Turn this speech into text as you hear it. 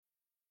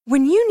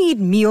When you need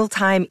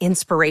mealtime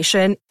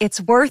inspiration,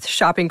 it's worth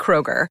shopping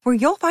Kroger, where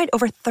you'll find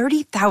over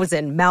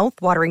 30,000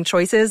 mouth-watering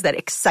choices that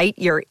excite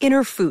your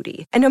inner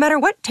foodie. And no matter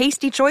what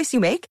tasty choice you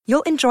make,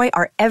 you'll enjoy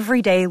our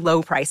everyday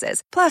low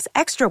prices, plus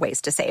extra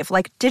ways to save,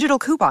 like digital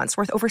coupons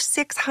worth over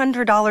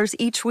 $600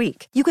 each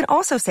week. You can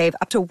also save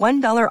up to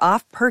 $1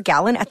 off per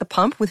gallon at the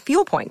pump with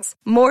fuel points.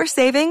 More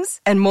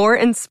savings and more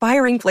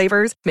inspiring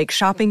flavors make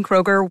shopping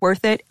Kroger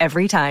worth it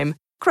every time.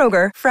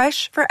 Kroger,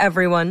 fresh for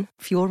everyone.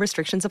 Fuel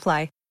restrictions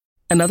apply.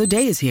 Another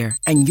day is here,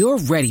 and you're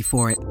ready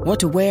for it. What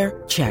to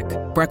wear? Check.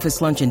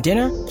 Breakfast, lunch, and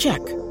dinner? Check.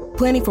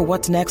 Planning for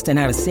what's next and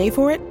how to save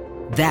for it?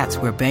 That's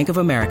where Bank of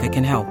America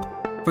can help.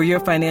 For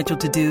your financial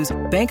to-dos,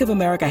 Bank of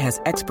America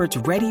has experts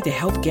ready to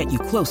help get you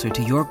closer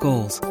to your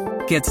goals.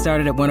 Get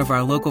started at one of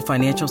our local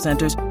financial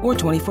centers or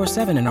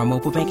 24/7 in our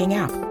mobile banking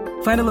app.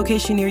 Find a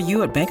location near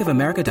you at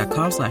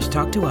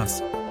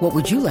bankofamerica.com/talktous. What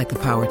would you like the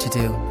power to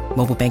do?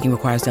 Mobile banking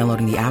requires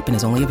downloading the app and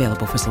is only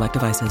available for select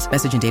devices.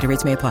 Message and data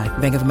rates may apply.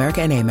 Bank of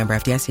America NA, member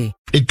FDIC.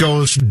 It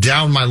goes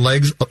down my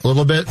legs a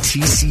little bit.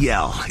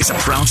 TCL is a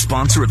proud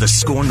sponsor of the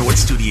Score North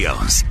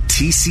Studios.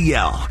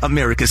 TCL,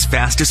 America's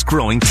fastest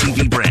growing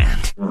TV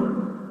brand. 1,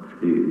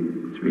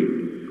 2,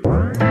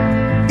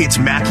 3. It's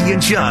Mackie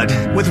and Judd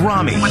with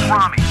Rami.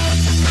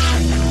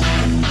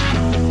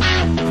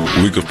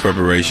 Week of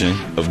preparation,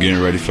 of getting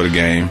ready for the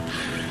game.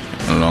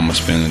 I'm going to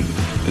spend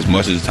as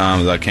much of the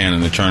time as I can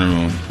in the training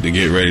room to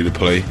get ready to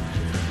play,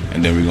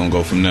 and then we're going to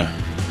go from there.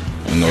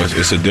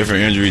 It's a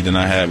different injury than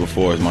I had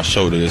before. It's my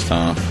shoulder this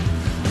time.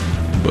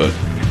 But,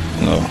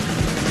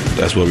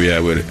 that's where we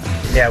at with it.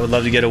 Yeah, I would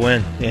love to get a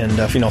win, and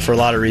for a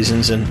lot of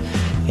reasons, and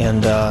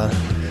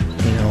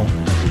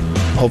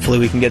hopefully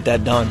we can get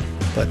that done.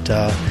 But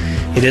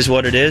it is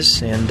what it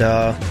is, and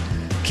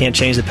can't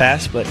change the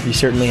past, but you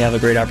certainly have a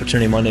great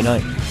opportunity Monday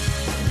night.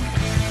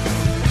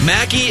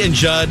 Mackie and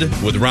Judd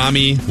with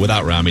Rami,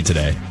 without Rami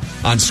today,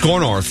 on Score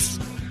North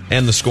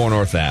and the Score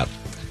North app.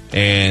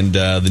 And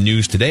the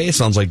news today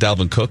sounds like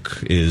Dalvin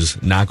Cook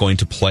is not going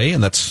to play,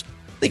 and I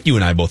think you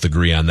and I both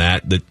agree on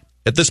that. That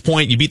at this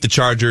point, you beat the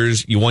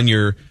Chargers, you won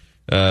your,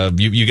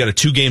 you got a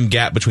 2-game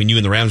gap between you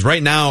and the Rams.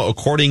 Right now,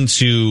 according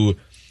to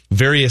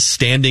various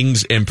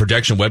standings and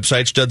projection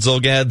websites, Judd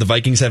Zulgad, the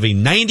Vikings have a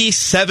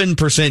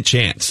 97%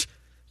 chance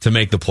to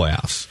make the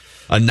playoffs.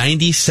 A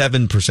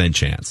 97%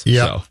 chance.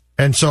 Yeah. So.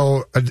 And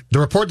so the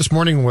report this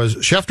morning was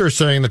Schefter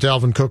saying that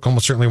Dalvin Cook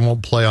almost certainly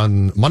won't play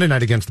on Monday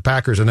night against the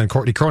Packers. And then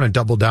Courtney Cronin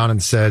doubled down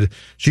and said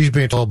she's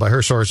being told by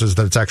her sources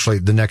that it's actually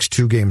the next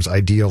 2 games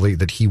ideally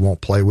that he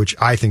won't play, which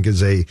I think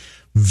is a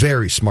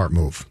very smart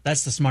move.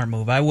 That's the smart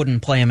move. I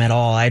wouldn't play him at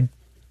all. I'd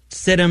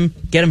sit him,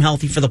 get him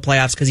healthy for the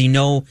playoffs because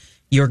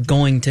you're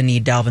going to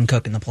need Dalvin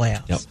Cook in the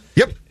playoffs.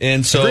 Yep.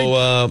 And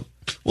so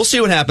we'll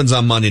see what happens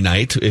on Monday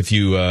night if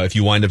you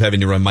wind up having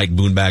to run Mike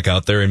Boone back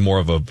out there in more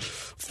of a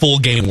full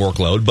game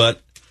workload.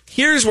 But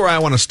here's where I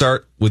want to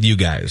start with you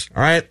guys.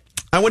 All right.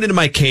 I went into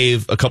my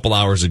cave a couple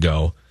hours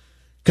ago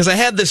because I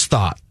had this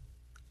thought.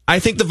 I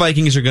think the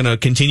Vikings are going to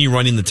continue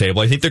running the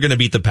table. I think they're going to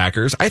beat the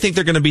Packers. I think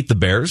they're going to beat the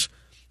Bears.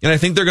 And I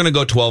think they're going to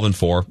go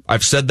 12-4.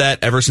 I've said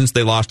that ever since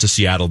they lost to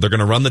Seattle. They're going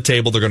to run the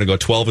table. They're going to go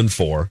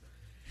 12-4.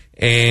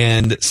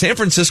 And San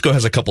Francisco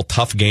has a couple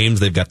tough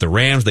games. They've got the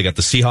Rams, they got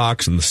the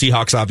Seahawks, and the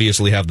Seahawks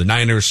obviously have the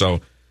Niners. So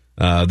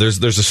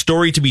there's a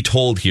story to be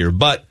told here.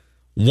 But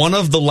one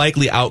of the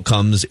likely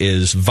outcomes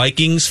is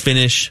Vikings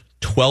finish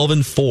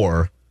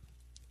 12-4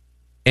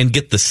 and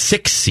get the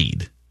 6th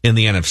seed in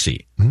the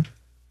NFC. Mm-hmm.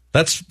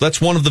 That's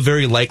one of the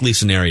very likely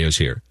scenarios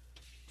here.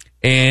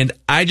 And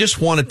I just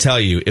want to tell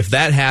you, if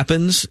that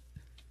happens,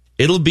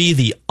 it'll be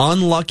the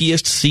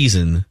unluckiest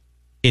season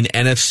in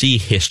NFC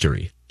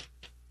history.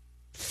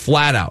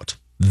 Flat out.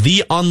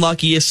 The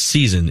unluckiest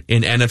season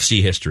in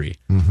NFC history.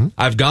 Mm-hmm.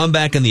 I've gone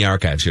back in the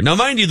archives here. Now,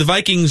 mind you, the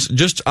Vikings,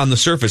 just on the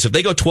surface, if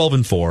they go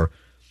 12-4,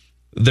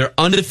 they're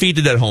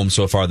undefeated at home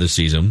so far this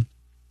season.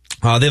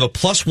 They have a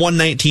plus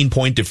 119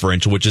 point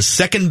differential, which is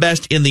second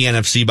best in the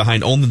NFC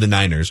behind only the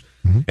Niners.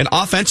 Mm-hmm. And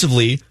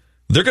offensively,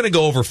 they're going to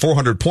go over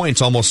 400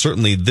 points almost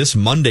certainly this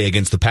Monday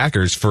against the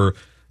Packers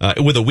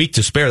with a week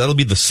to spare. That'll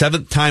be the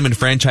 7th time in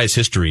franchise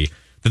history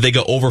that they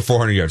go over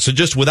 400 yards. So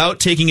just without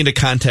taking into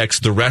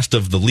context the rest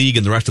of the league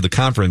and the rest of the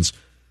conference,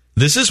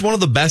 this is one of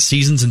the best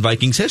seasons in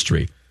Vikings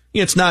history.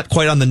 It's not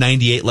quite on the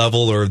 98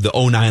 level or the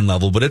 09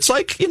 level, but it's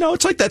like,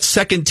 it's like that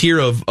second tier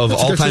of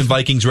all-time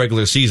Vikings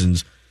regular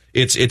seasons.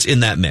 It's in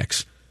that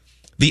mix.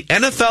 The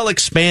NFL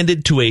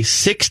expanded to a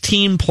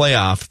 6-team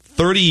playoff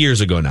 30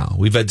 years ago now.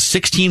 We've had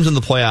 6 teams in the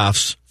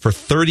playoffs for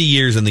 30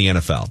 years in the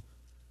NFL.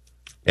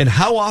 And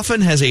how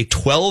often has a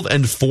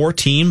 12-4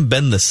 team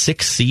been the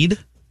 6th seed?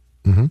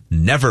 Mm-hmm.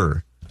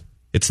 Never.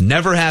 It's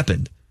never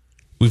happened.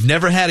 We've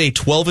never had a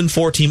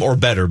 12-4 team or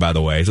better, by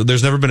the way. So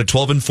there's never been a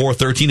 12-4,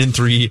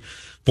 13-3,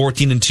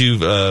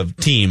 14-2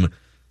 team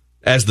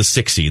as the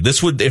 6th seed.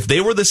 If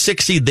they were the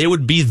 6th seed, they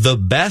would be the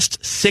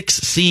best 6th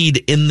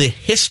seed in the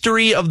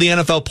history of the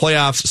NFL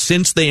playoffs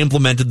since they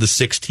implemented the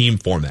 6-team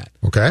format.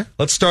 Okay.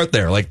 Let's start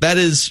there. That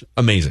is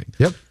amazing.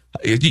 Yep.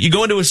 You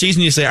go into a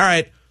season, you say, all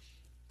right,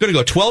 Going to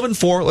go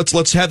 12-4.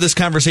 Let's have this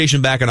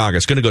conversation back in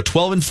August. Going to go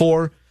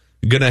 12-4.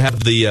 Going to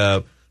have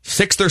the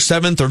 6th or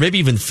 7th or maybe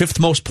even 5th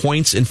most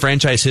points in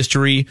franchise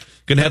history.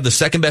 Going to have the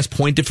second best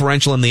point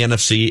differential in the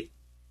NFC.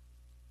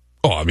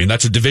 Oh, I mean,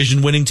 that's a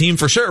division-winning team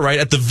for sure, right?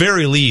 At the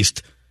very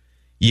least,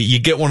 you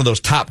get one of those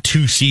top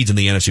 2 seeds in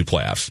the NFC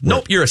playoffs. Right.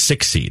 Nope, you're a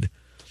 6th seed.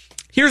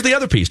 Here's the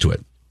other piece to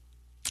it.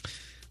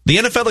 The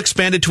NFL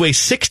expanded to a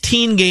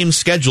 16-game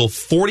schedule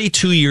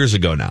 42 years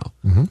ago now,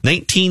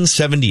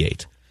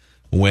 1978,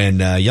 when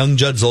young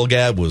Judd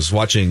Zulgad was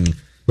watching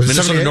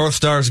Minnesota North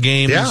Stars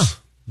games. Yeah.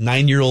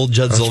 9-year-old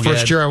Judd Zulgad.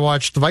 First year I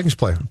watched the Vikings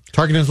play.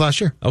 Targeting's last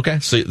year. Okay,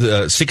 so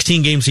the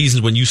 16-game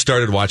seasons when you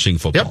started watching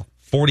football,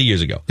 40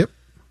 years ago. Yep.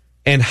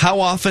 And how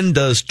often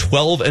does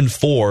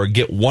 12-4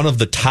 get one of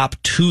the top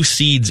 2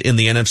 seeds in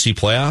the NFC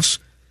playoffs?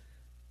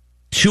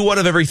 2 out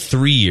of every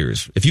 3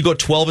 years. If you go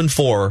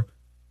 12-4,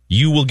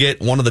 you will get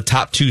one of the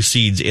top 2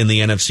 seeds in the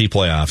NFC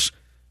playoffs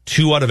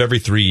 2 out of every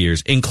 3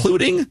 years,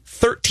 including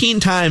 13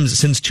 times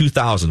since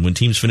 2000 when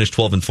teams finished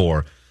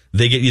 12-4.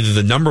 They get either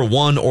the number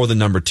 1 or the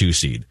number 2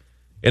 seed.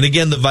 And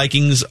again, the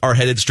Vikings are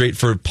headed straight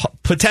for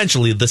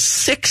potentially the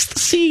 6th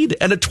seed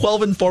and a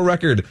 12-4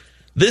 record.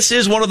 This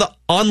is one of the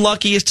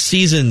unluckiest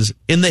seasons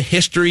in the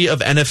history of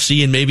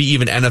NFC and maybe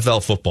even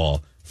NFL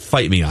football.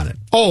 Fight me on it.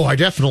 Oh, I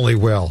definitely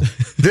will.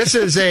 This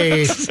is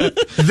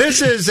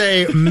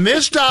a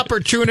missed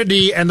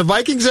opportunity, and the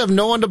Vikings have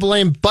no one to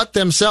blame but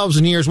themselves,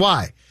 and here's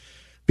why.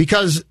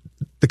 Because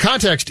the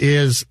context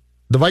is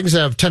the Vikings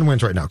have 10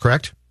 wins right now,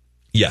 correct?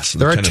 Yes.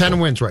 There are 10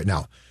 wins right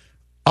now.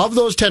 Of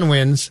those 10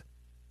 wins,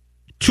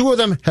 2 of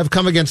them have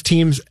come against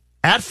teams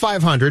at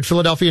 500,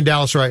 Philadelphia and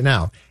Dallas right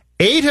now.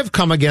 8 have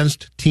come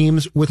against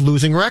teams with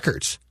losing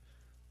records.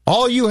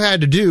 All you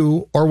had to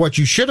do, or what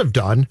you should have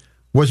done,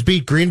 was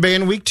beat Green Bay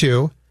in week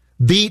 2,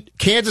 beat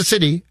Kansas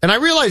City, and I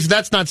realize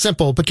that's not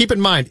simple, but keep in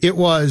mind, it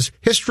was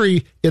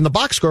history in the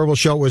box score will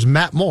show it was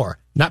Matt Moore,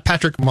 not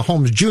Patrick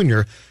Mahomes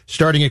Jr.,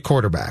 starting at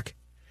quarterback.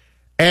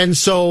 And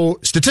so,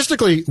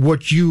 statistically,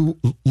 what you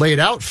laid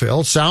out,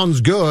 Phil,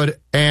 sounds good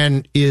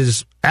and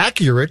is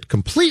accurate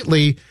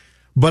completely,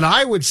 but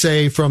I would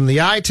say from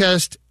the eye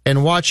test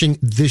and watching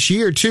this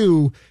year,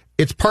 too,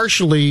 it's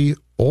partially,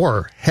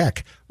 or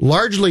heck,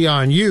 largely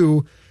on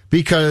you,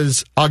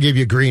 because I'll give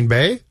you Green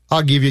Bay,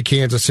 I'll give you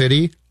Kansas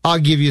City, I'll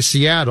give you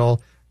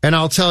Seattle, and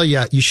I'll tell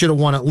you, you should have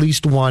won at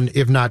least 1,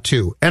 if not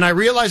 2. And I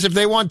realize if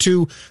they want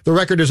to, the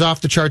record is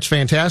off the charts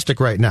fantastic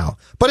right now.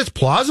 But it's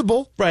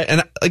plausible. Right,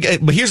 and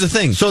but here's the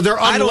thing. So they're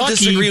unlucky, I don't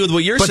disagree with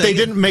what you're saying. But they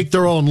didn't make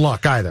their own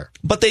luck either.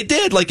 But they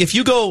did. Like, if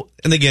you go,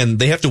 and again,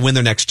 they have to win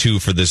their next 2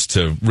 for this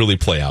to really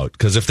play out.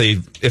 Because if they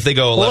go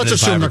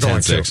 11-5 or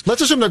 10-6.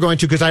 Let's assume they're going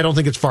to, because I don't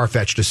think it's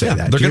far-fetched to say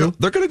that.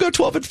 They're going to go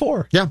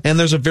 12-4. Yeah. And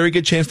there's a very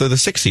good chance they're the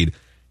 6th seed.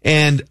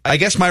 And I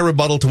guess my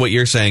rebuttal to what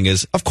you're saying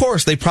is, of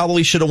course, they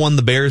probably should have won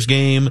the Bears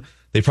game.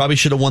 They probably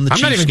should have won the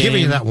Chiefs game. I'm not even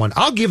giving you that one.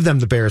 I'll give them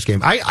the Bears game.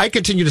 I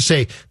continue to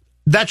say,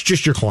 that's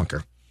just your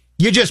clunker.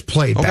 You just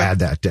played bad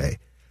that day.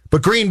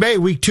 But Green Bay,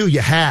 week 2, you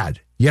had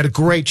a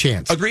great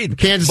chance. Agreed.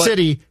 Kansas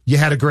City, you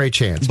had a great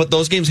chance. But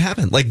those games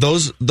happen. Like,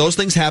 those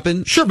things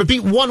happen. Sure, but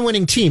beat one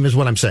winning team is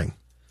what I'm saying.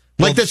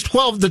 Like,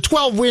 the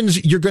 12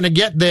 wins you're going to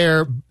get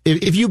there.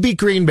 If you beat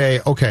Green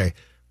Bay, okay,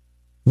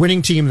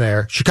 winning team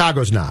there.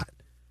 Chicago's not.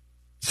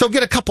 So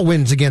get a couple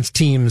wins against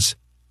teams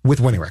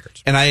with winning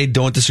records. And I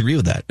don't disagree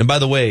with that. And by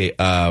the way,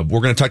 we're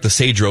going to talk to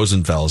Sage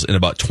Rosenfels in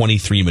about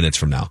 23 minutes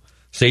from now.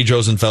 Sage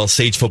Rosenfels,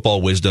 Sage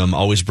Football Wisdom,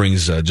 always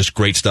brings just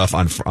great stuff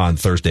on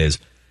Thursdays.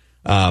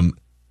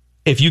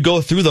 If you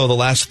go through, though, the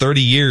last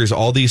 30 years,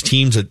 all these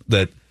teams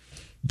that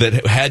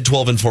had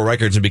 12-4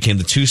 records and became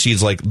the 2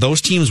 seeds, like,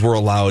 those teams were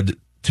allowed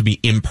to be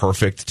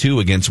imperfect, too,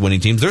 against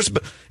winning teams. There's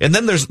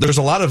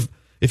a lot of...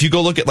 If you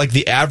go look at, like,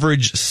 the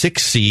average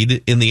 6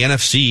 seed in the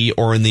NFC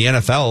or in the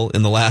NFL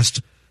in the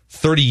last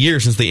 30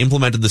 years since they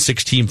implemented the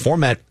 6-team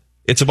format,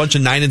 it's a bunch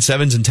of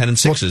 9-7s and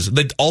 10-6s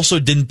that also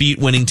didn't beat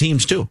winning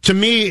teams too. To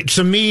me,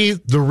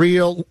 the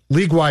real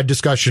league-wide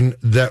discussion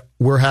that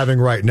we're having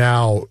right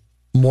now,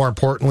 more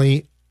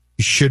importantly,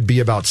 should be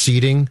about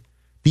seeding.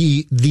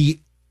 The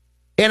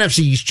NFC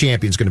East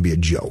champion is going to be a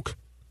joke.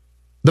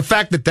 The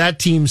fact that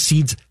team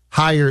seeds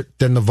higher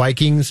than the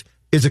Vikings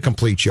is a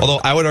complete joke. Although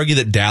I would argue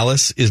that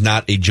Dallas is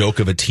not a joke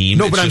of a team.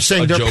 No, but I'm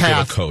saying their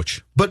path, of a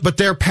coach. But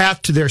their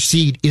path to their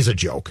seed is a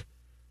joke.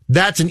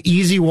 That's an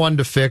easy one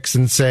to fix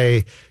and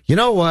say, you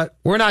know what,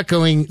 we're not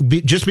going,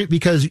 just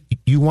because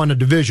you won a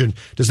division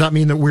does not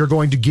mean that we're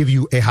going to give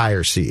you a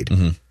higher seed.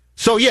 Mm-hmm.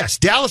 So yes,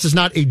 Dallas is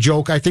not a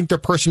joke. I think their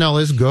personnel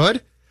is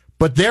good,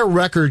 but their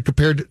record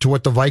compared to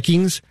what the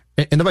Vikings,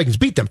 and the Vikings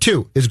beat them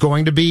too, is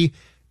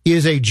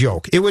a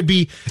joke. It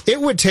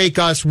would take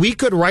us, we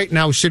could right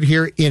now sit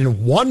here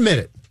in 1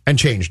 minute and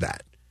change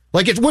that.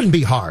 Like, it wouldn't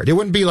be hard. It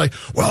wouldn't be like,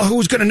 well,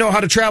 who's going to know how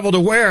to travel to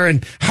where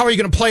and how are you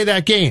going to play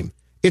that game?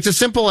 It's as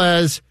simple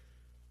as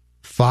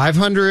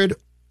 500,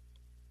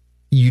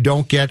 you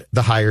don't get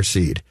the higher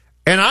seed.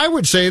 And I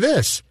would say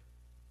this,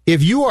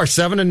 if you are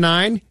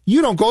 7-9,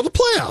 you don't go to the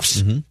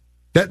playoffs. Mm-hmm.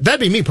 That'd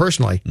be me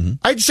personally. Mm-hmm.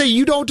 I'd say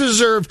you don't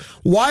deserve,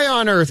 why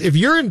on earth, if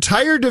your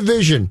entire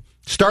division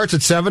starts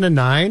at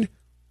 7-9,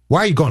 why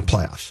are you going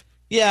playoffs?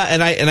 Yeah,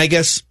 and I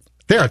guess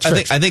there it's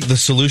I think the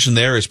solution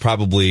there is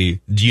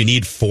probably, do you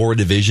need 4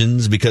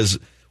 divisions? Because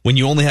when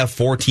you only have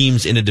 4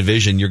 teams in a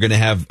division, you're going to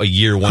have a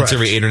year once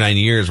every 8 or 9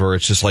 years where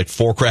it's just like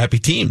 4 crappy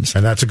teams.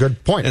 And that's a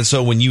good point. And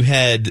so when you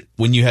had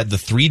the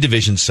 3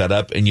 divisions set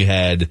up and you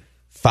had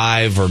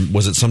 5, or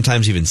was it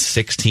sometimes even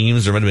 6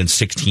 teams? There might have been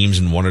 6 teams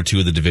in 1 or 2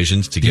 of the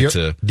divisions to get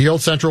to. The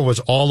old Central was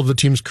all of the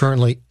teams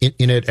currently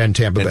in it and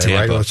Tampa Bay,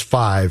 right? It was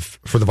 5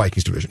 for the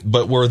Vikings division.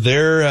 But were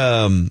there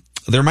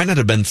might not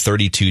have been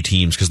 32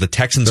 teams because the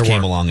Texans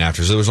came along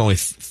after, so there was only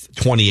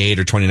 28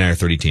 or 29 or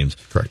 30 teams.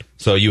 Correct.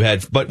 So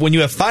but when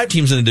you have 5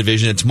 teams in a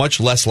division, it's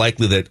much less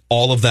likely that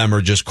all of them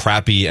are just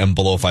crappy and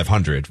below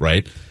 500,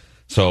 right?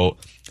 So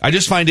I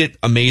just find it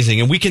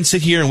amazing. And we can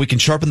sit here and we can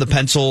sharpen the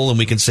pencil and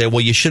we can say,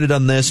 well, you should have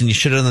done this and you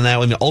should have done that.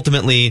 I mean,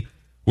 ultimately,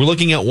 we're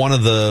looking at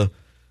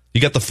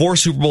you got the 4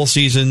 Super Bowl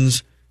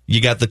seasons,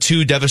 you got the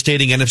 2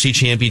 devastating NFC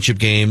Championship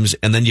games,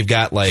 and then you've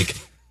got like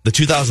the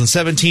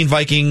 2017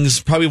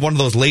 Vikings, probably one of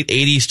those late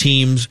 80s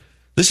teams.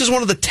 This is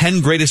one of the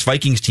 10 greatest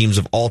Vikings teams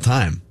of all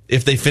time.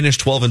 If they finish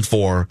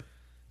 12-4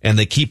 and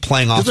they keep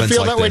playing offense like this. Does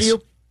it feel that way to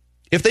you?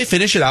 If they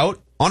finish it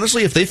out,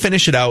 honestly, I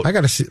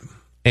got to see.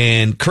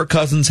 And Kirk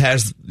Cousins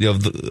has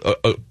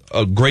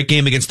a great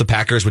game against the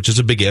Packers, which is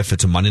a big if.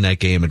 It's a Monday night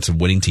game. It's a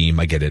winning team.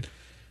 I get it.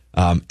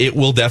 It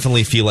will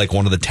definitely feel like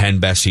one of the 10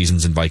 best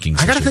seasons in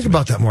Vikings. I got to think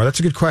about that more. That's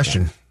a good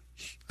question.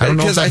 I don't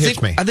know if that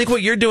hits me. I think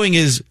what you're doing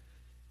is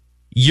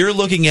you're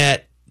looking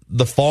at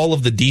the fall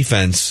of the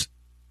defense,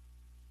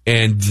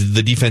 and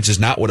the defense is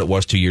not what it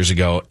was 2 years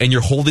ago, and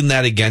you're holding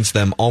that against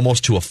them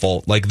almost to a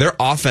fault. Like, their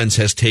offense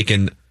has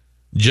taken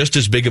just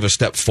as big of a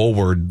step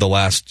forward the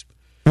last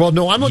Well,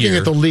 no, I'm looking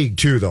at the league,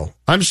 too, though.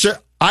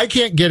 I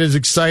can't get as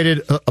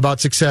excited about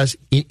success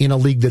in a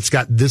league that's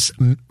got this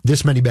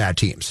many bad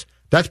teams.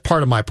 That's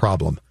part of my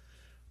problem.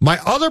 My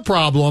other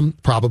problem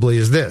probably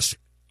is this,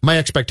 my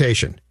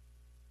expectation.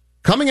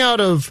 Coming out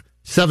of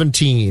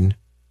 17,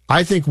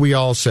 I think we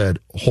all said,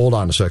 hold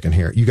on a second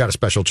here. You got a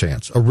special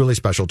chance, a really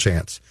special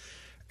chance.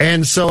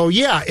 And so,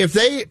 yeah, if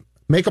they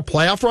make a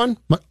playoff run,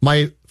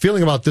 my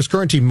feeling about this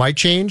current team might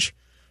change.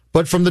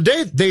 But from the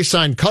day they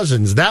signed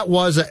Cousins,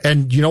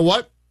 and you know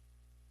what?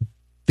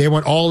 They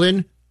went all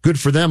in. Good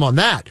for them on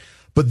that.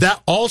 But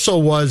that also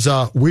was,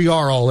 we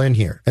are all in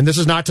here. And this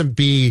is not to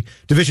be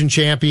division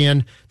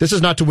champion. This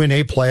is not to win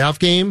a playoff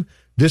game.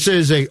 This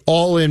is a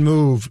all-in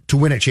move to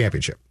win a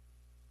championship.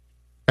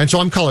 And so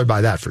I'm colored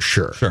by that for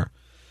sure. Sure.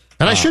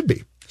 And I should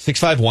be.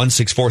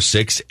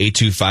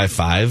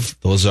 651-646-8255.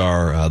 Those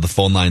are the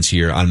phone lines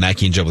here on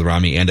Mackie and Judd with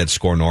Rami and at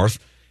Score North.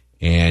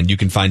 And you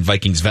can find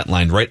Vikings Vent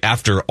Line right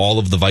after all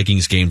of the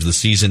Vikings games of the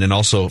season, and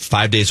also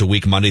 5 days a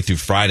week, Monday through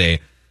Friday,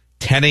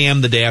 10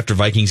 a.m. the day after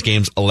Vikings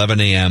games, 11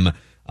 a.m.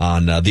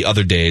 on the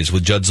other days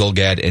with Judd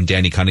Zulgad and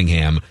Danny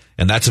Cunningham.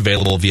 And that's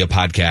available via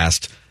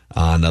podcast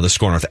on the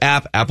Score North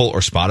app, Apple, or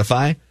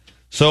Spotify.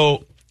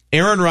 So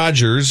Aaron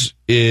Rodgers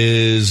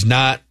is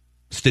not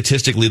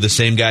statistically the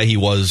same guy he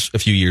was a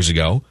few years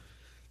ago.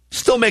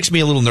 Still makes me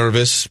a little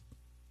nervous.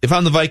 If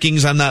I'm the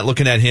Vikings, I'm not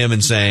looking at him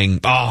and saying,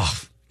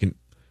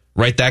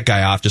 write that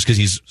guy off just because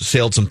he's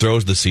sailed some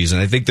throws this season.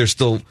 I think there's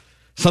still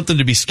something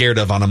to be scared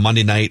of on a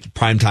Monday night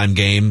primetime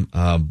game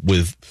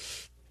with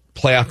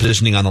playoff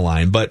positioning on the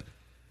line. But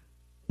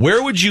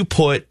where would you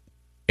put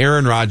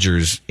Aaron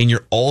Rodgers in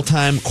your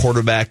all-time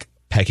quarterback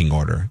pecking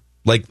order?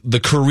 Like the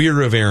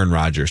career of Aaron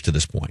Rodgers to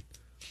this point.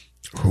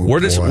 Where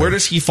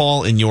does he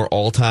fall in your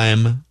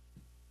all-time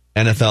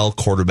NFL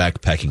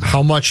quarterback pecking order?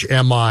 How much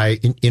am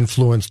I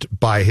influenced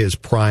by his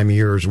prime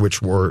years,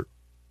 which were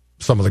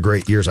some of the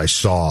great years I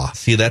saw?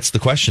 See, that's the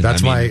question.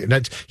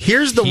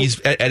 Here's the. He's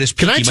at his peak.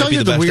 Can I tell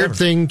you the weird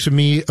thing to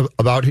me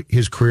about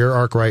his career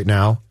arc right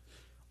now?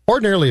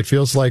 Ordinarily, it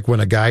feels like when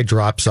a guy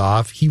drops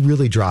off, he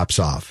really drops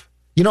off.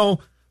 You know,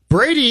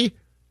 Brady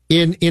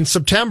in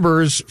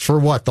September's for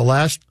the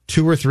last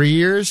 2 or 3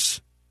 years.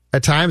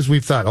 At times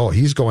we've thought,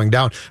 he's going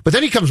down, but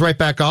then he comes right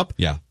back up.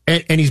 Yeah,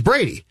 and he's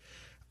Brady.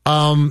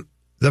 My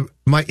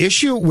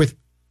issue with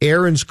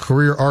Aaron's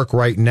career arc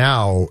right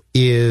now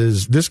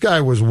is this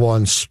guy was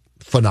once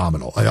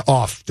phenomenal,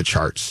 off the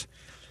charts.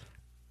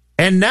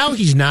 And now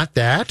he's not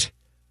that,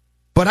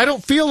 but I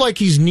don't feel like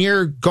he's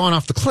near gone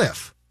off the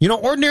cliff. You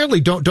know, ordinarily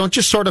don't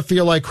just sort of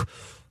feel like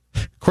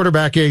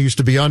quarterback A used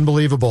to be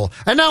unbelievable,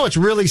 and now it's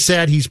really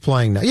sad he's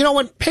playing now. You know,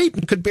 when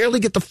Peyton could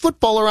barely get the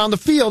football around the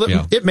field,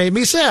 it made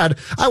me sad.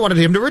 I wanted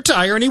him to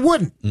retire, and he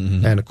wouldn't.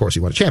 Mm-hmm. And, of course, he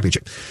won a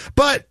championship.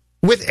 But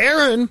with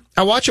Aaron,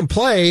 I watch him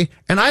play,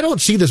 and I don't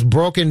see this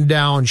broken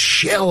down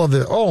shell of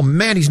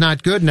he's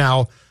not good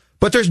now.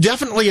 But there's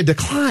definitely a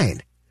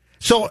decline.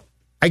 So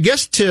I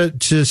guess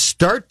to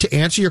start to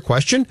answer your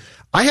question,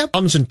 I have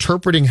problems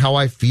interpreting how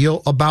I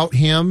feel about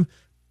him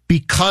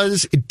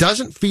because it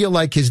doesn't feel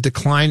like his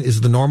decline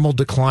is the normal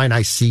decline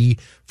I see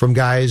from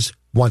guys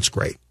once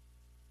great.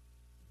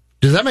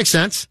 Does that make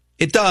sense?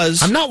 It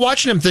does. I'm not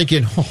watching him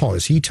thinking,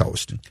 is he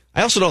toast?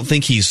 I also don't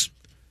think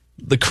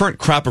the current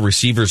crop of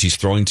receivers he's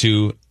throwing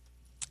to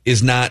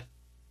is not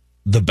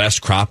the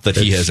best crop that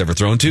he has ever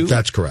thrown to.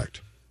 That's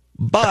correct.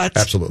 But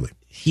absolutely,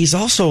 he's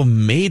also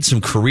made some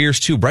careers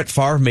too. Brett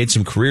Favre made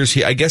some careers.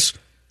 I guess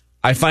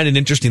I find it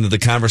interesting that the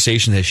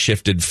conversation has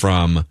shifted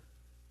from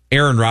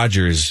Aaron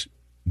Rodgers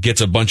gets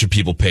a bunch of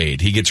people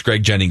paid. He gets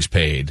Greg Jennings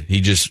paid.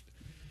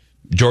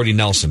 Jordy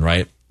Nelson,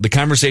 right? The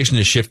conversation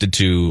has shifted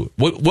to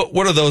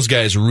what are those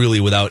guys really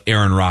without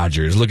Aaron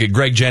Rodgers? Look at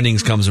Greg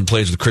Jennings comes and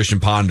plays with Christian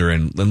Ponder,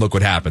 and look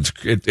what happens.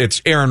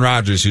 It's Aaron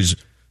Rodgers who's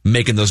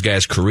making those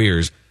guys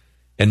careers.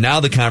 And now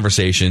the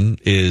conversation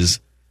is,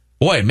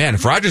 boy, man,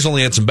 if Rodgers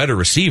only had some better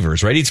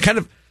receivers, right? He's kind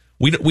of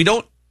we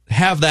don't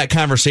have that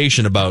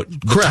conversation about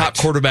the top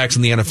quarterbacks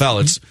in the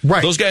NFL. It's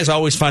those guys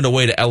always find a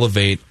way to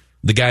elevate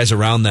the guys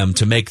around them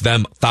to make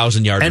them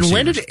 1,000-yard receivers. And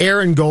when did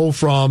Aaron go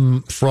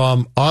from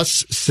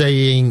us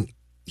saying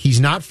he's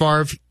not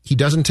Favre, he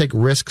doesn't take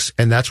risks,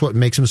 and that's what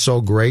makes him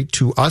so great,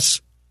 to us,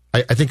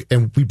 I think,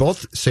 and we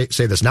both say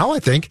this now, I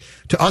think,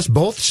 to us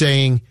both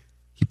saying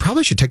he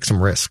probably should take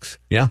some risks.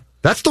 Yeah.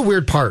 That's the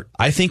weird part.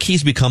 I think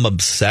he's become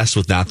obsessed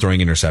with not throwing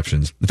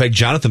interceptions. In fact,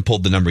 Jonathan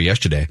pulled the number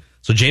yesterday.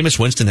 So Jameis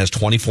Winston has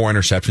 24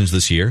 interceptions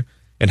this year.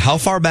 And how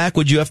far back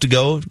would you have to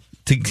go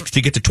to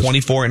get to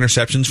 24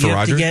 interceptions for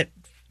Rodgers?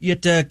 You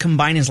have to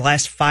combine his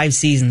last 5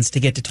 seasons to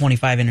get to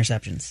 25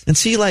 interceptions. And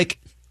see,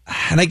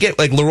 and I get,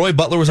 Leroy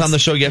Butler was on the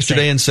show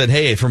yesterday and said,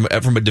 hey, from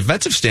a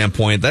defensive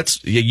standpoint,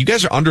 you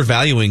guys are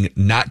undervaluing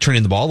not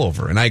turning the ball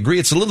over. And I agree.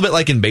 It's a little bit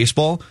like in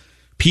baseball.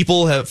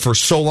 People have for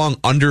so long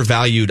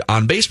undervalued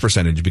on base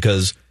percentage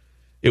because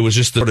it was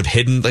just sort of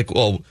hidden.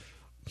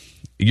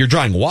 You're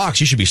drawing walks.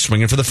 You should be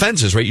swinging for the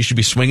fences, right? You should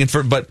be swinging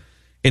but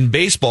in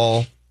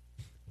baseball,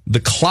 the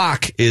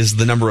clock is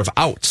the number of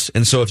outs.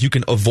 And so if you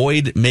can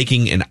avoid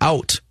making an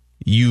out,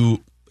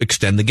 you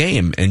extend the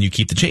game and you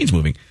keep the chains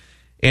moving.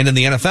 And in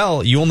the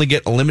NFL, you only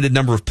get a limited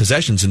number of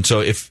possessions. And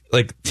so if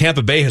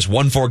Tampa Bay has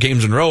won 4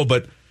 games in a row,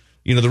 but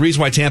the reason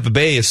why Tampa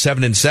Bay is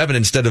 7-7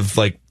 instead of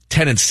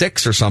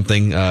 10-6 or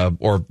something,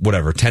 or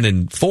whatever,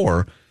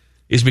 10-4,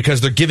 is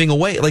because they're giving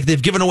away,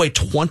 they've given away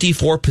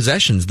 24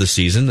 possessions this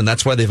season, and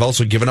that's why they've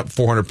also given up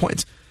 400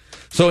 points.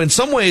 So in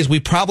some ways, we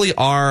probably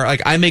are,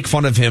 I make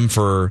fun of him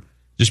for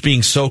just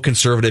being so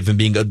conservative and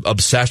being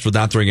obsessed with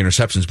not throwing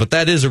interceptions, but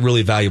that is a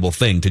really valuable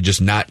thing to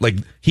just not,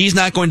 he's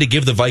not going to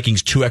give the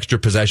Vikings 2 extra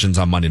possessions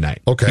on Monday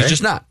night. Okay. He's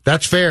just not.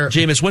 That's fair.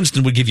 Jameis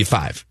Winston would give you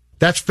 5.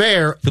 That's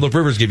fair. Phillip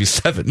Rivers gave you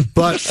 7.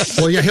 But,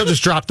 he'll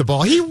just drop the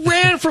ball. He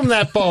ran from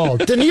that ball.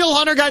 Daniil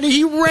Hunter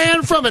he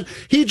ran from it.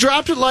 He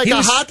dropped it like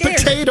a hot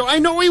potato. I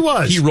know he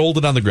was. He rolled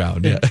it on the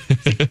ground, yeah.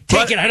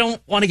 Take it. I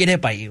don't want to get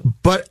hit by you.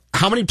 But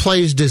how many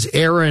plays does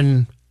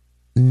Aaron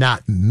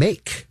not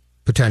make,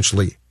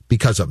 potentially,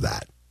 because of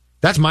that?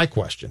 That's my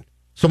question.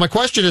 So my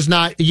question is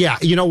not,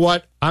 you know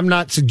what? I'm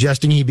not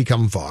suggesting he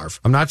become Favre.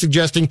 I'm not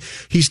suggesting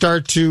he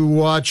start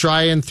to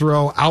try and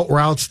throw out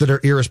routes that are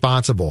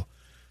irresponsible.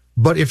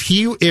 But if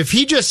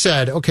he just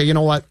said, okay, you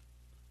know what?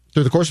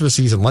 Through the course of a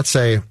season, let's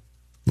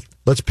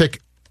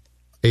pick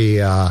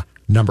a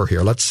number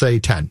here. Let's say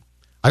 10.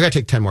 I got to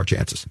take 10 more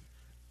chances.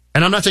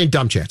 And I'm not saying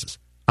dumb chances.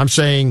 I'm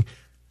saying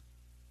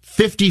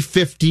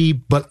 50-50,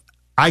 but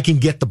I can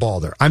get the ball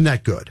there. I'm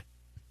that good.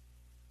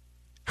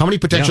 How many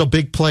potential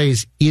big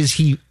plays is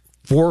he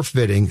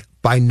forfeiting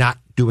by not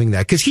doing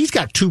that? Because he's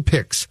got 2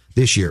 picks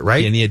this year,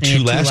 right? And he had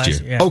 2 last year.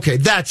 Yeah. Okay,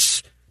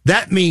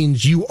 that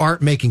means you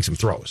aren't making some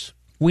throws.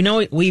 We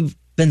know we've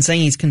been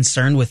saying he's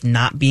concerned with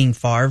not being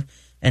Favre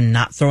and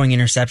not throwing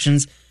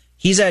interceptions.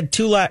 He's had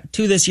 2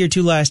 this year,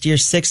 2 last year,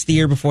 6 the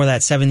year before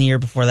that, 7 the year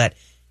before that.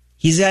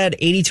 He's had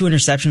 82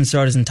 interceptions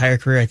throughout his entire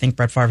career. I think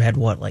Brett Favre had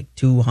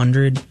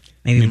 200,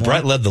 maybe more.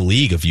 Brett led the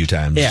league a few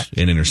times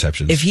in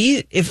interceptions.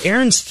 If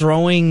Aaron's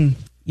throwing,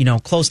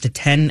 close to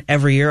 10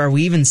 every year, are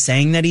we even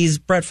saying that he's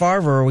Brett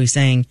Favre, or are we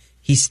saying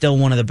he's still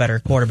one of the better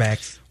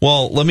quarterbacks?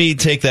 Well, let me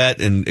take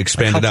that and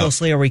expand it out. How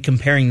closely are we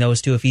comparing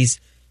those two if he's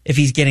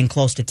getting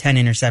close to 10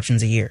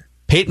 interceptions a year?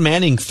 Peyton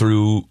Manning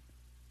threw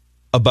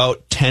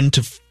about 10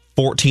 to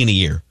 14 a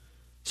year.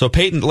 So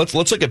let's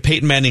look at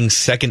Peyton Manning's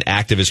second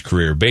act of his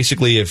career.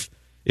 Basically, if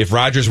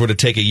Rodgers were to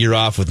take a year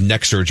off with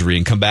neck surgery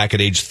and come back at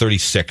age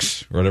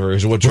 36 or whatever,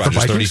 what's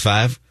Rodgers,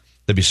 35?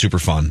 That'd be super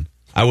fun.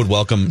 I would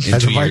welcome in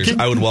 2 years.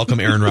 I would welcome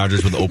Aaron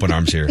Rodgers with open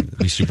arms here. It'd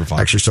be super fun.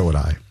 Actually, so would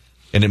I.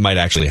 And it might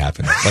actually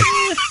happen.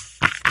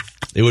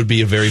 It would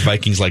be a very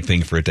Vikings-like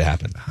thing for it to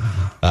happen.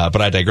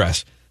 But I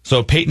digress.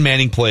 So Peyton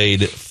Manning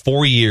played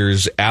 4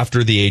 years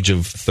after the age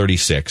of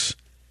 36,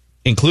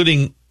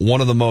 including one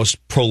of the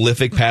most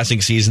prolific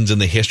passing seasons in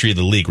the history of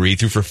the league, where he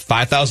threw for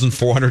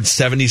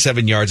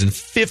 5,477 yards and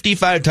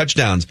 55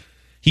 touchdowns.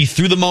 He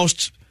threw the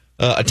most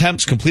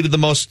attempts, completed the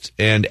most,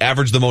 and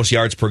averaged the most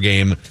yards per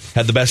game,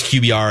 had the best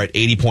QBR at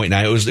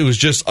 80.9. It was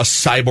just a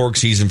cyborg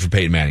season for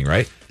Peyton Manning,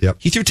 right? Yep.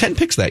 He threw 10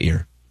 picks that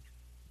year.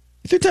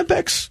 He threw 10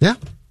 picks. Yeah.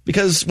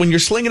 Because when you're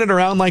slinging it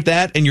around like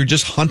that and you're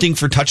just hunting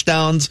for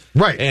touchdowns,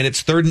 right? And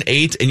it's 3rd and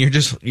 8, and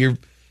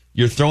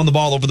you're throwing the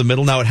ball over the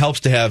middle. Now it helps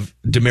to have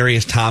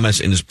Demaryius Thomas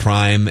in his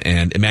prime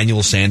and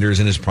Emmanuel Sanders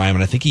in his prime,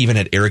 and I think he even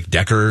had Eric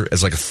Decker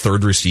as like a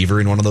 3rd receiver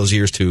in one of those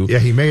years too. Yeah,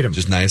 he made him.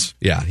 Just nice.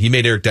 Yeah, he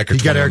made Eric Decker. He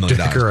got Eric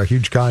Decker a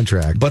huge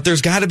contract. But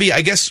there's got to be,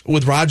 I guess,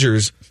 with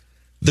Rodgers,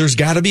 there's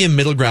got to be a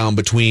middle ground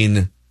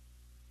between,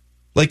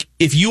 like,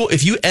 if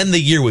you end the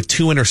year with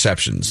 2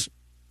 interceptions,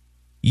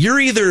 you're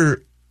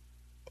either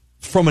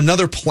from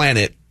another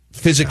planet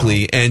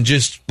physically and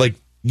just like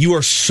you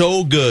are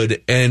so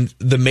good and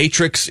the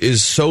matrix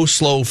is so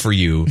slow for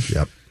you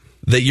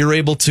that you're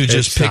able to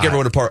just pick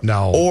everyone apart.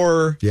 No.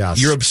 Or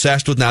you're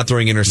obsessed with not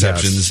throwing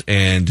interceptions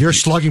and your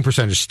slugging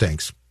percentage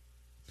stinks.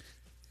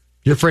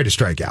 You're afraid to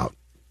strike out.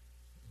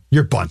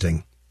 You're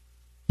bunting.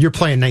 You're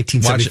playing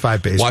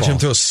 1975 baseball. Watch him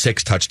throw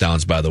 6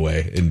 touchdowns, by the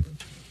way. And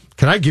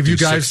can I give you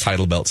guys 6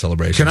 title belt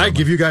celebrations? Can I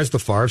give you guys the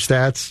Favre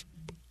stats?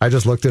 I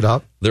just looked it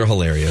up. They're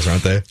hilarious,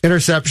 aren't they?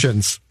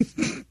 Interceptions.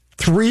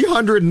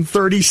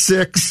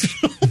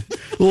 336.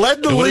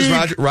 Led the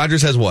league.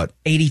 Rodgers has what?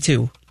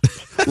 82.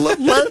 led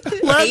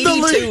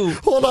the league.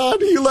 Hold on.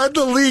 He led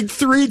the league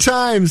 3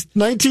 times.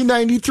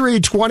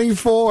 1993,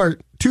 24.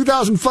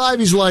 2005,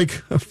 he's like,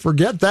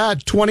 forget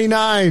that,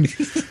 29.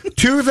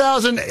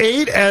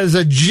 2008, as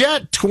a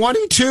Jet,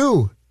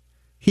 22.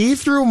 He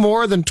threw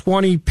more than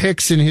 20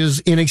 picks in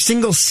a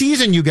single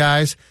season, you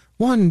guys.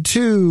 1,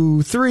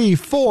 2, 3,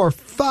 4,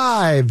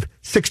 5,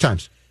 6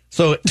 times.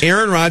 So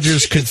Aaron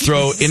Rodgers could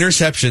throw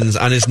interceptions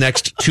on his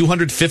next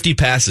 250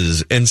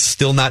 passes and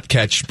still not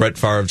catch Brett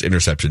Favre's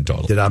interception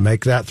total. Did I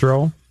make that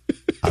throw?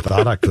 I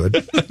thought I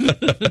could.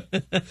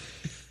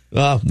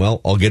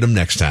 Well, I'll get him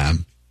next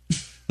time.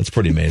 That's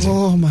pretty amazing.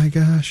 Oh my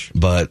gosh!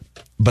 But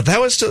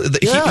that was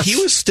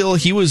still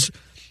he was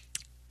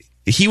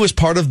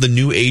part of the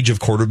new age of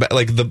quarterback.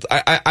 Like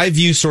I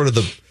view sort of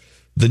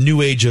the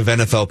new age of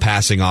NFL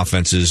passing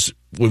offenses.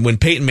 When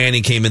Peyton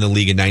Manning came in the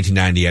league in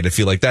 1998, I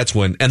feel like that's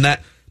when, and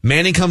that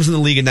Manning comes in the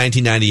league in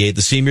 1998.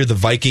 The same year the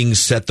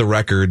Vikings set the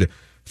record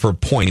for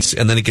points,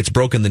 and then it gets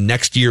broken the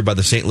next year by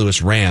the St.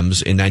 Louis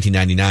Rams in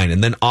 1999.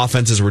 And then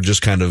offenses were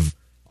just kind of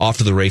off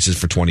to the races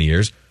for 20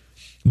 years.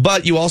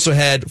 But you also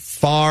had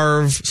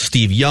Favre,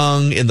 Steve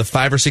Young. In the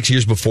 5 or 6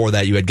 years before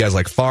that, you had guys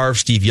like Favre,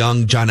 Steve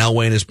Young, John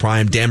Elway in his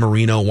prime, Dan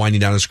Marino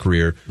winding down his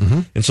career. Mm-hmm.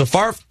 And so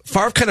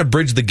Favre kind of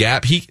bridged the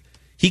gap. He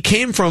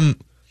came from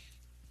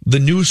the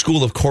new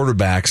school of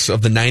quarterbacks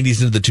of the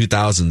 90s into the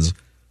 2000s,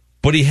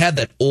 but he had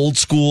that old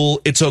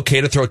school, it's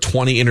okay to throw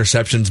 20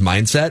 interceptions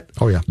mindset.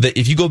 Oh, yeah. That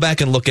if you go back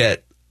and look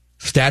at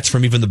stats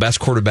from even the best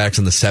quarterbacks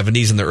in the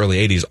 70s and the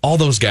early 80s, all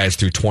those guys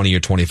threw 20 or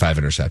 25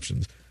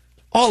 interceptions.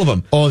 All of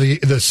them. Oh, the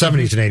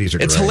 70s and 80s are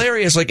great. It's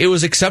hilarious. Like, it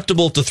was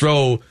acceptable to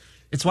throw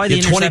it's why the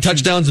 20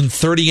 touchdowns and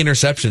 30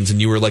 interceptions, and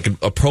you were like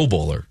a Pro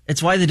Bowler.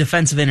 It's why the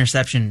defensive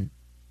interception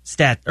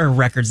stat or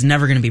record's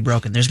never going to be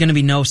broken. There's going to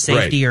be no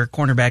safety or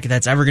cornerback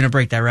that's ever going to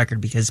break that record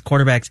because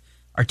quarterbacks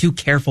are too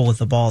careful with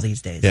the ball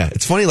these days. Yeah,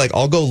 it's funny. Like,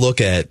 I'll go look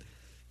at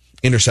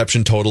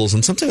interception totals,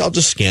 and sometimes I'll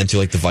just scan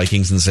through like the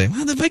Vikings and say,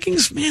 "Well, the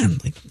Vikings, man,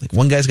 like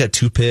one guy's got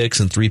 2 picks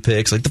and 3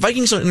 picks. Like the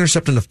Vikings don't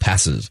intercept enough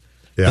passes."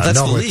 Yeah, but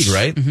that's the league,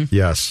 right? Mm-hmm.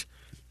 Yes.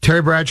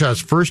 Terry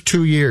Bradshaw's first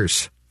 2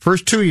 years,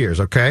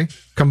 okay,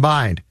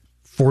 combined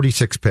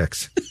 46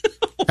 picks.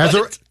 As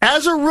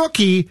a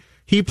rookie,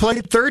 he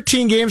played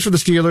 13 games for the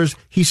Steelers.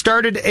 He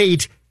started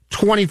 8,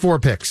 24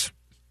 picks.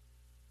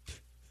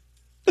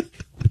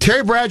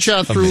 Terry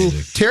Bradshaw threw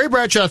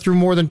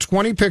more than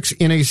 20 picks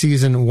in a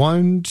season.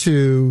 1,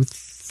 2,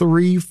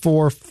 3,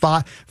 4,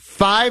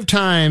 5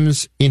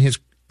 times in his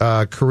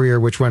career,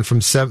 which went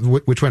for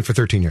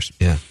 13 years.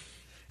 Yeah,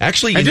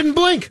 actually, I didn't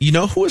blink. You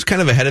know who was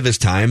kind of ahead of his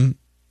time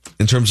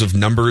in terms of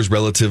numbers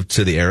relative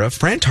to the era?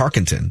 Fran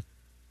Tarkenton.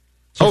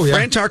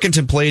 Fran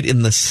Tarkenton played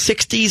in the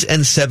 60s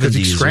and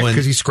 70s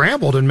because he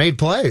scrambled and made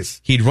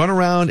plays. He'd run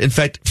around. In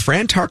fact,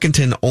 Fran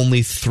Tarkenton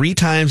only 3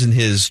 times in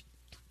his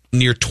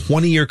near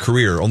 20-year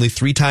career, only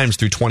 3 times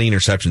threw 20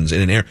 interceptions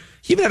in an era.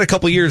 He even had a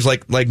couple years,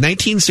 like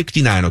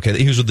 1969, okay,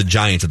 he was with the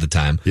Giants at the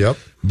time. Yep.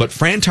 But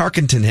Fran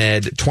Tarkenton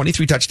had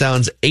 23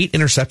 touchdowns, 8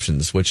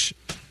 interceptions, which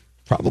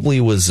probably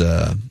was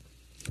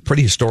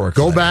pretty historic.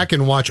 Go back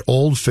and watch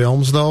old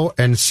films, though,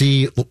 and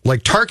see,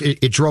 like,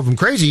 it drove him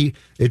crazy.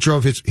 It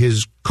drove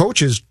his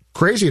coaches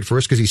crazy at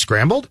first because he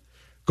scrambled.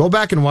 Go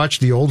back and watch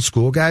the old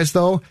school guys,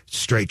 though.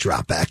 Straight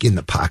drop back in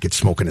the pocket,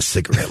 smoking a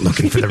cigarette,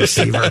 looking for the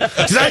receiver.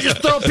 Did I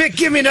just throw a pick?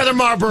 Give me another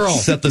Marlboro.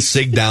 Set the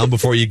sig down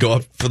before you go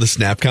up for the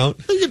snap count.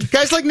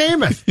 Guys like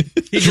Namath.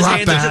 He just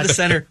hands it to the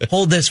center.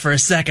 Hold this for a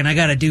second. I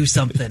got to do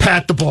something.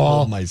 Pat the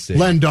ball.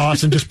 Len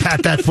Dawson, just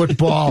pat that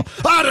football.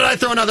 Oh, did I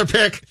throw another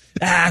pick?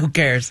 Who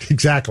cares?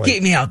 Exactly.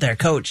 Keep me out there,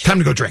 coach. Time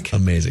to go drink.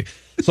 Amazing.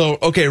 So,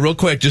 okay, real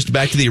quick, just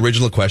back to the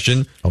original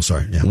question. Oh,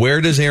 sorry. Yeah. Where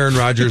does Aaron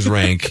Rodgers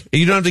rank?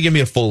 You don't have to give me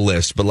a full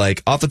list, but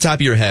like off the top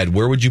of your head,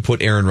 where would you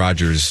put Aaron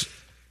Rodgers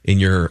in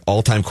your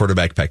all-time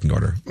quarterback pecking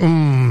order?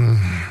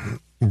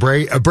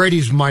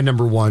 Brady's my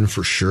number 1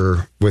 for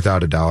sure,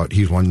 without a doubt.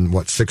 He's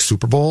won, 6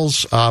 Super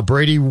Bowls?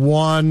 Brady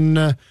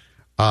won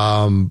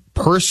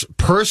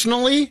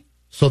personally,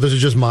 so this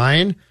is just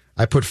mine.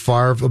 I put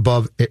Favre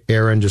above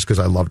Aaron just because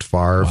I loved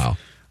Favre. Wow.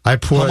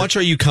 How much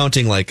are you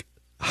counting, like,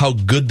 how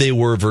good they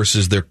were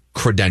versus their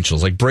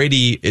credentials? Like,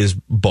 Brady is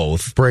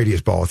both,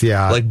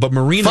 yeah. Like, but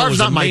Marino was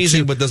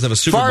amazing, but doesn't have a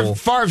Super Bowl.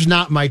 Favre's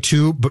not my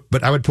 2,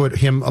 but I would put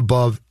him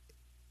above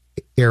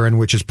Aaron,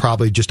 which is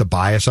probably just a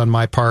bias on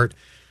my part.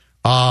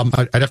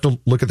 I'd have to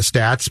look at the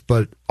stats,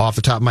 but off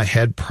the top of my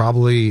head,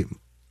 probably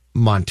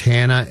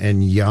Montana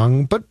and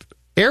Young. But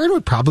Aaron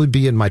would probably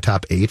be in my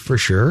top 8 for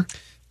sure.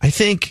 I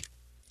think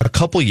a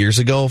couple years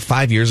ago,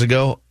 5 years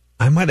ago,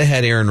 I might have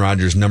had Aaron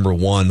Rodgers number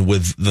 1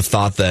 with the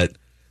thought that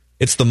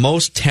it's the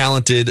most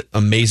talented,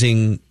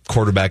 amazing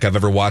quarterback I've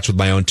ever watched with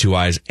my own 2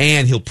 eyes,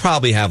 and he'll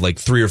probably have like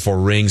 3 or 4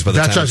 rings by the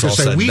time it's all said and done. That's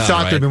what I was going to say. We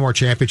thought there'd be more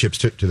championships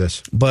to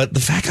this. But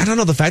the fact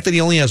that he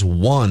only has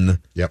 1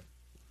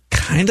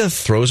 kind of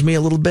throws me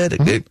a little bit.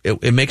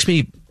 Mm-hmm. It makes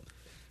me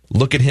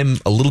look at him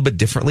a little bit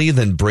differently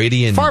than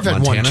Brady and Favre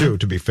Montana. Had 1 too,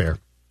 to be fair.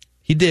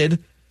 He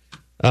did.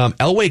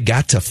 Elway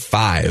got to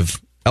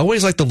 5.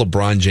 Elway's like the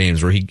LeBron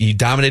James, where he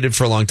dominated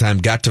for a long time,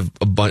 got to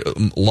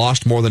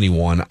lost more than he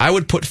won. I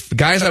would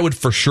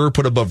for sure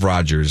put above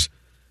Rodgers.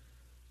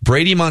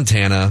 Brady,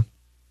 Montana.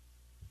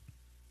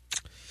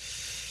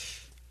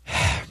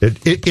 It's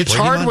Brady,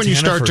 hard when you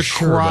Montana start to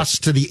cross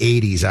to the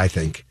 80s, I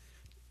think.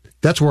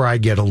 That's where I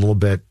get a little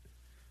bit,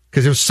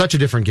 because it was such a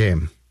different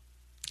game.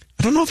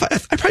 I don't know if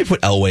I probably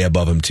put Elway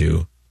above him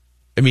too.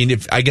 I mean,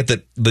 if I get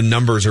that the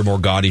numbers are more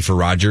gaudy for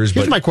Rodgers,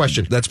 Here's but my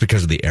question. That's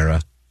because of the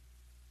era.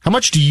 How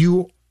much do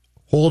you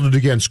hold it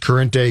against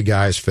current day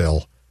guys,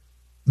 Phil,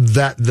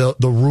 that the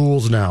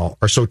rules now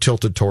are so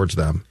tilted towards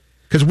them?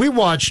 Because we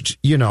watched,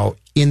 in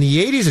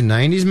the 80s and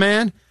 90s,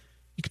 man,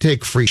 you could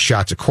take free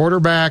shots at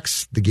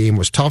quarterbacks. The game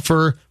was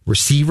tougher.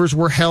 Receivers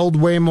were held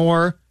way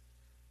more.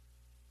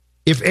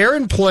 If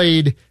Aaron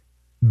played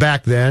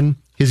back then,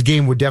 his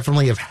game would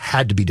definitely have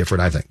had to be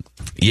different, I think.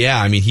 Yeah,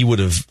 I mean, he would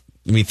have.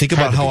 I mean, think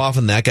about how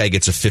often that guy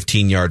gets a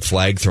 15-yard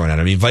flag thrown at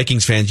him. I mean,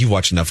 Vikings fans, you've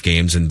watched enough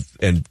games and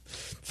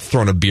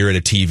thrown a beer at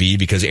a TV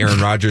because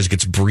Aaron Rodgers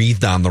gets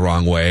breathed on the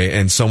wrong way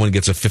and someone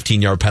gets a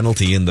 15-yard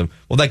penalty in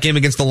that game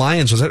against the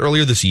Lions, was that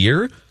earlier this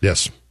year?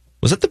 Yes.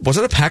 Was it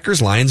a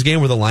Packers-Lions game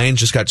where the Lions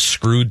just got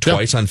screwed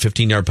twice on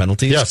 15-yard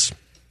penalties? Yes.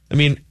 I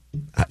mean,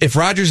 if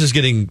Rodgers is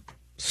getting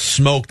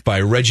smoked by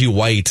Reggie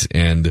White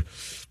and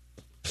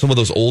some of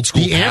those old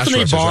school pass Anthony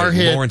rushers Barr like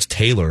hit Lawrence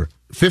Taylor.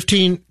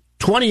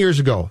 20 years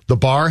ago, the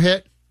Barr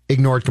hit,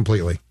 ignored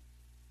completely.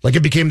 Like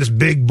it became this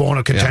big bone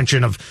of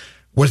contention of,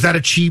 was that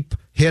a cheap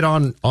hit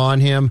on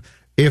him?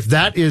 If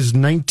that is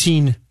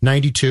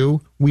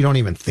 1992, we don't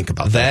even think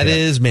about that. That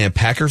is, man,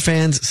 Packer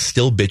fans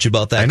still bitch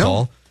about that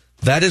call.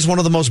 That is one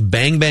of the most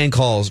bang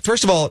calls.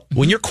 First of all,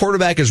 when your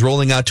quarterback is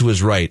rolling out to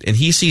his right and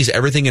he sees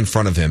everything in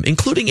front of him,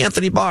 including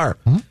Anthony Barr,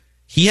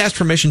 he has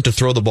permission to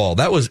throw the ball.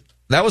 That was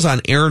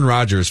on Aaron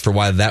Rodgers for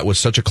why that was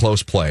such a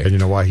close play. And you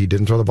know why he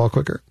didn't throw the ball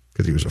quicker?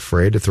 Because he was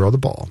afraid to throw the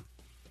ball.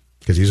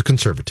 Because he's a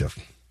conservative.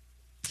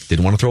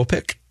 Didn't want to throw a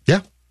pick.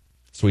 Yeah.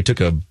 So he took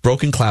a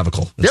broken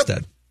clavicle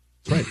instead.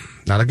 Right.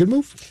 Not a good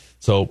move.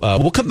 So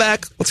we'll come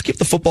back. Let's keep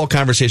the football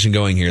conversation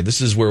going here.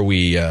 This is where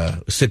we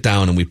sit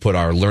down and we put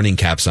our learning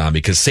caps on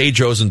because Sage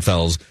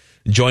Rosenfels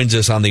joins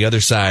us on the other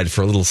side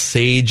for a little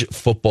Sage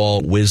football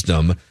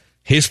wisdom,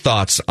 his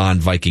thoughts on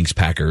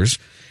Vikings-Packers.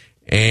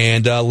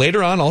 And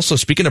later on, also,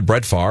 speaking of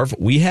Brett Favre,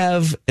 we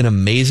have an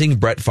amazing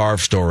Brett Favre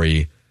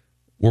story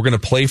we're going to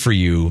play for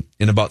you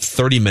in about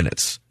 30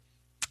 minutes.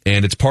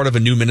 And it's part of a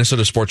new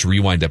Minnesota Sports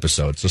Rewind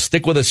episode. So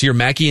stick with us here,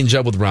 Mackie and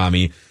Judd with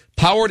Rami,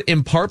 powered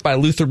in part by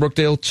Luther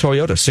Brookdale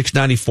Toyota,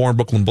 694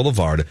 Brooklyn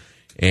Boulevard.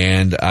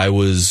 And I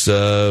was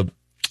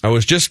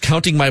just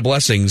counting my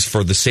blessings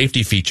for the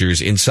safety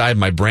features inside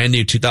my brand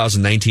new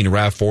 2019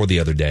 RAV4 the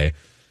other day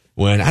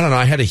when,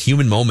 I had a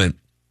human moment.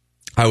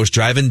 I was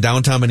driving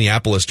downtown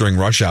Minneapolis during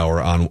rush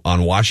hour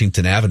on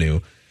Washington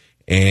Avenue,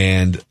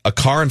 and a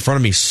car in front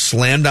of me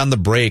slammed on the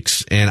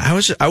brakes, and I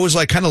was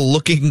kind of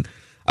looking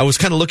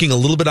a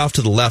little bit off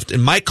to the left,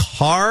 and my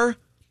car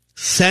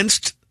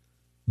sensed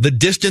the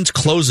distance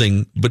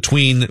closing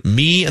between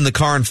me and the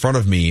car in front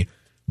of me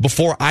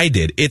before I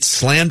did. It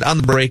slammed on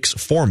the brakes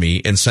for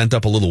me and sent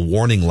up a little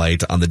warning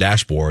light on the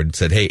dashboard and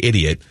said, "Hey,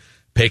 idiot,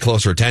 pay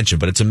closer attention."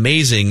 But it's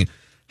amazing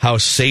how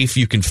safe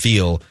you can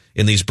feel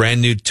in these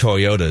brand new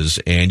Toyotas,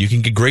 and you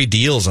can get great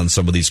deals on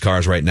some of these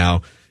cars right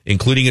now,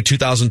 including a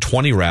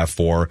 2020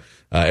 RAV4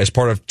 as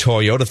part of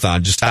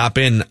Toyotathon. Just stop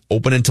in,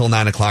 open until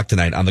 9 o'clock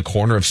tonight on the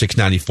corner of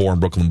 694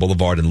 and Brooklyn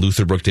Boulevard and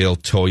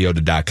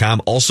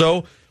LutherBrookdaleToyota.com.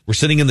 Also, we're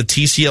sitting in the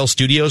TCL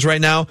studios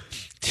right now.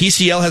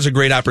 TCL has a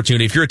great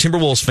opportunity. If you're a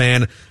Timberwolves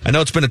fan, I know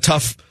it's been a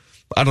tough,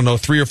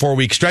 3 or 4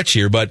 week stretch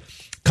here, but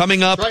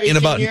coming up in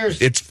about years.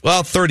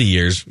 30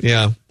 years.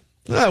 Yeah.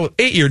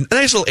 8 year,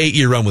 nice little 8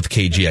 year run with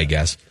KG, I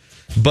guess.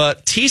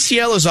 But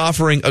TCL is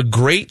offering a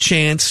great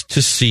chance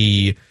to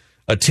see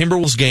a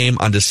Timberwolves game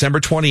on December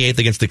 28th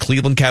against the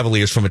Cleveland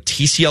Cavaliers from a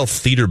TCL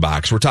theater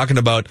box. We're talking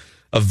about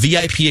a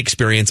VIP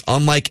experience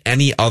unlike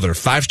any other.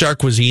 5-star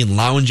cuisine,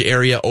 lounge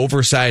area,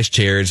 oversized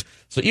chairs.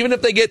 So even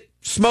if they get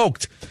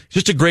smoked,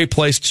 just a great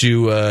place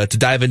to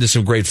dive into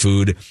some great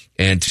food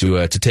and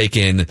to take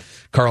in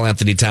Karl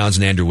Anthony Towns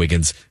and Andrew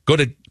Wiggins. Go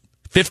to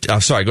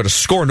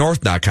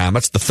ScoreNorth.com.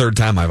 That's the third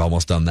time I've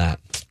almost done that.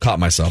 Caught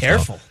myself.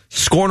 Careful. Though.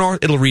 Score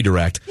North, it'll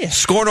redirect. Yeah.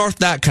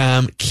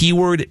 ScoreNorth.com,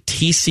 keyword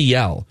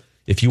TCL.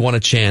 If you want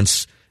a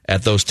chance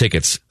at those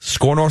tickets.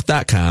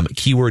 ScoreNorth.com,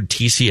 keyword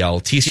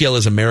TCL. TCL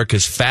is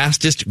America's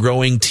fastest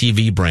growing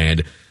TV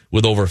brand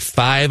with over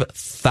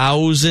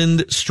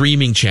 5,000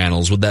 streaming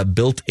channels with that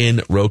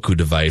built-in Roku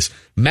device.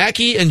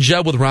 Mackie and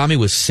Judd with Rami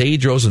with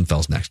Sage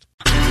Rosenfels next.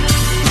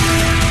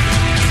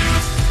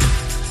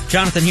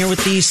 Jonathan here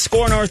with the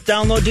Score North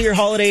download. Do your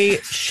holiday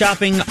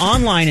shopping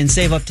online and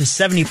save up to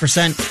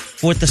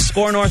 70% with the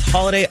Score North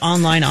Holiday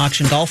Online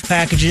Auction. Golf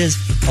packages,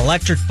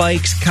 electric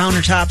bikes,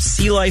 countertops,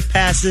 Sea Life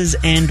passes,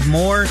 and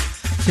more.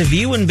 To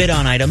view and bid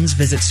on items,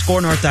 visit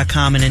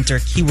scorenorth.com and enter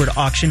keyword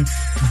auction.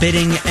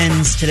 Bidding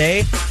ends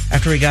today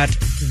after we got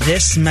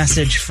this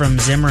message from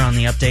Zimmer on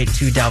the update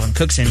to Dalvin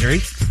Cook's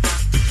injury.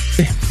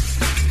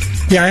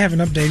 Yeah, I have an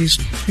update.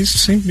 He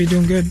seems to be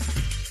doing good.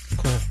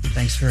 Cool.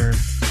 Thanks for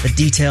the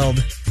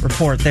detailed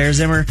report there,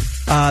 Zimmer.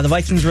 The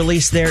Vikings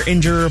released their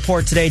injury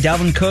report today.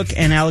 Dalvin Cook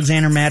and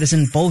Alexander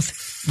Mattison both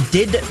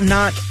did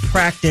not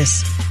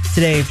practice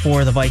today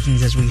for the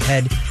Vikings as we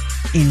head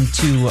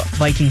into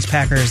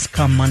Vikings-Packers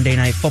come Monday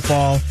Night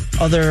Football.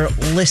 Other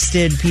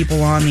listed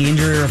people on the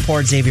injury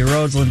report: Xavier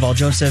Rhodes, Linval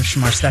Joseph,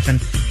 Shamar Stephen,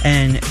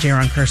 and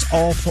Jaron Kearse.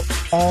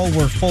 All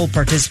were full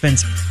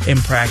participants in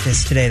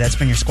practice today. That's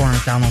been your Score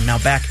North download. Now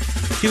back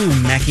to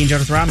Mackie and Judd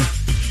with Rami.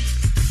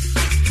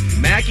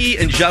 Mackie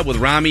and Judd with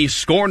Rami,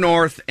 Score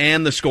North,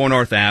 and the Score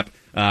North app.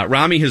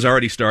 Rami has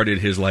already started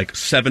his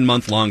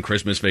 7-month-long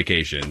Christmas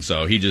vacation.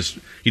 So he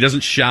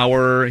doesn't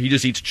shower. He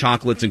just eats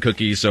chocolates and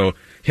cookies. So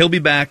he'll be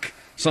back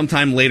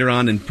sometime later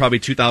on in probably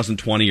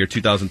 2020 or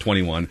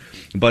 2021.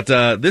 But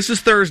this is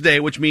Thursday,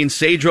 which means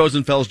Sage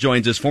Rosenfels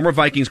joins us, former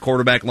Vikings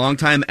quarterback,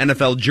 longtime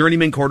NFL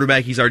journeyman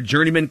quarterback. He's our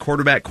journeyman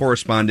quarterback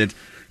correspondent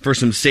for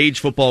some Sage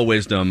football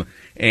wisdom.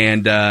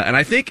 And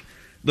I think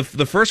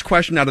the first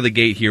question out of the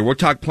gate here, we'll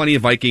talk plenty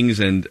of Vikings,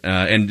 and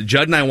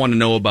Judd and I want to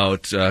know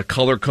about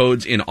color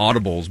codes in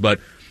audibles. But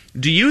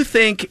do you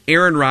think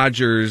Aaron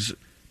Rodgers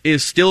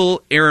is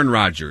still Aaron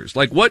Rodgers?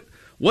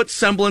 What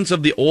semblance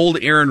of the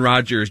old Aaron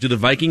Rodgers do the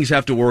Vikings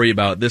have to worry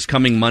about this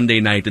coming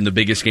Monday night in the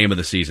biggest game of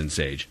the season,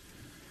 Sage?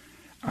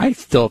 I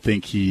still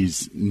think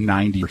he's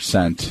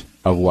 90%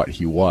 of what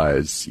he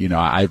was.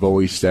 I've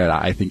always said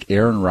I think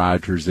Aaron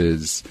Rodgers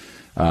is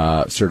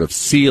sort of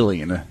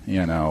ceiling,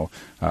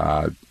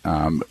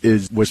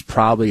 was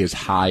probably as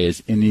high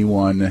as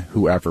anyone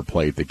who ever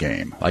played the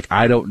game.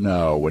 I don't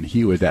know when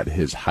he was at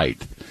his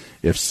height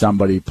if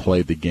somebody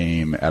played the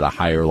game at a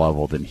higher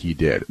level than he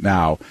did.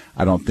 Now,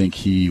 I don't think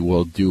he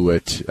will do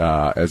it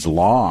as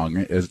long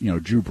as,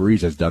 Drew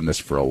Brees has done this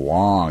for a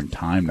long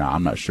time now.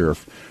 I'm not sure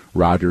if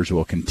Rodgers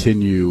will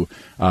continue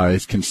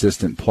his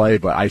consistent play,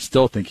 but I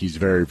still think he's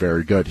very,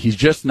 very good. He's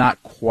just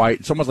not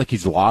quite, it's almost like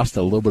he's lost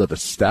a little bit of a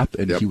step,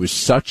 and He was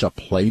such a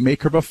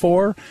playmaker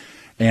before,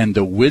 and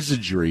the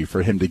wizardry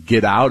for him to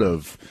get out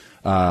of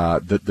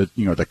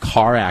the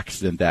car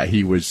accident that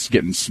he was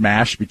getting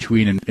smashed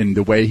between, and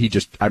the way he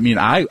just,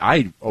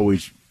 I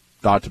always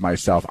thought to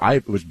myself,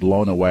 I was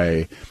blown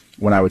away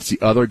when I would see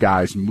other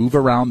guys move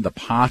around the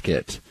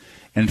pocket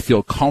and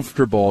feel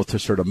comfortable to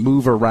sort of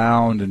move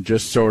around and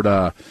just sort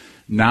of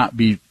not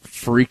be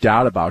freaked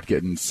out about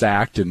getting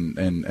sacked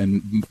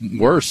and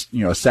worse,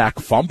 a sack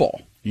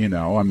fumble.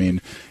 You're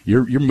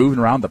moving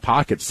around the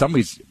pocket.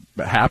 Somebody's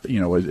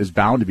is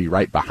bound to be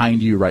right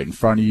behind you, right in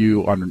front of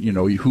you.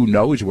 Who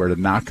knows where to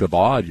knock the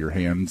ball out of your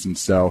hands. And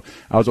so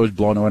I was always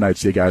blown away when I'd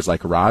see guys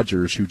like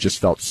Rodgers who just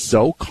felt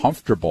so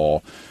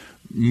comfortable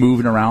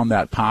moving around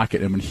that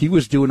pocket. And when he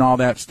was doing all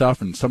that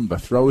stuff and some of the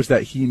throws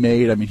that he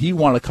made, he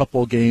won a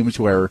couple of games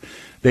where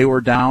they were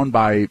down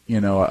by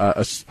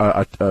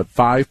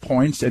 5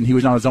 points, and he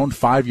was on his own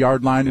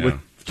 5-yard line with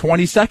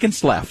 20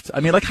 seconds left.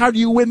 How do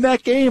you win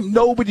that game?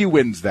 Nobody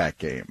wins that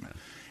game.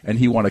 And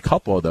he won a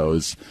couple of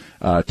those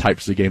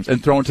types of games,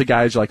 and throwing to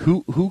guys like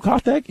who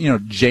caught that?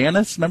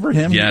 Janis, remember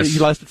him? Yes. He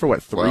lasted for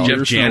 3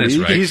 years. Janis,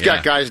 right? He's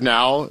got guys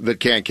now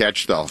that can't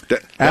catch though.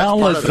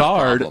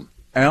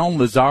 Alan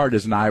Lazard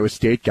is an Iowa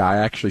State guy. I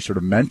actually sort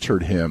of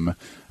mentored him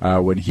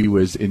when he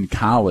was in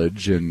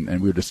college, and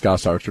we would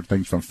discuss our sort of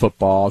things from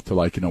football to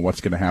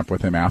what's going to happen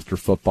with him after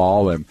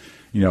football. And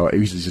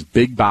he's this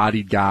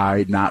big-bodied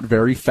guy, not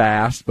very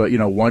fast, but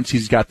once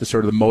he's got the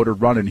sort of the motor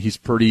running, he's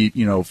pretty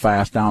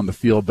fast down the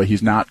field, but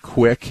he's not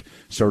quick,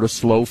 sort of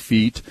slow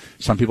feet.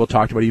 Some people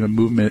talked about even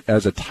movement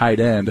as a tight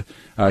end.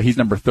 He's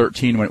number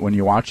 13 when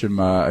you watch him,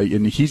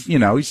 and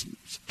he's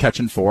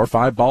catching 4 or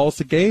 5 balls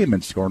a game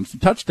and scoring some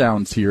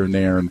touchdowns here and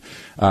there. And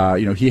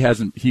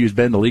he's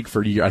been in the league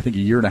for a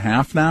year and a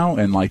half now,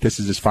 and this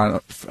is his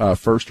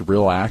first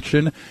real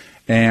action.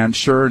 And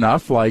sure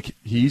enough,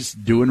 he's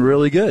doing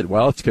really good.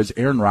 Well, it's because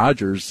Aaron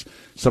Rodgers,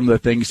 some of the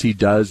things he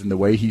does and the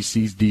way he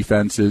sees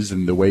defenses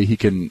and the way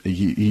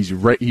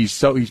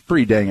he's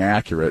pretty dang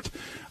accurate.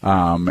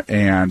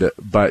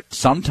 But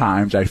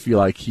sometimes I feel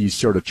like he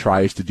sort of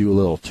tries to do a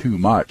little too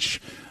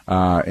much.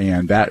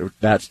 And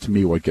that's to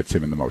me what gets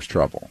him in the most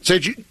trouble. So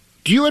do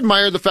you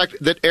admire the fact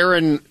that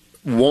Aaron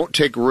won't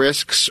take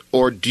risks,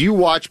 or do you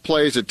watch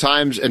plays at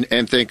times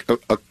and think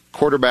a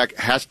quarterback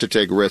has to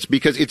take risks?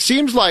 Because it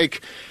seems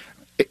like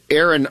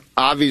Aaron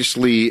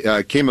obviously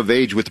came of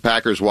age with the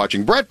Packers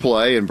watching Brett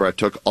play, and Brett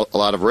took a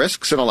lot of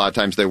risks, and a lot of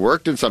times they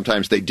worked, and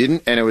sometimes they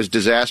didn't, and it was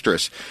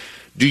disastrous.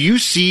 Do you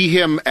see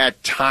him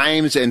at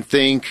times and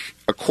think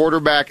a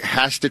quarterback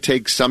has to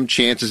take some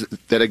chances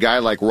that a guy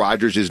like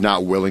Rodgers is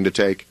not willing to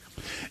take?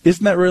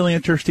 Isn't that really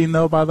interesting,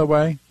 though, by the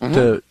way,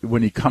 to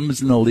when he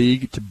comes in the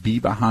league, to be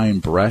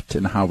behind Brett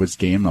and how his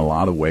game in a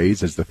lot of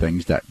ways is the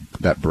things that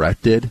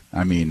Brett did?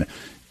 I mean,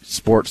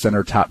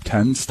 SportsCenter top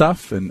 10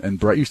 stuff, and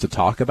Brett used to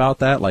talk about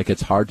that. Like,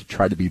 it's hard to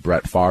try to be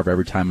Brett Favre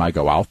every time I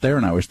go out there,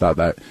 and I always thought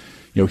that,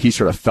 he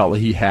sort of felt that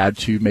he had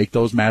to make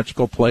those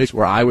magical plays,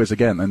 where I was,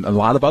 again, and a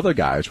lot of other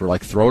guys were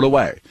like, throw it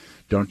away.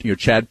 Don't,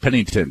 Chad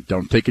Pennington,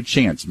 don't take a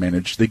chance,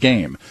 manage the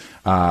game.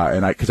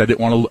 Because I didn't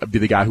want to be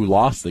the guy who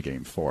lost the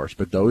game for us.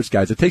 But those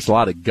guys, it takes a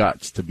lot of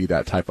guts to be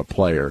that type of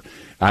player.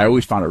 I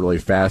always found it really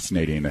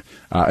fascinating.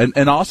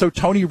 And also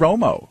Tony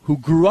Romo, who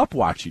grew up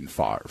watching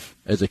Favre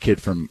as a kid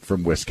from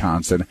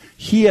Wisconsin.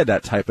 He had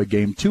that type of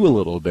game, too, a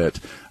little bit,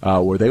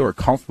 where they were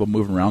comfortable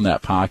moving around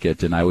that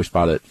pocket. And I always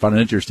found it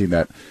interesting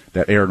that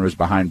Aaron was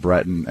behind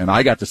Brett. And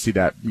I got to see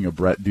that,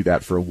 Brett do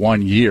that for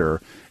 1 year.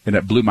 And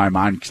it blew my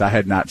mind because I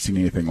had not seen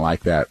anything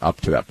like that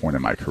up to that point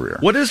in my career.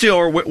 Where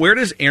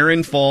does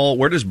Aaron fall?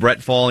 Where does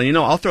Brett fall? And,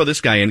 I'll throw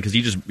this guy in because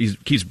he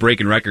keeps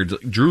breaking records.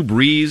 Drew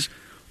Brees.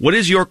 What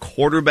is your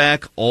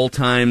quarterback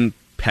all-time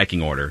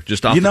pecking order?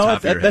 Just off the top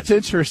of your head. That's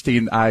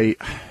interesting. I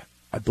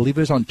believe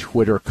it was on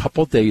Twitter a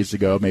couple days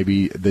ago,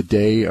 maybe the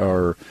day,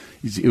 or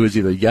it was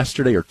either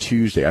yesterday or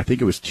Tuesday. I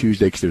think it was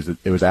Tuesday because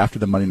it was after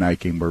the Monday night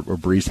game where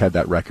Brees had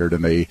that record,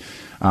 and they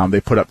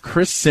put up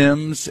Chris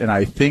Sims and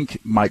I think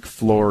Mike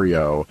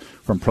Florio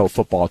from Pro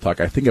Football Talk.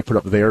 I think I put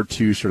up their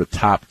two sort of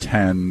top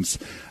tens,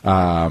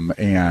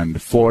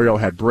 and Florio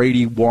had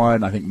Brady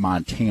 1, I think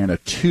Montana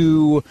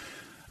 2,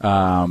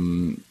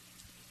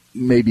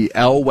 maybe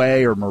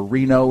Elway or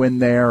Marino in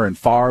there, and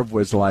Favre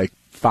was like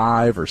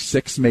 5 or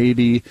 6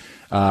 maybe,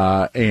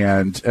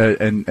 and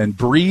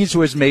Brees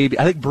was maybe,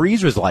 I think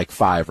Brees was like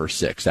 5 or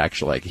 6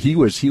 actually. Like he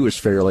was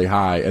fairly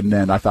high. And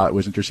then I thought it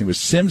was interesting was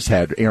Sims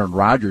had Aaron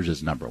Rodgers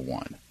as number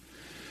 1,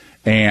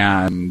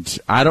 and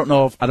I don't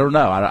know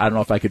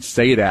if I could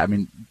say that. I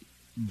mean,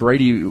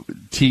 Brady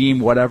team,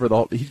 whatever,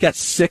 he's got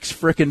 6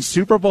 freaking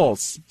Super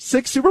Bowls.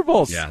 6 Super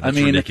Bowls. Yeah, that's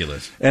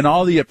ridiculous. And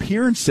all the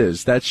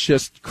appearances, that's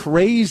just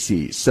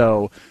crazy.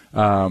 So,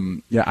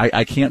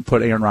 I can't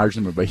put Aaron Rodgers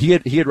in there, but he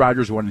had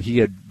Rodgers 1 and he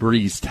had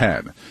Brees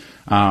 10.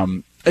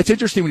 It's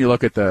interesting when you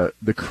look at the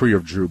career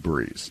of Drew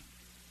Brees.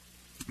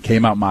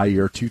 Came out my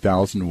year,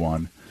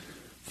 2001.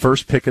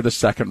 First pick of the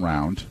second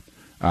round,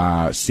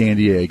 San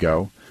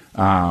Diego.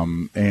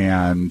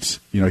 And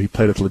he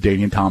played with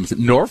LaDainian Tomlinson.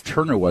 Norv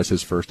Turner was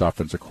his first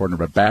offensive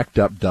coordinator, but backed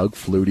up Doug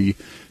Flutie,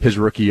 his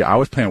rookie year. I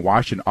was playing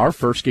Washington. Our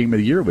first game of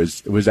the year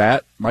was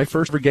at my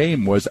first ever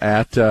game was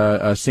at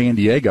San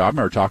Diego. I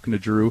remember talking to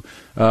Drew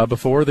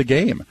before the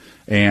game,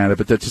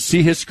 but to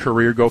see his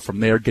career go from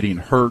there, getting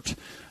hurt,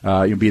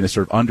 being a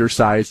sort of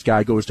undersized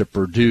guy, goes to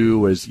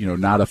Purdue, is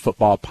not a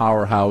football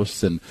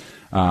powerhouse, and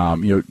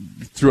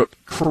threw up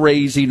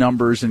crazy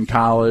numbers in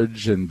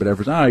college, but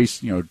everyone's nice,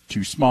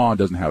 too small and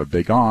doesn't have a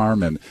big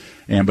arm,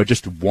 but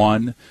just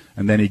won.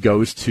 And then he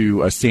goes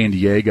to San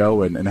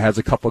Diego and has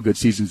a couple of good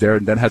seasons there,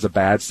 and then has a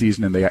bad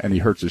season, and he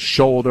hurts his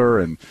shoulder,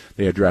 and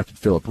they had drafted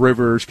Phillip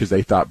Rivers because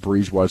they thought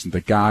Brees wasn't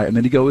the guy. And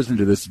then he goes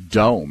into this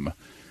dome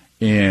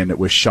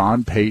with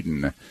Sean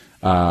Payton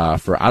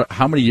for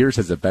how many years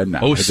has it been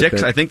now?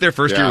 06, I think their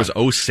first year was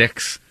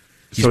 06.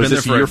 So is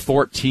this year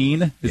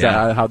 14? Is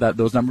that how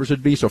those numbers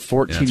would be? So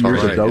 14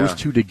 years of those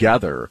two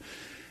together,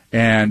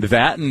 and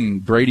that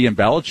and Brady and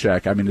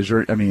Belichick.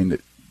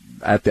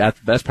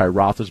 That's probably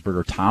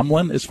Roethlisberger,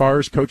 Tomlin as far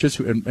as coaches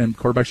and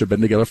quarterbacks have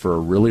been together for a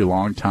really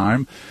long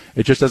time.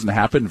 It just doesn't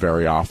happen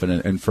very often,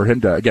 and for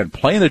him to again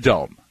play in the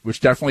dome, which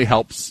definitely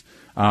helps.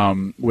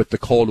 With the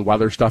cold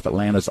weather stuff,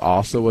 Atlanta's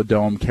also a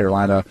dome.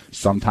 Carolina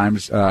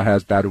sometimes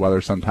has bad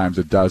weather, sometimes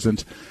it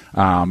doesn't.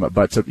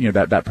 But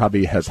that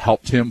probably has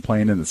helped him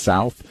playing in the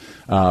South.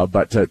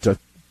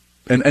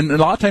 And a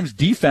lot of times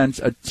defense,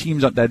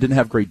 teams that didn't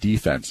have great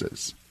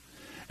defenses,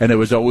 and it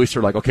was always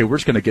sort of like, okay, we're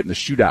just going to get in the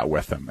shootout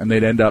with them, and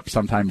they'd end up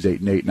sometimes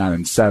 8-8,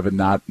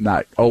 9-7,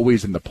 not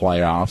always in the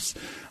playoffs.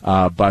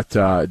 But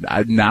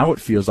now it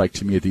feels like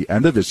to me at the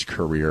end of his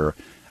career,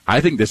 I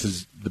think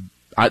this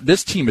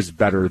team is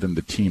better than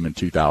the team in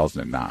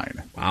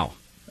 2009. Wow.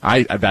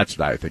 That's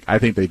what I think. I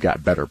think they've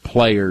got better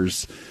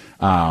players.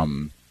 Who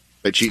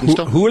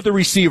are the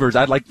receivers?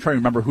 I'd like to try to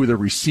remember who the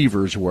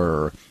receivers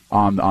were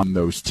on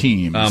those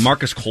teams.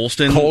 Marcus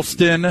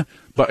Colston.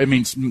 But,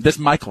 this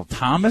Michael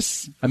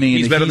Thomas,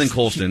 he's better than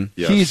Colston.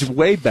 He's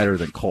way better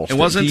than Colston. It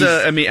wasn't,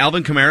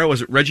 Alvin Kamara,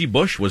 was it Reggie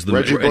Bush?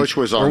 Reggie Bush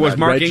was on Or was that.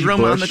 Mark Reggie Ingram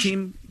Bush. on the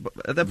team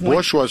at that point?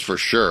 Bush was for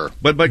sure.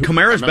 But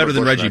Kamara's better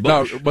than Reggie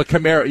Bush. No, but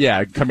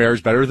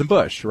Kamara's better than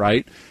Bush,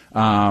 right?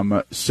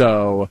 I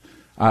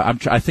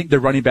think the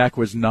running back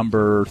was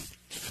number...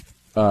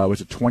 was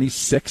it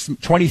 26?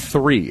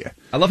 23.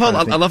 I love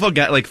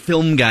how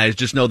film guys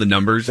just know the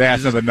numbers. They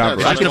know the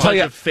numbers. I can tell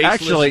you,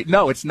 actually,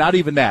 no, it's not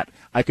even that.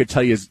 I could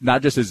tell you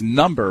not just his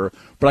number,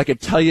 but I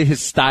could tell you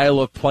his style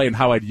of play and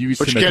how I'd use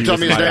him. But you can't tell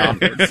me his name.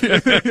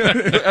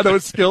 I know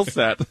his skill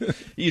set.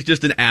 He's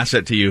just an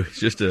asset to you. He's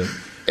just a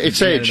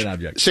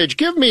Sage,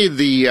 give me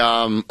the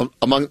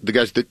among the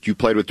guys that you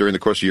played with during the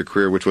course of your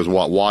career, which was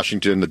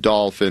Washington, the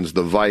Dolphins,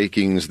 the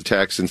Vikings, the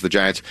Texans, the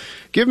Giants.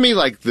 Give me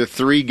like the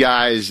three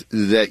guys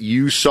that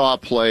you saw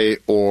play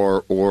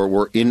or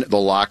were in the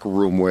locker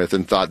room with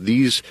and thought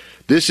this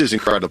is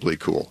incredibly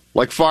cool.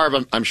 Like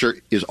Favre, I'm sure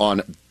is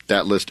on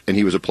that list, and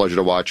he was a pleasure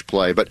to watch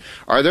play. But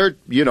are there,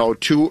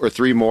 two or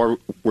three more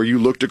where you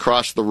looked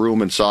across the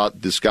room and saw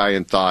this guy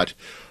and thought,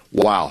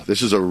 wow,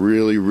 this is a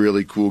really,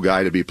 really cool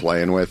guy to be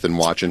playing with and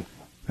watching?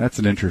 That's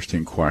an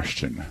interesting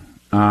question.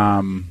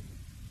 My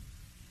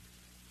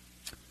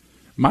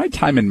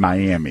time in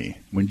Miami,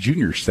 when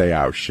Junior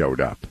Seau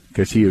showed up,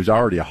 because he was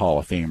already a Hall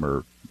of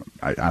Famer,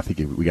 I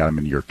think we got him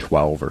in year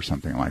 12 or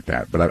something like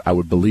that. But I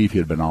would believe he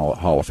had been a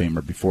Hall of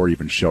Famer before he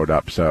even showed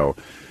up. So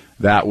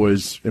that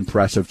was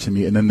impressive to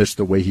me. And then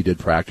the way he did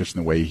practice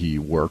and the way he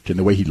worked and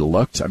the way he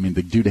looked. I mean,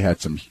 the dude had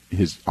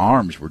his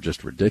arms were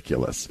just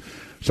ridiculous.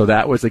 So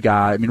that was a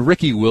guy. I mean,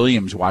 Ricky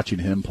Williams, watching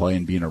him play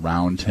and being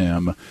around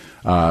him,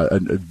 a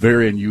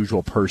very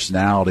unusual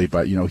personality.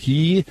 But,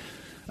 he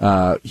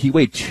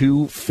weighed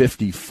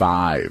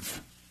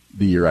 255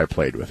 the year I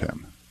played with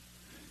him.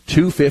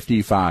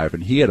 255,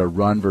 and he had a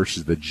run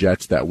versus the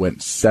Jets that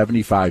went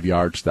 75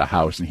 yards to the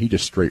house, and he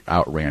just straight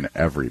outran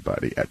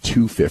everybody at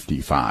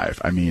 255.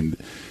 I mean,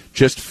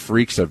 just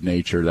freaks of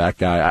nature, that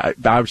guy.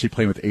 Obviously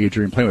playing with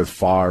Adrian, playing with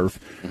Favre.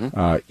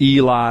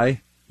 Eli,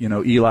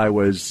 Eli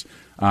was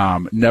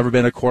never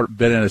been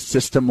in a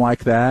system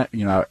like that.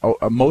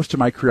 Most of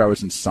my career I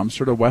was in some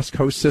sort of West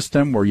Coast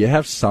system where you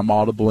have some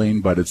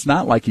audibling, but it's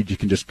not like you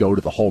can just go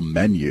to the whole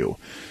menu.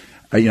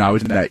 I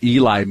was in that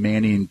Eli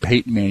Manning,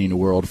 Peyton Manning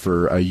world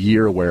for a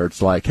year where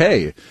it's like,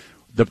 hey,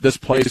 this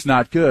play is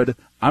not good.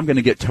 I'm going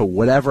to get to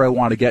whatever I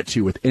want to get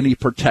to with any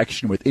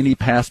protection, with any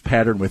pass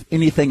pattern, with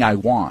anything I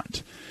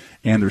want.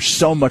 And there's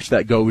so much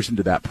that goes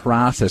into that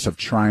process of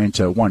trying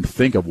to, one,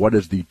 think of what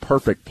is the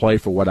perfect play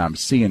for what I'm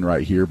seeing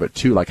right here, but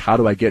two, like, how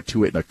do I get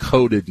to it in a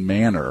coded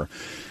manner?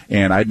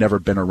 And I'd never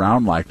been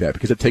around like that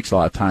because it takes a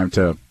lot of time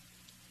to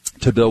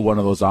build one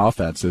of those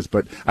offenses.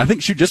 But I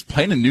think just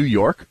playing in New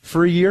York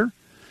for a year,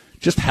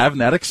 just having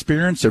that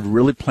experience of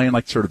really playing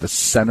like sort of the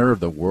center of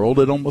the world,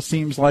 it almost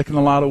seems like in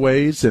a lot of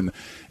ways, and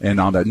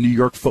on that New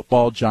York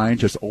Football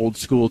Giants, just old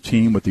school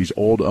team with these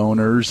old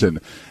owners and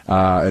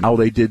how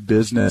they did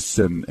business,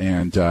 and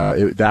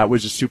that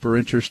was just super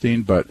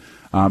interesting. But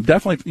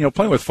definitely,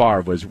 playing with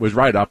Favre was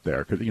right up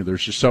there because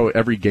there's just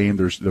every game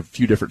there's a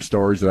few different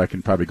stories that I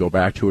can probably go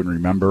back to and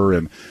remember,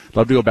 and I'd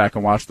love to go back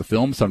and watch the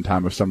film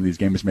sometime of some of these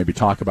games, maybe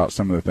talk about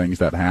some of the things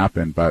that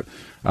happened. But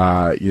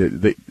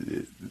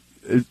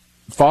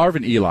Favre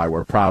and Eli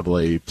were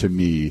probably, to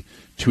me,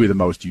 two of the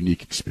most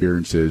unique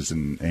experiences,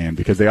 and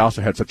because they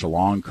also had such a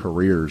long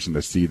careers, and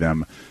to see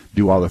them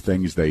do all the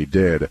things they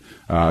did.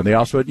 They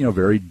also had,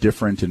 very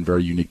different and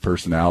very unique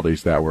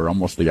personalities that were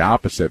almost the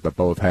opposite, but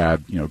both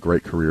had,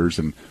 great careers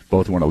and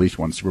both won at least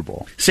one Super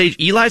Bowl. Sage,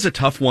 Eli's a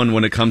tough one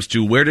when it comes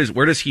to where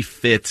does he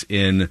fit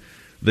in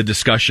the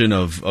discussion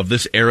of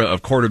this era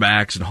of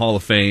quarterbacks and Hall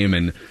of Fame.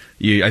 And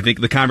I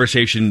think the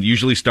conversation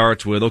usually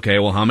starts with, okay,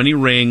 well, how many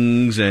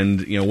rings,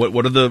 and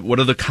what are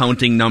the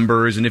counting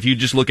numbers? And if you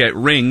just look at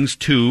rings,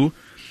 2,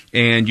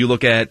 and you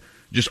look at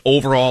just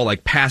overall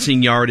like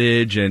passing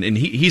yardage, and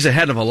he's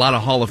ahead of a lot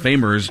of Hall of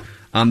Famers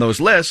on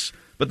those lists.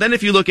 But then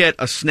if you look at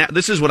a snap,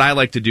 this is what I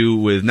like to do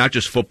with not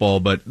just football,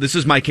 but this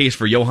is my case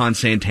for Johan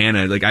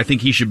Santana. Like, I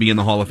think he should be in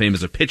the Hall of Fame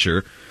as a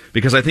pitcher,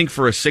 because I think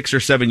for a 6 or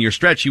 7 year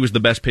stretch, he was the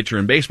best pitcher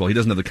in baseball. He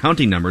doesn't have the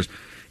counting numbers.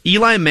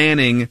 Eli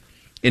Manning,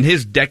 in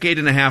his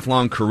decade-and-a-half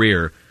long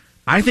career,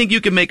 I think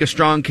you can make a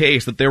strong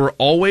case that there were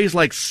always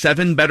like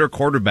 7 better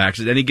quarterbacks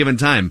at any given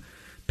time.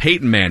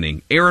 Peyton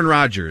Manning, Aaron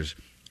Rodgers,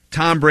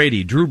 Tom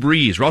Brady, Drew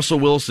Brees, Russell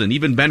Wilson,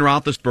 even Ben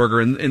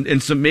Roethlisberger,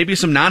 and maybe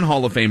some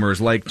non-Hall of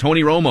Famers like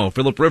Tony Romo,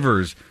 Phillip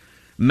Rivers,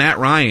 Matt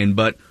Ryan.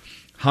 But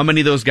how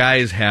many of those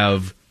guys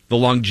have the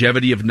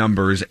longevity of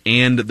numbers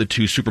and the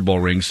 2 Super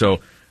Bowl rings? So,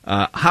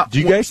 do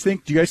you guys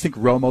think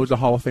Romo's a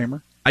Hall of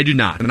Famer? I do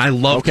not, and I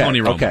love Tony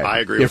Romo. Okay. I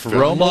agree with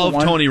Phil. Love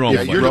Tony Romo.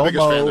 Yeah, you're the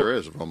biggest fan there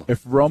is of Romo.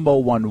 If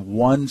Romo won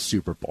 1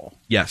 Super Bowl,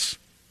 yes,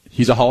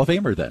 he's a Hall of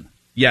Famer then.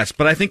 Yes,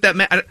 but I think that,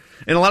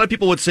 and a lot of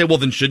people would say, well,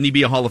 then shouldn't he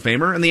be a Hall of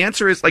Famer? And the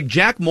answer is, like,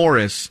 Jack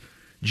Morris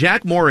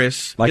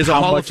like, is a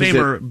Hall of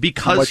Famer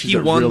because he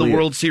won the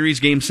World Series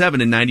Game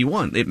 7 in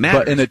 91. It matters.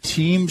 But in a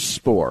team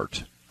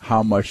sport,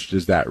 how much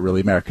does that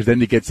really matter? Because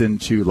then it gets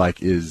into, like,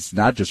 is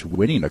not just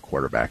winning a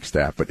quarterback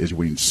stat, but is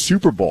winning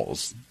Super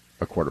Bowls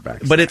a quarterback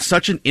stat. But it's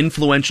such an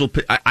influential,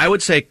 I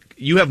would say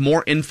you have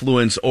more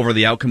influence over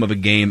the outcome of a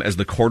game as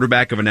the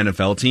quarterback of an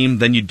NFL team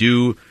than you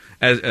do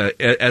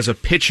as a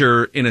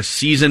pitcher in a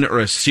season or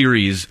a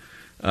series,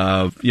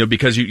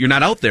 because you're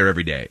not out there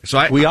every day.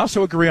 So we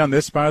also agree on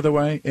this, by the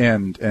way,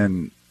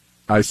 and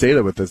I say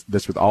that with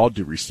this with all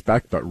due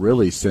respect, but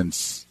really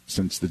since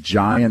the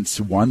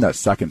Giants won that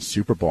second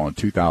Super Bowl in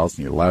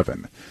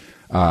 2011,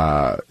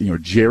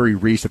 Jerry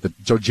Reese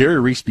so Jerry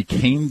Reese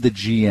became the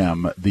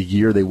GM the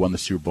year they won the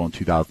Super Bowl in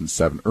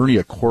 2007. Ernie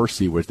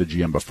Accorsi was the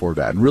GM before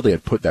that, and really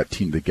had put that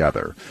team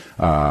together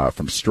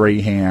from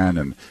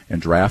Strahan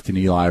and drafting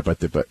Eli.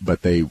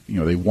 But they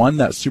won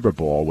that Super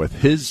Bowl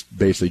with his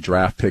basically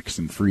draft picks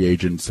and free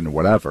agents and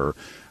whatever.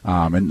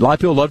 And a lot of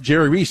people love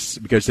Jerry Reese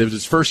because it was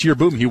his first year.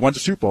 Boom, he won the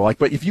Super Bowl.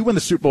 But if you win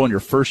the Super Bowl in your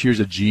first year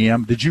as a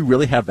GM, did you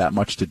really have that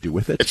much to do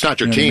with it? It's not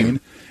your team. I mean?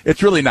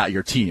 It's really not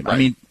your team. Right. I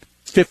mean,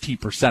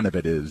 15% of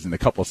it is, and a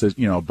couple says,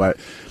 but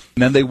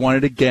then they won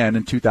it again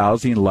in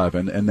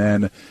 2011, and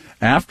then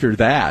after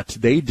that,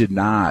 they did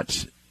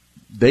not.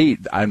 When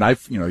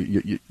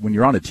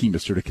you're on a team, you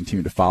sort of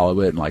continue to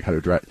follow it and like how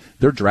to draft.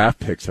 Their draft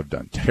picks have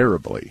done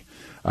terribly.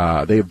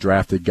 They have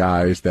drafted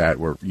guys that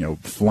were,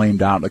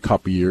 flamed out in a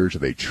couple years, or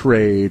they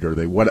trade, or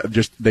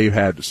they've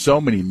had so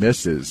many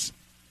misses,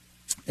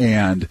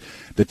 and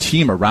the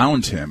team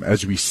around him,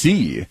 as we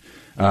see.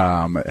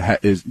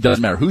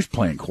 Doesn't matter who's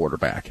playing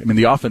quarterback. I mean,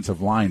 the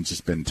offensive line's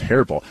just been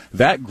terrible.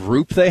 That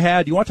group they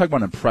had, you want to talk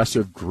about an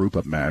impressive group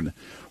of men,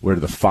 where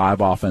the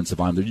 5 offensive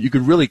linemen, you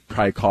could really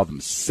probably call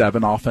them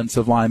 7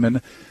 offensive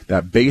linemen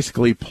that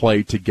basically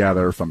played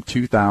together from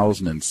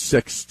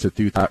 2006 to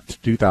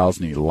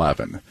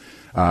 2011.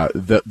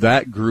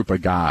 That group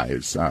of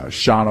guys,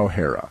 Sean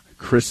O'Hara,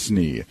 Chris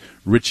Snee,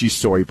 Richie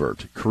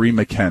Soybert,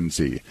 Kareem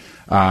McKenzie,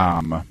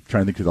 trying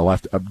to think to the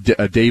left,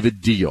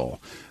 David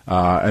Deal.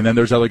 And then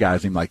there's other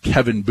guys named like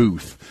Kevin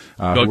Booth.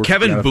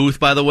 Kevin Booth,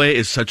 by the way,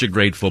 is such a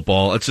great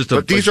football. It's just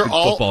these are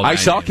all football. I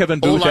saw Kevin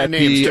Booth at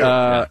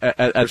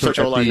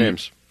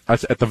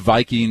the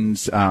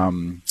Vikings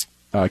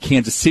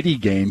Kansas City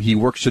game. He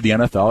works for the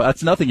NFL.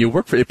 That's nothing. You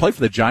play for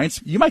the Giants.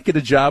 You might get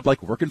a job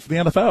like working for the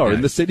NFL or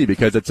in the city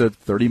because it's a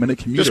 30-minute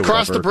commute. Just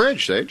cross the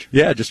bridge, Sage.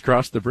 Yeah, just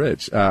cross the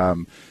bridge.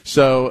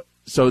 So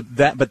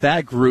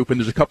that group,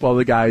 and there's a couple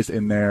other guys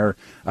in there,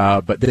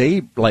 but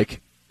they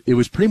it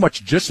was pretty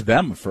much just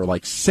them for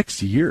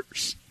 6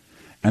 years.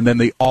 And then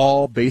they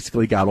all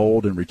basically got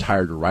old and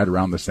retired right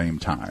around the same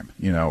time.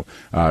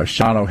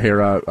 Sean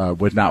O'Hara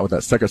was not with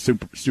that second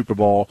Super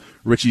Bowl.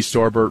 Richie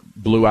Sorbert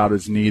blew out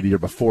his knee the year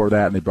before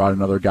that, and they brought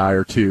another guy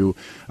or two.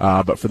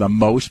 But for the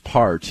most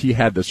part, he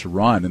had this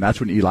run, and that's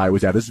when Eli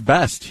was at his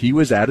best. He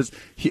was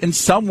in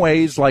some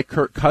ways, like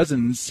Kirk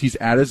Cousins, he's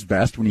at his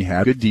best when he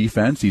had a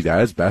defense. He's at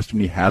his best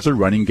when he has a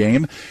running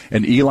game.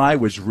 And Eli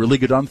was really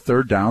good on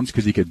third downs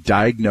because he could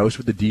diagnose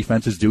what the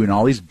defense is doing,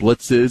 all these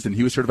blitzes, and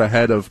he was sort of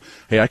ahead of,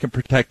 hey, I can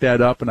protect that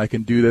up, and I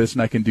can do this,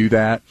 and I can do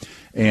that.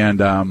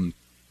 And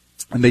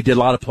they did a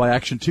lot of play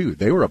action, too.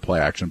 They were a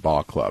play action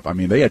ball club. I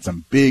mean, they had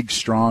some big,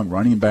 strong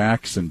running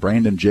backs and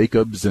Brandon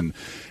Jacobs, and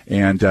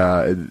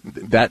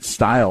that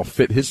style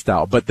fit his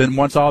style. But then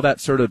once all that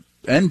sort of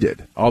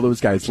ended, all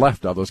those guys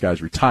left, all those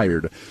guys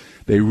retired,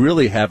 they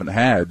really haven't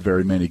had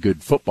very many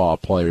good football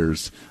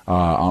players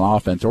on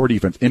offense or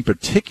defense, in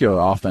particular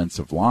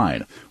offensive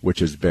line, which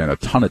has been a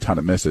ton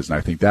of misses. And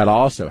I think that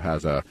also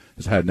has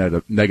had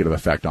a negative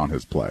effect on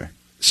his play.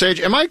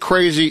 Sage, am I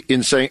crazy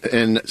in saying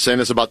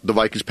this about the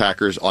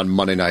Vikings-Packers on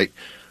Monday night?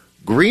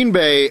 Green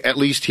Bay, at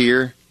least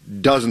here,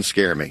 doesn't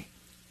scare me.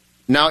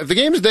 Now, if the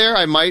game's there,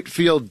 I might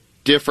feel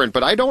different,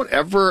 but I don't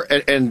ever,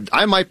 and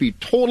I might be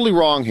totally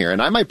wrong here, and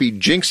I might be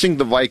jinxing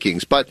the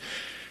Vikings, but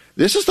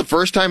this is the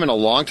first time in a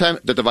long time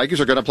that the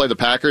Vikings are going to play the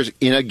Packers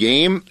in a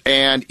game,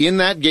 and in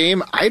that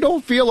game, I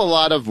don't feel a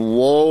lot of,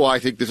 whoa, I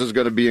think this is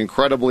going to be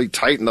incredibly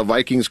tight and the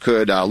Vikings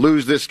could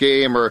lose this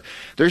game, or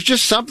there's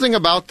just something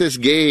about this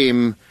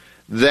game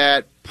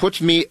that puts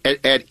me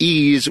at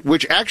ease,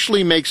 which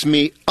actually makes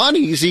me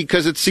uneasy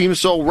because it seems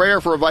so rare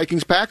for a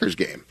Vikings-Packers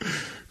game.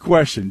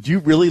 Question, do you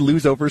really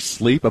lose over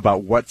sleep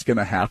about what's going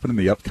to happen in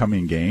the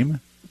upcoming game?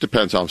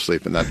 Depends how I'm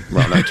sleeping around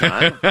that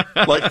time.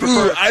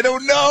 I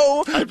don't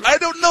know. I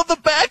don't know. The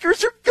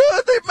Packers are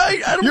good. They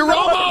might. I don't You're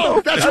know.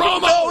 Romo. That's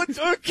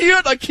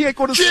Romo. I can't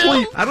go to Jim.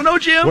 sleep. I don't know,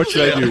 Jim. What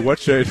should I do? Jim,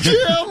 what's going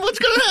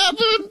to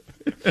happen?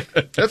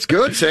 That's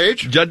good,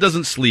 Sage. Judd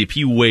doesn't sleep.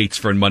 He waits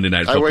for Monday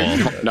Night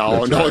Football.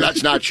 No,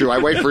 that's not true. I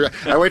wait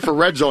for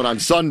Red Zone on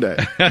Sunday.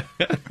 I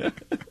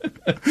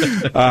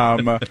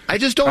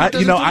just don't. It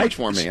doesn't do much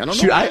for me. I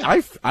don't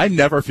know. I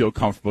never feel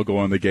comfortable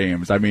going to the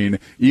games. I mean,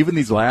 even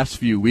these last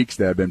few weeks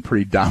that have been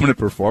pretty dominant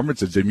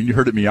performances. I mean, you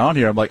heard me on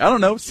here. I'm like, I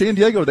don't know. San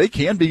Diego, they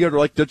can be good. Or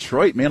like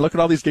Detroit, man. Look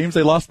at all these games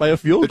they lost by a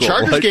field goal. The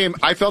Chargers game,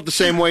 I felt the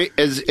same way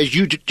as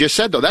you just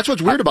said, though. That's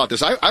what's weird about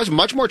this. I was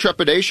much more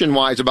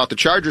trepidation-wise about the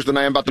Chargers than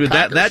I am about the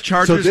Packers. That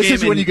Chargers game. So this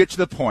is when you get to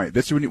the point.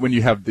 This is when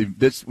you have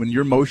when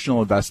your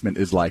emotional investment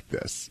is like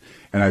this.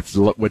 And it's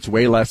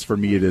way less for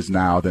me it is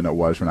now than it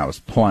was when I was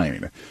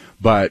playing.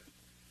 But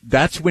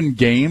that's when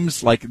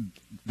games like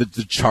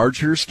the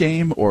Chargers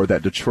game or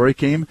that Detroit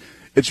game,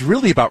 it's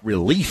really about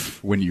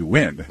relief when you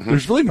win. Mm-hmm.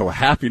 There's really no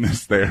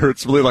happiness there.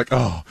 It's really like,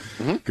 oh,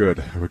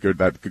 good. We're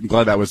good. I'm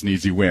glad that was an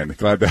easy win.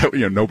 Glad that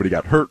nobody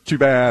got hurt too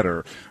bad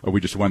or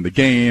we just won the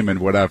game and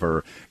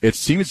whatever. It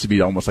seems to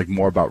be almost like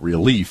more about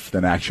relief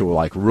than actual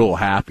like real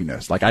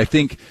happiness. Like I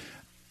think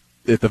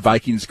if the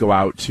Vikings go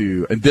out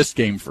to, in this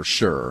game for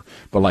sure,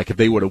 but like if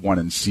they would have won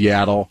in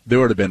Seattle, there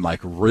would have been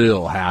like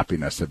real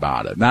happiness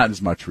about it. Not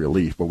as much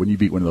relief, but when you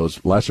beat one of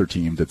those lesser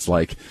teams, it's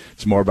like,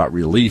 it's more about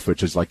relief,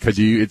 which is like, cause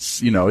you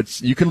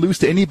can lose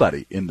to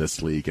anybody in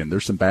this league, and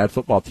there's some bad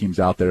football teams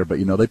out there, but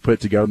they put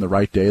it together on the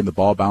right day and the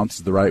ball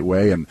bounces the right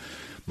way and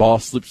ball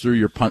slips through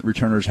your punt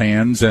returner's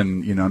hands,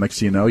 and next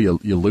thing you know,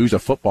 you lose a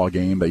football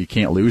game that you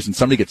can't lose, and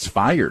somebody gets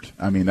fired.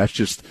 I mean, that's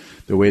just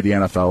the way the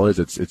NFL is.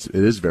 It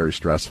is very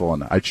stressful,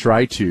 and I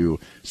try to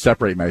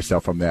separate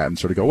myself from that and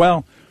sort of go,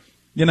 well,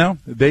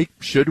 they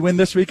should win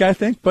this week, I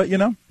think, but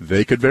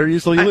they could very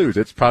easily lose.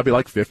 It's probably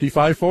like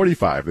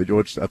 55-45. They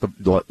just have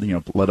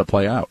to let it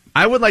play out.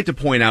 I would like to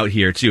point out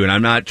here too, and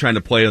I'm not trying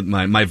to play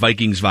my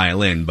Vikings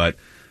violin, but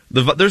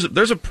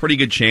there's a pretty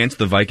good chance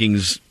the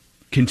Vikings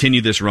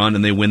continue this run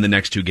and they win the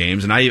next 2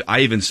 games. And I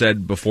even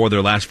said before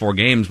their last 4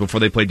 games, before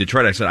they played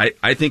Detroit, I said,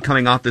 I think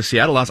coming off this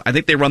Seattle loss, I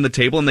think they run the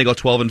table and they go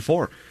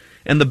 12-4.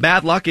 And the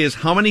bad luck is,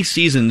 how many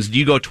seasons do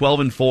you go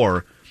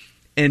 12-4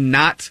 and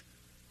not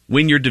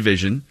win your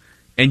division,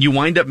 and you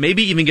wind up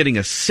maybe even getting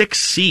a 6th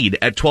seed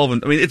at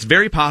 12? I mean, it's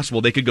very possible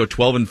they could go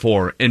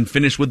 12-4 and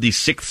finish with the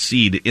 6th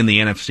seed in the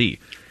NFC.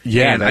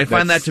 Yeah, and I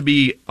find that to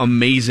be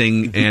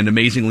amazing and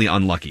amazingly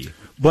unlucky.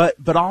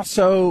 But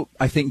also,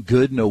 I think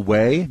good in a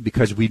way,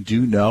 because we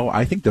do know,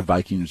 I think the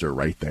Vikings are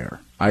right there.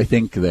 I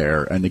think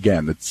they're, and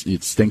again,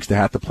 it stinks to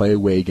have to play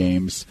away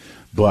games,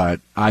 but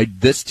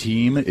this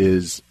team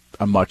is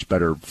a much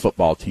better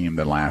football team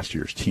than last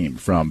year's team.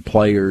 From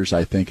players,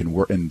 I think,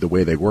 and the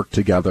way they work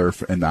together,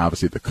 and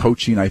obviously the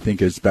coaching, I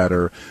think, is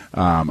better.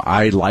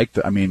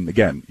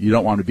 Again, you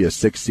don't want to be a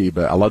 6th seed,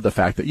 but I love the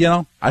fact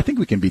that, I think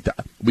we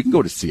can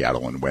go to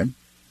Seattle and win.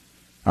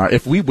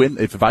 If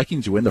the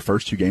Vikings win the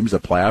first 2 games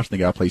of the playoffs and they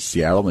got to play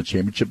Seattle in the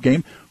championship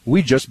game,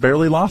 we just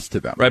barely lost to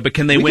them. Right, but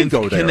can they win?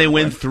 Can they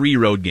win 3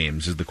 road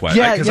games? Is the question?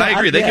 Yeah, because I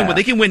agree,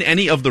 they can win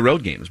any of the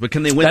road games, but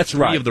can they win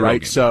 3 of the road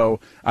games? So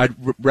I'd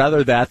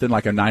rather that than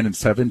like a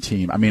 9-7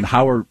 team. I mean,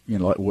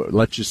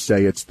 let's just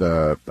say it's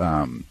the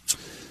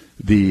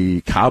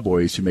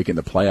Cowboys who make it in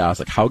the playoffs.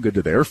 Like, how good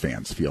do their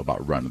fans feel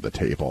about running the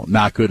table?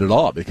 Not good at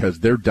all, because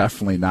they're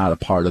definitely not a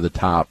part of the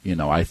top.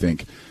 I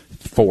think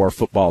 4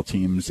 football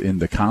teams in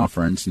the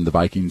conference, and the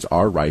Vikings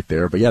are right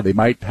there. But yeah, they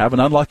might have an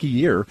unlucky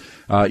year.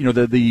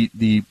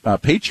 The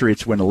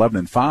Patriots went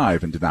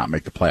 11-5 and did not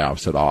make the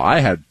playoffs at all. I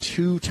had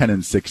 2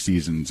 10-6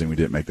 seasons and we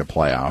didn't make the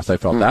playoffs. I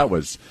felt that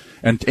was,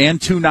 and 2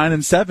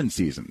 9-7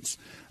 seasons.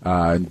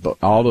 And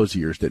all those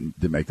years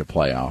didn't make the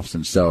playoffs.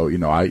 And so,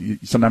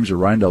 sometimes you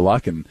run into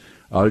luck, and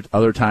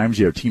other times,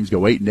 teams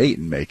go 8-8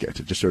 and make it.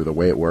 It's just sort of the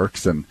way it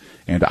works. And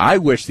I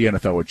wish the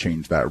NFL would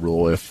change that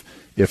rule if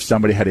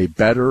somebody had a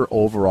better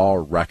overall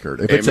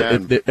record. If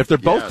they're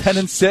both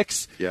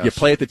 10-6, you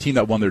play at the team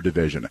that won their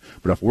division.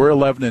 But if we're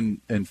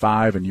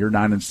 11-5 and you're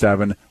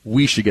 9-7,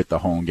 we should get the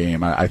home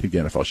game. I think the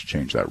NFL should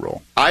change that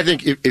rule. I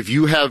think if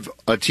you have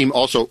a team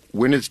also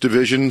win its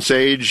division,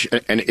 Sage,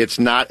 and it's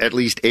not at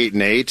least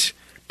 8-8,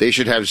 they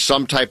should have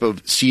some type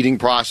of seeding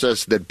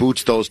process that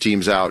boots those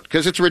teams out,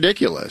 because it's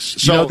ridiculous.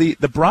 So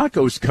the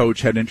Broncos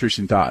coach had an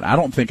interesting thought. I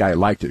don't think I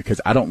liked it, because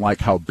I don't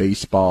like how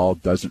baseball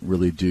doesn't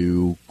really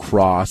do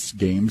cross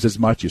games as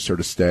much. You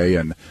sort of stay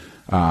in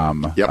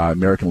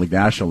American League,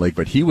 National League.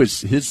 But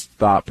his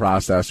thought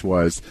process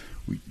was,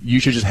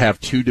 you should just have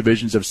 2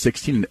 divisions of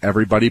 16 and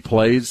everybody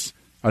plays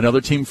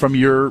another team from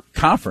your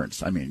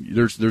conference. I mean,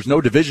 there's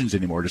no divisions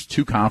anymore, just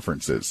 2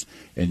 conferences,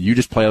 and you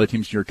just play other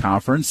teams in your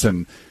conference,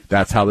 and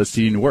that's how the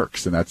seeding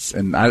works. And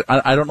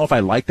I don't know if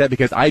I like that,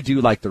 because I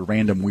do like the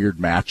random weird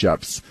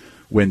matchups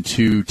when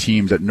 2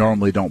 teams that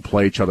normally don't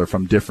play each other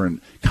from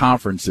different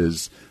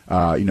conferences,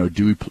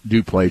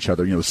 do play each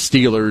other.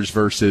 Steelers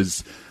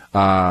versus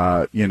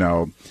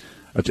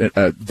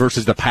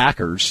versus the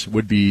Packers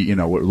would be,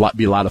 would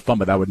be a lot of fun,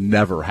 but that would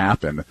never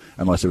happen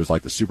unless it was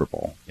like the Super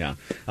Bowl. Yeah.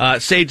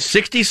 Sage,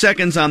 60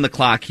 seconds on the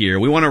clock here.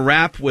 We want to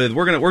wrap with,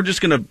 we're going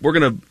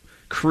to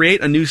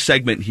create a new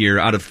segment here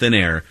out of thin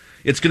air.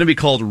 It's going to be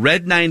called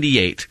Red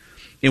 98.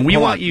 And we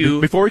want you,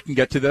 before we can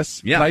get to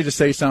this, can I just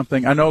say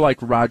something? I know like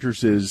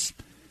Rodgers is,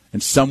 in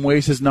some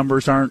ways his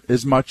numbers aren't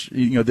as much,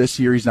 this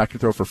year he's not going to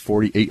throw for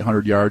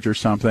 4,800 yards or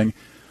something,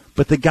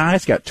 but the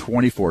guy's got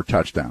 24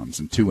 touchdowns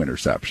and 2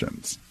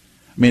 interceptions.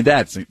 I mean,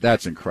 that's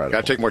incredible.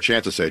 Got to take more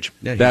chances, Sage.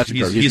 Yeah, that's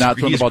incredible. He's not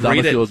throwing the ball down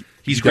the field.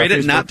 He's great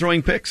at not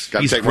throwing picks.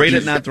 He's great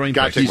at not throwing picks.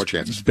 Got to take more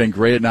chances. He's been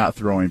great at not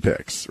throwing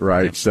picks,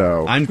 right? Yeah.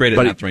 So I'm great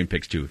at not throwing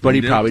picks too. But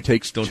he probably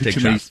takes too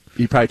many.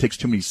 He probably takes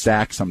too many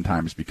sacks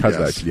sometimes because of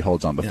that, because he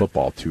holds on the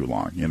football too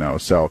long.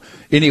 So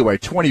anyway,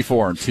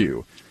 24-2.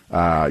 You're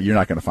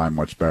not going to find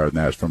much better than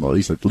that from at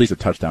least a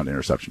touchdown to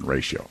interception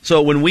ratio.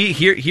 So when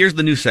here's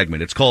the new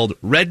segment. It's called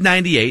Red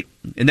 98,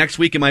 and next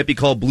week it might be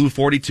called Blue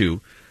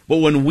 42. But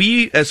when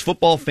we, as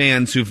football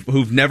fans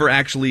who've never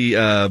actually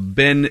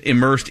been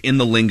immersed in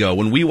the lingo,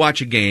 when we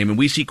watch a game and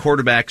we see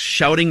quarterbacks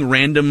shouting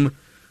random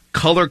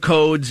color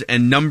codes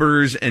and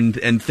numbers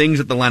and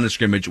things at the line of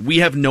scrimmage, we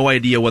have no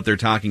idea what they're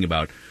talking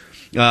about.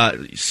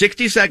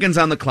 60 seconds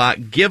on the clock.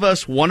 Give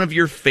us one of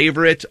your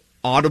favorite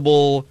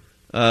audible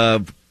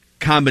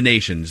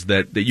combinations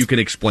that you can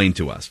explain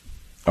to us.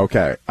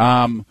 Okay.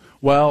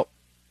 Well,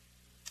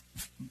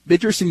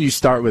 interesting you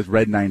start with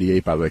Red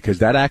 98, by the way, because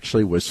that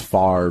actually was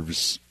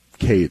Favre's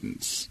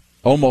cadence.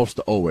 Almost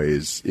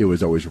always, it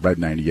was always Red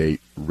 98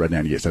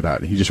 said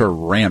that. He just sort of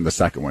ran the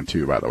second one,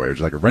 too, by the way. It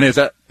was like, Red is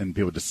that? And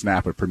people just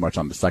snap it pretty much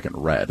on the second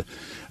red.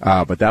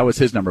 But that was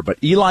his number.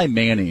 But Eli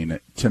Manning,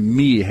 to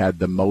me, had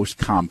the most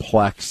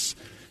complex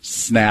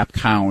snap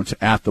count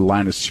at the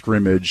line of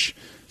scrimmage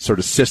sort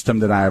of system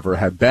that I ever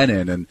have been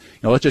in. And,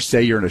 let's just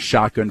say you're in a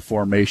shotgun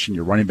formation,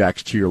 your running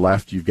backs to your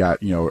left, you've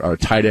got, a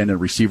tight end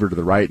and receiver to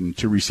the right and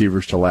two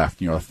receivers to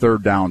left, a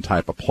third down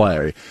type of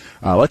play.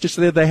 Let's just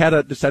say they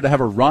decided to have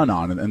a run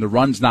on, and the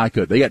run's not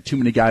good. They got too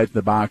many guys in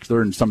the box.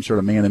 They're in some sort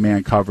of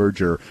man-to-man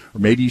coverage, or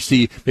maybe you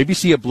see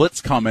a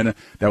blitz coming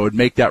that would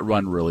make that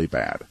run really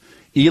bad.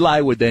 Eli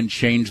would then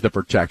change the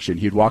protection.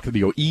 He'd walk through,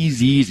 go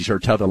easy,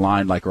 sort of tell the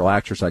line, like,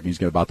 relax for a second, he's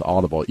getting about to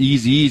audible.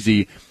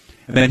 Easy.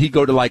 And then he'd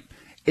go to, like,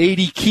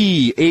 80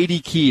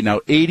 key.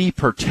 Now, 80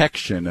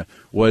 protection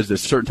was a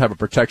certain type of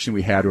protection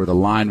we had where the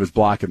line was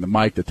blocking the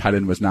mic, the tight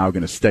end was now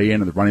going to stay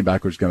in, and the running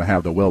back was going to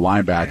have the will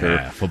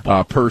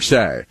linebacker per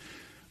se.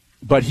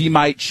 But he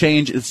might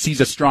change,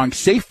 sees a strong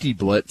safety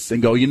blitz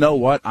and go, you know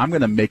what, I'm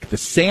going to make the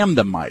Sam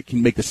the mic. He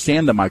can make the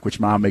Sam the mic, which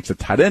now makes the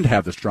tight end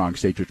have the strong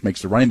safety, which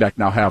makes the running back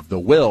now have the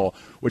will,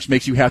 which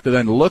makes you have to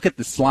then look at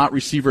the slot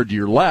receiver to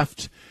your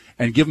left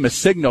and give him a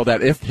signal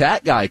that if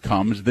that guy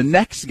comes, the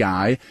next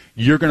guy,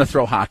 you're going to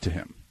throw hot to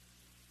him.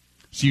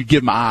 So you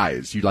give him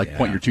eyes. You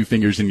point your two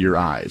fingers in your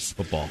eyes.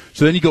 Football.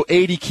 So then you go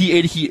 80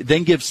 key,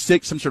 then give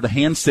some sort of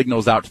hand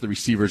signals out to the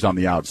receivers on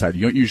the outside.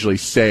 You don't usually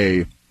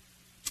say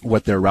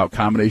what their route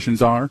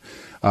combinations are,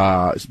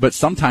 but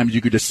sometimes you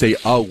could just say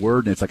a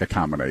word and it's like a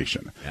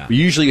combination. Yeah. But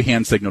usually you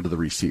hand signal to the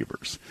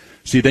receivers.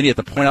 See, then you have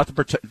to point out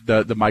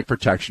the mic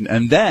protection,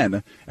 and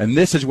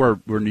this is where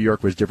New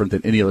York was different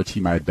than any other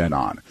team I had been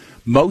on.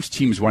 Most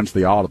teams went to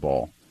the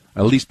audible,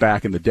 at least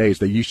back in the days,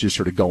 they used to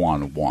sort of go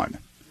on one.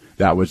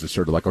 That was the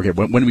sort of like, okay,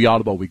 when we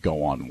audible, we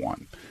go on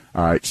one.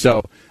 All right,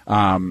 so,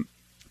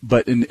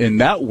 but in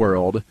that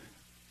world,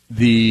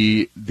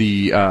 the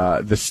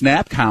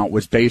snap count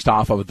was based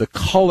off of the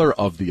color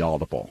of the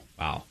audible.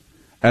 Wow.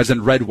 As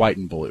in red, white,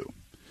 and blue.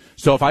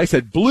 So if I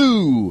said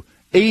blue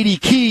 80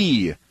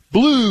 key,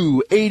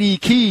 blue 80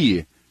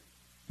 key,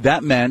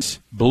 that meant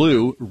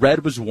blue,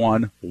 red was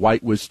 1,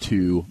 white was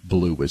 2,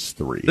 blue was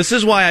 3. This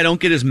is why I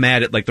don't get as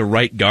mad at, like, the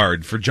right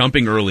guard for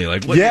jumping early.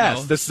 Like, what,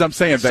 yes, this is what I'm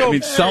saying. So, I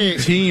mean, some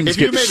teams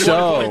get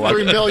so... If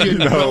you make $1.3 million,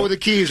 blow the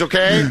keys,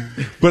 okay?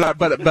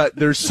 But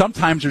there's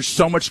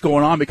so much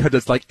going on because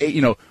it's like,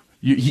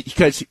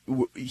 because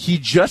he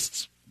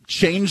just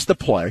changed the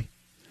play.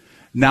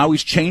 Now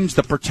he's changed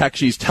the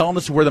protection. He's telling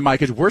us where the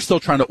mic is. We're still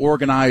trying to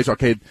organize.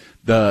 Okay,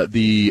 what's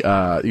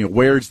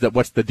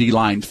the D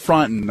line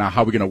front, and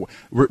how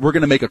we're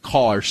gonna make a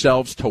call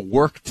ourselves to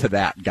work to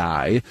that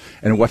guy,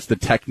 and what's the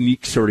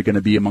technique sort of going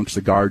to be amongst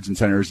the guards and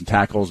centers and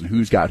tackles, and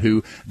who's got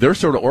who. They're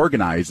sort of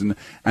organizing,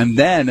 and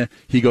then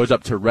he goes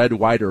up to red,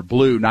 white, or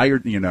blue. Now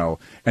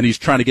and he's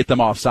trying to get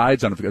them off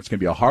sides on if it's going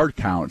to be a hard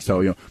count.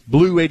 So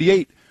blue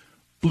 88,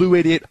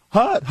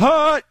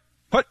 hot.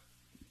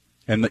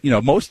 And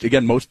most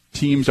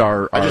teams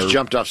are. I just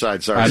jumped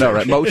offside. Sorry. I know,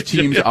 right? Most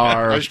teams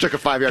are. I just took a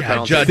 5-yard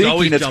penalty.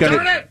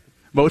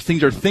 Most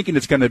things are thinking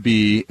it's going to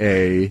be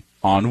a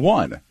on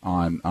one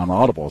on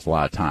audibles a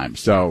lot of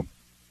times. So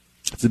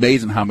it's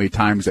amazing how many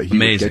times that he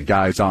would get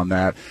guys on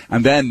that,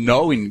 and then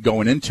knowing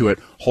going into it,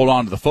 hold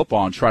on to the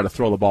football and try to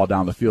throw the ball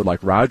down the field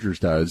like Rodgers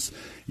does.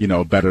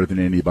 Better than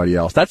anybody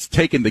else. That's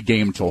taking the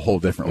game to a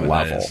whole different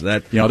level.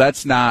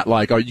 That's not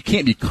like, you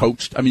can't be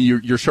coached. I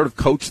mean, you're sort of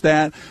coached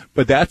that,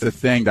 but that's a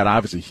thing that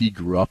obviously he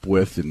grew up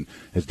with, and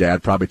his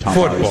dad probably taught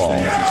him all these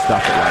things and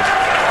stuff.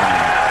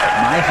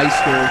 My high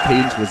school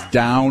cadence was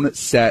down,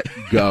 set,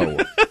 go.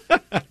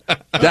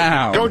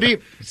 Down. Go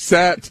deep.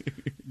 Set,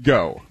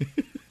 go.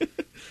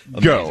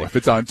 Go if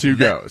it's on two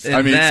goes.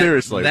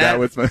 Seriously, that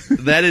was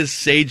that is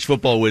Sage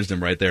football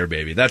wisdom right there,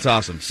 baby. That's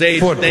awesome. Sage,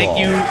 thank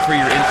you for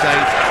your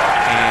insight.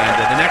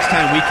 And the next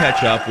time we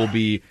catch up will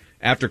be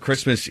after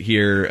Christmas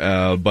here,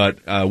 but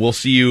we'll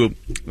see you.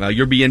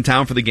 You'll be in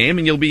town for the game,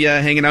 and you'll be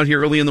hanging out here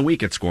early in the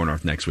week at Score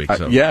North next week.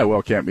 So.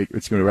 We're going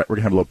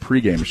to have a little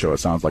pregame show. It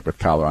sounds like with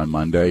Collar on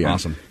Monday.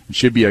 Awesome. It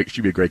should be a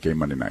great game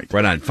Monday night.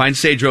 Right on. Find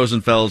Sage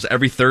Rosenfels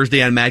every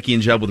Thursday on Mackie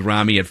and Judd with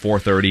Rami at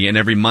 4:30, and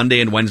every Monday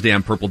and Wednesday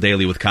on Purple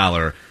Daily with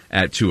Collar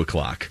at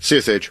 2:00. See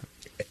you, Sage.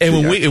 And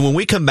when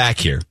we come back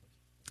here,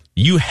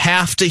 you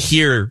have to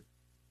hear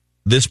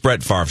this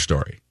Brett Favre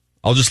story.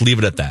 I'll just leave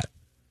it at that.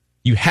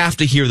 You have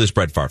to hear this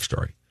Brett Favre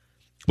story.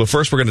 But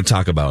first, we're going to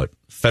talk about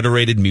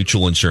Federated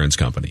Mutual Insurance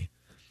Company.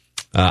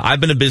 I've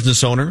been a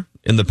business owner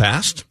in the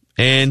past,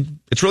 and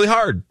it's really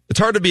hard. It's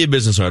hard to be a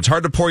business owner. It's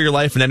hard to pour your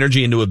life and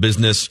energy into a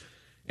business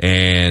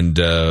and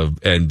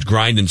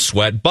grind and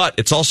sweat, but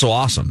it's also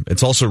awesome.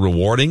 It's also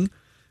rewarding.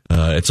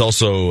 It's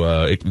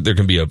also there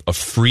can be a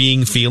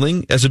freeing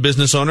feeling as a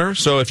business owner.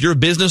 So if you're a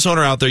business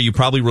owner out there, you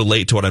probably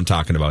relate to what I'm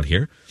talking about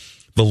here.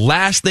 The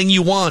last thing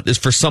you want is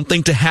for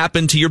something to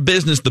happen to your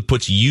business that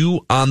puts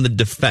you on the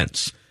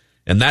defense.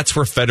 And that's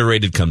where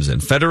Federated comes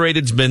in.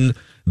 Federated's been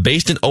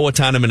based in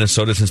Owatonna,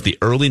 Minnesota since the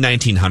early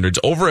 1900s.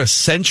 Over a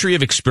century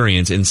of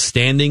experience in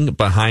standing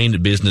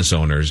behind business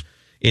owners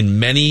in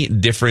many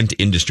different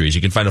industries.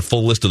 You can find a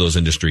full list of those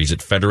industries at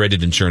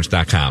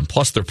federatedinsurance.com.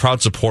 Plus, they're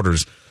proud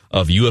supporters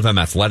of U of M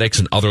athletics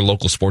and other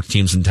local sports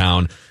teams in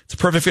town. It's a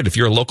perfect fit. If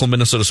you're a local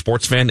Minnesota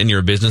sports fan and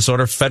you're a business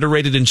owner,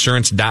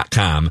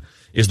 federatedinsurance.com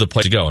is the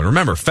place to go. And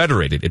remember,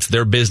 Federated, it's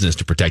their business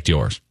to protect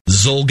yours.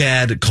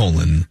 Zolgad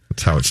Colon.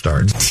 That's how it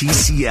starts.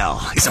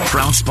 TCL is a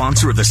proud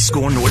sponsor of the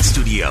Score North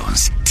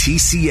Studios.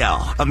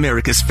 TCL,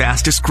 America's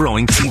fastest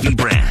growing TV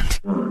brand.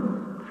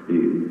 1,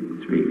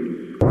 2,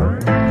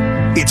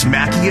 3. It's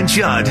Mackie and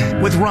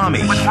Judd with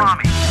Rami.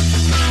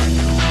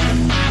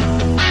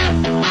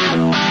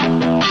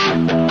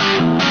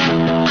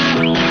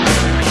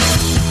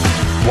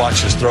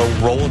 Watch his throw,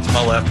 rolling to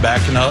my left,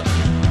 backing up.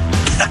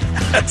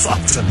 That's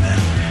awesome, man.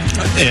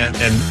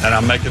 And I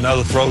make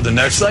another throw the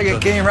next. It's like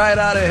it came right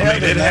out of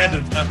heaven. It had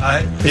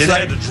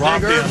to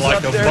drop in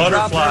like a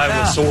butterfly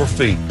with sore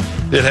feet.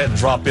 It had to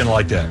drop in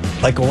like that.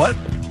 Like a what?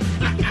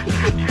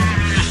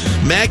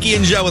 Mackie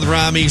and Judd with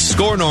Rami,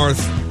 Score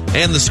North,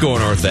 and the Score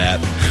North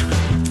app.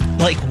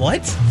 Like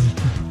what?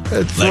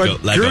 It's like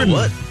a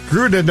what?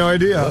 Gruden had no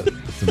idea.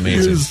 It's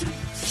amazing. He was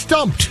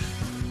stumped.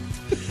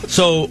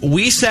 So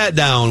we sat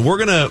down.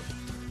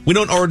 We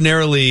don't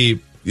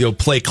ordinarily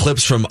play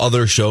clips from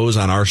other shows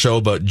on our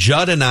show, but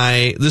Judd and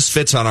I, this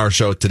fits on our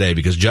show today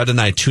because Judd and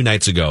I 2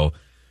 nights ago,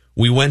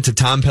 we went to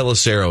Tom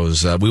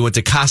Pelissero's. We went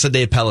to Casa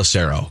de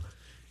Pelissero,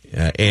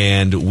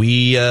 and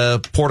we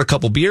poured a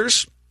couple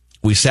beers.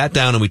 We sat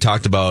down and we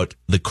talked about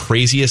the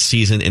craziest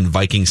season in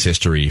Vikings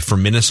history for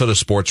Minnesota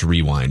Sports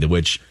Rewind,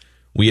 which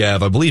we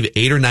have, I believe,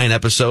 8 or 9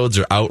 episodes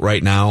are out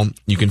right now.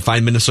 You can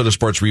find Minnesota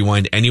Sports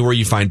Rewind anywhere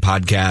you find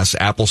podcasts,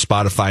 Apple,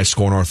 Spotify,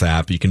 Score North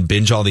app. You can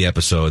binge all the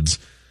episodes.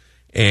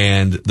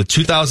 And the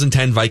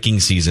 2010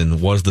 Vikings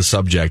season was the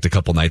subject a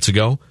couple nights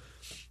ago.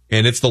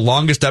 And it's the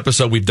longest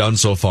episode we've done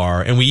so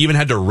far. And we even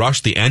had to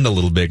rush the end a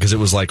little bit because it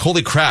was like,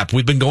 holy crap,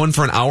 we've been going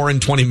for an hour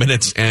and 20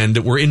 minutes and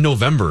we're in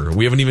November.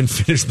 We haven't even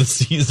finished the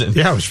season.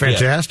 Yeah, it was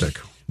fantastic.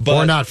 Yeah.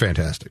 But or not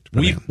fantastic.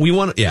 We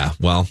want, yeah,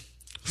 well,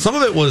 some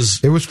of it was.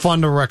 It was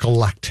fun to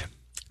recollect.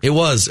 It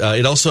was.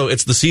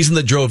 It's the season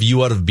that drove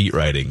you out of beat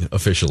writing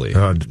officially.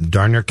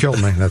 Darn near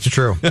killed me. That's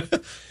true.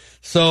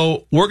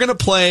 So we're going to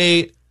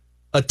play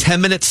a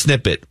 10-minute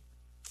snippet.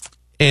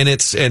 And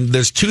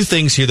there's 2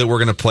 things here that we're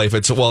going to play.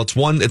 It's one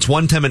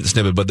 10-minute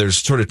snippet, but there's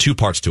sort of 2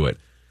 parts to it.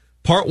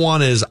 Part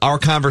 1 is our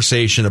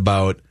conversation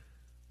about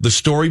the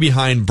story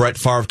behind Brett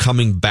Favre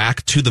coming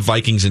back to the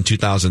Vikings in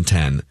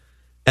 2010.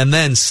 And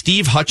then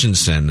Steve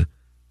Hutchinson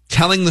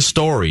telling the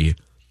story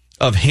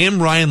of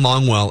him, Ryan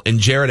Longwell, and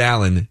Jared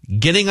Allen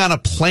getting on a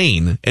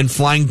plane and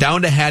flying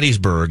down to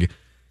Hattiesburg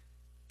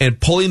and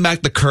pulling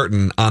back the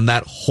curtain on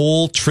that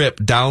whole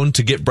trip down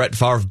to get Brett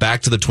Favre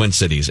back to the Twin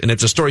Cities. And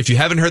it's a story, if you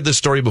haven't heard this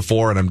story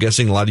before, and I'm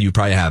guessing a lot of you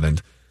probably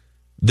haven't,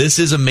 this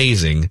is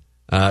amazing.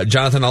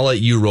 Jonathan, I'll let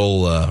you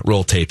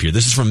roll tape here.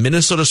 This is from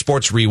Minnesota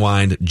Sports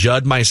Rewind,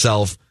 Judd,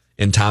 myself,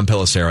 and Tom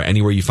Pelissero,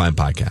 anywhere you find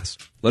podcasts.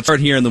 Let's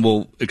start here, and then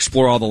we'll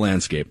explore all the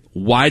landscape.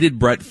 Why did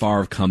Brett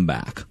Favre come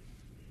back?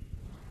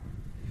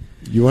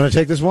 You want to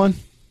take this one?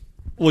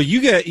 Well,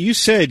 you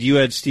said you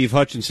had Steve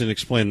Hutchinson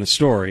explain the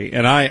story,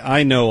 and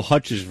I know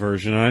Hutch's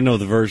version, and I know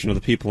the version of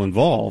the people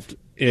involved.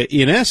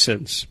 In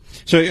essence,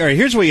 so all right,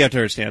 here's what you have to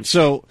understand.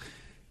 So,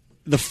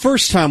 the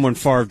first time when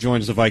Favre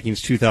joins the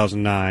Vikings,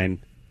 2009,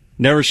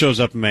 never shows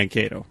up in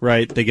Mankato.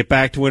 Right? They get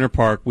back to Winter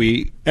Park.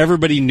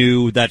 Everybody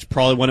knew that's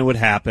probably when it would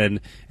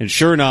happen, and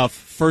sure enough,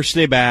 first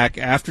day back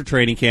after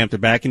training camp, they're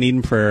back in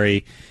Eden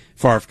Prairie.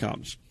 Favre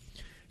comes.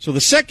 So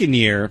the second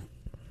year,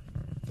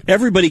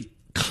 everybody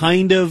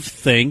kind of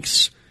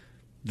thinks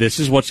this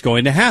is what's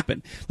going to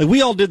happen. Like,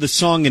 we all did the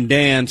song and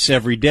dance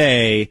every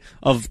day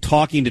of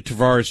talking to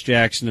Tavares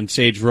Jackson and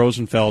Sage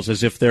Rosenfels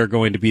as if they're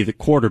going to be the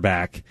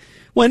quarterback,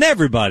 when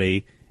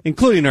everybody,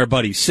 including our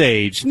buddy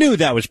Sage, knew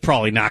that was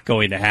probably not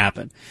going to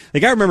happen.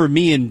 Like, I remember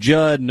me and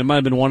Judd, and there might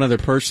have been one other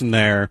person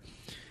there,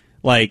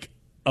 like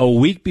a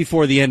week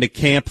before the end of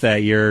camp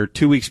that year,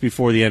 2 weeks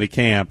before the end of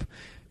camp,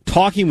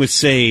 talking with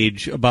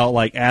Sage about,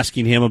 like,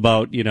 asking him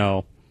about,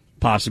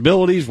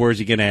 possibilities, where's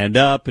he going to end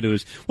up? And it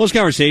was those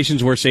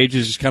conversations where Sage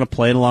is just kind of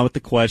playing along with the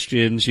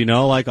questions,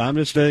 like, I'm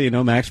just,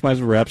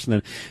 maximizing reps. And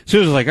then as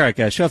soon as I was like, all right,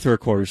 guys, shut through a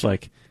quarter, it's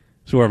like,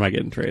 so where am I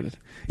getting traded?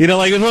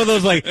 Like, it was one of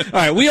those, like, all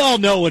right, we all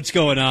know what's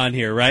going on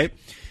here, right?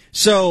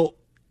 So,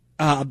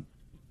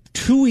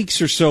 2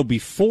 weeks or so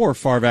before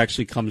Favre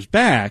actually comes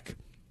back,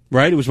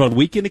 right? It was about a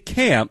week into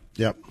camp.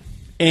 Yep.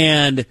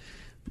 And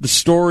the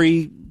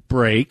story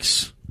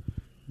breaks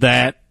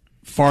that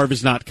Favre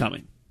is not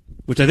coming,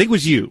 which I think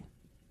was you.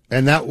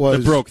 And that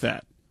broke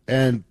that.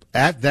 And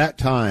at that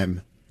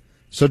time,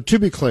 so to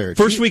be clear,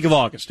 first week of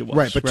August it was.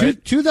 Right,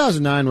 but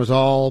 2009 was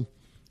all,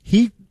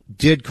 he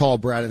did call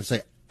Brad and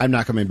say, I'm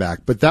not coming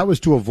back. But that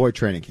was to avoid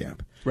training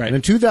camp. Right. And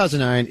in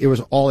 2009, it was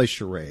all a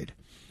charade.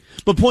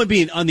 But point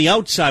being, on the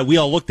outside, we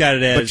all looked at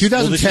it as, but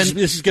 2010,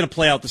 this is going to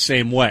play out the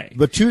same way.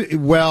 But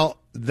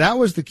that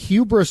was the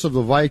hubris of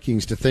the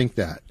Vikings to think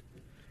that.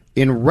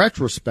 In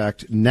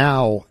retrospect,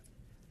 now,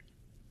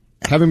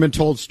 having been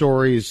told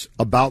stories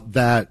about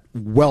that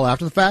well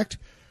after the fact,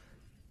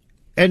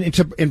 and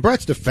in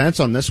Brett's defense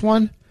on this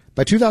one,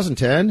 by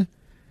 2010,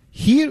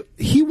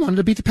 he wanted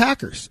to beat the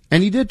Packers,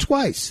 and he did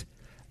twice.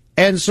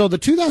 And so the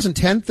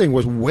 2010 thing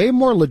was way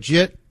more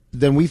legit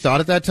than we thought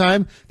at that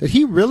time, that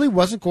he really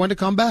wasn't going to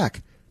come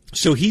back.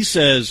 So he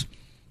says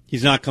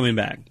he's not coming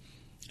back.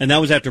 And that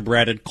was after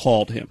Brad had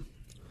called him.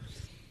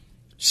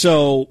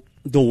 So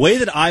the way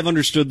that I've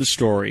understood the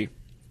story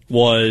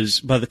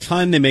was by the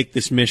time they make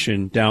this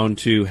mission down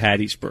to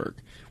Hattiesburg,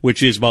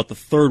 which is about the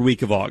third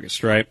week of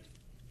August, right?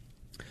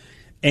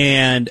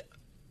 And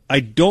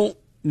I don't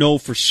know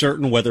for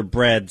certain whether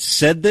Brad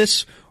said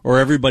this or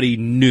everybody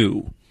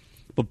knew.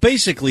 But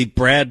basically,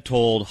 Brad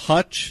told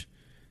Hutch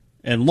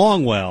and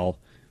Longwell,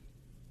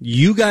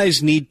 you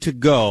guys need to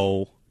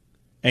go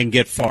and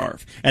get Favre.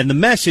 And the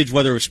message,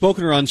 whether it was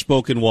spoken or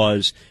unspoken,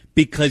 was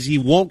because he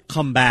won't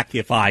come back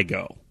if I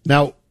go.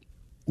 Now,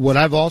 what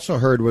I've also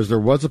heard was there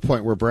was a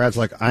point where Brad's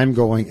like, I'm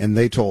going, and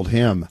they told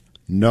him,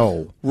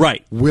 no.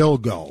 Right. We'll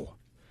go.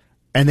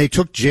 And they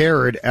took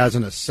Jared as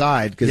an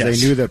aside because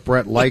they knew that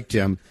Brett liked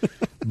him.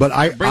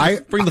 But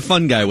bring the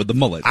fun guy with the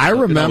mullet. I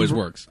remember, it always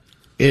works.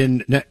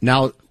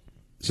 Now,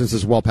 since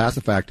it's well past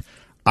the fact,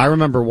 I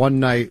remember one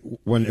night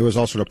when it was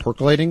all sort of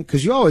percolating,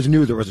 because you always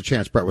knew there was a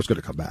chance Brett was going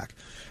to come back.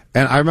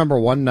 And I remember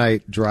one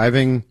night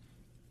driving,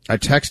 I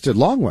texted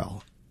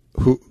Longwell,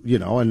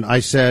 and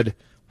I said,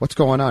 what's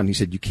going on? He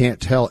said, you can't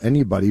tell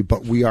anybody,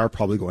 but we are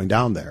probably going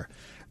down there.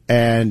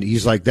 And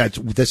he's like,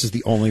 this is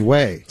the only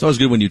way. It's always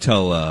good when you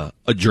tell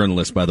a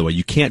journalist, by the way,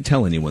 you can't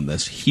tell anyone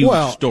this huge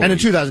story. And in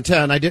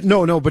 2010, I didn't,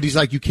 no, but he's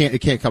like, it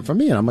can't come from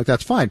me. And I'm like,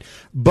 that's fine.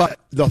 But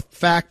the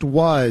fact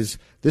was,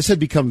 this had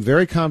become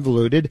very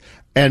convoluted.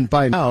 And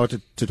by now,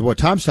 to what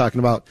Tom's talking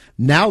about,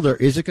 now there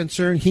is a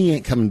concern. He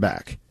ain't coming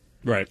back.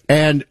 Right.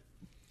 And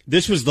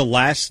this was the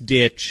last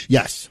ditch.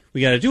 Yes.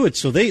 We got to do it.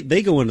 So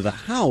they go into the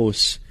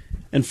house.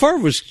 And Favre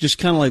was just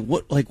kind of like,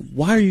 "What? Like,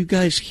 why are you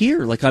guys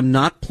here? Like, I'm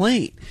not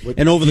playing."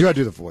 And you got to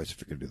do the voice if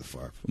you're going to do the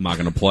Favre. I'm not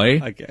going to play.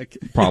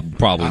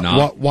 Probably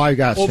not. Why you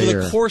guys over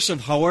here? The course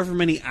of however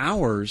many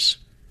hours,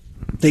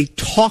 they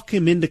talk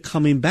him into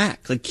coming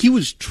back. Like, he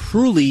was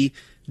truly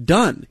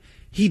done.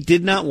 He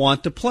did not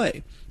want to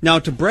play. Now,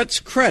 to Brett's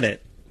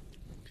credit,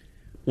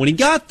 when he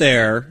got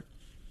there,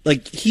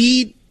 like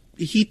he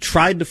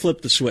tried to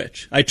flip the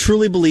switch. I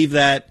truly believe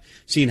that.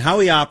 Seeing how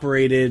he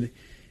operated.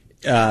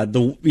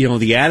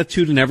 The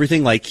attitude and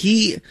everything, like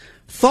he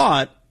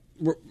thought,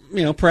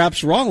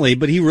 perhaps wrongly,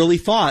 but he really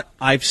thought,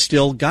 I've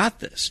still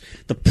got this.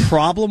 The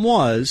problem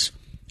was,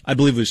 I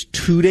believe it was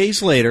 2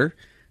 days later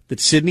that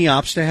Sidney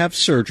opts to have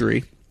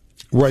surgery.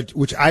 Right,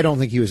 which I don't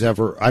think he was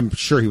ever, I'm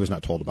sure he was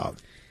not told about.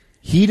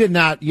 He did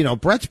not,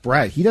 Brett's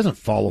Brett, he doesn't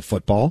follow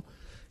football.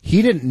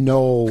 He didn't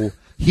know.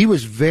 He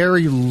was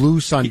very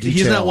loose on details.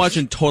 He's not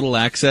watching Total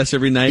Access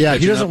every night. Yeah,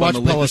 he doesn't watch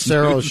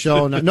Pelissero's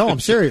show. No, I'm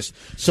serious.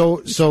 So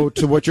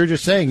to what you're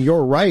just saying,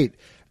 you're right.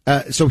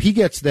 So he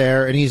gets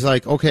there, and he's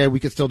like, okay, we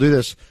could still do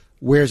this.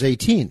 Where's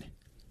 18?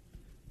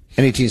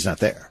 And 18's not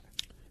there.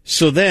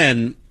 So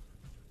then,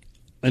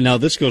 and now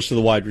this goes to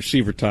the wide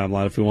receiver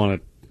timeline if we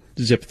want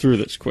to zip through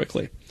this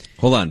quickly.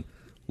 Hold on.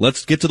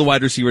 Let's get to the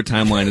wide receiver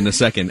timeline in a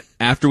second.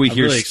 I'm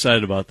really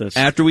excited about this.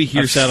 After we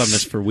hear I've sat on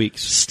this for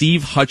weeks.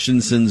 Steve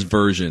Hutchinson's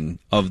version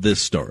of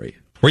this story.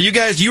 Were you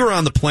were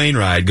on the plane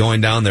ride going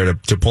down there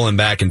to pull him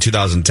back in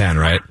 2010,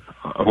 right?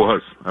 I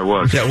was.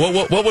 Yeah.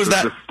 What was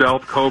that? The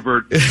stealth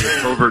covert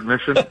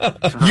mission.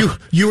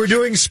 You were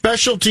doing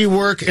specialty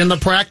work in the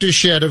practice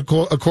shed,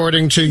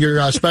 according to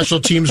your special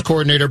teams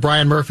coordinator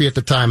Brian Murphy at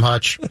the time,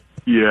 Hutch.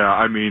 Yeah,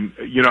 I mean,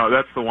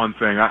 that's the one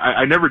thing.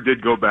 I never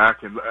did go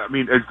back, and I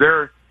mean,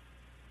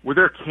 were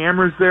there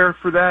cameras there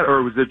for that,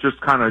 or was it just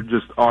kind of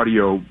just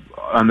audio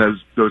on those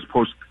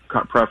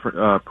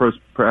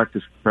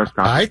post-practice press conferences?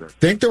 I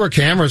think there were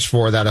cameras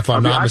for that, if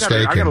I'm not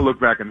mistaken. I got to look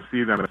back and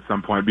see them at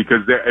some point,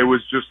 because it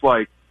was just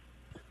like,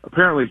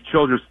 apparently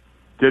Childress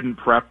didn't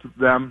prep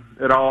them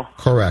at all.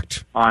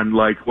 Correct. On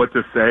like what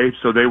to say,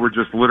 so they were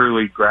just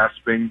literally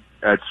grasping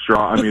at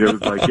straw. I mean, it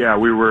was like, yeah,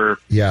 we were.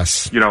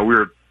 Yes. We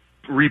were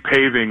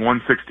repaving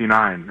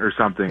 169 or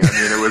something. I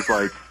mean, it was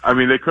like,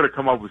 they could have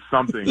come up with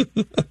something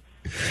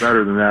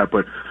better than that.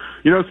 But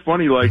it's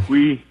funny, like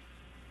we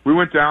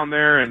went down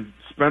there and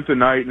spent the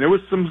night, and it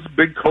was some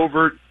big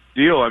covert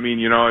deal.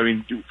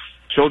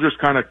 Childress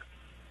kind of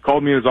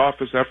called me in his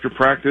office after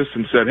practice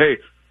and said, hey,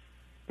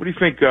 what do you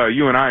think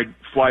you and I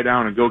fly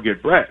down and go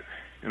get Brett?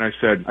 And I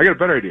said, I got a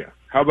better idea.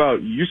 How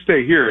about you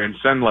stay here and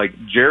send like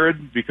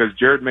Jared, because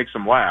Jared makes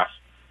him laugh,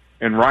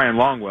 and Ryan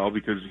Longwell,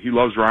 because he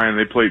loves Ryan.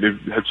 They've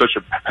had such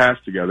a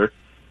past together.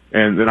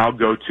 And then I'll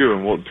go too,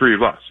 and three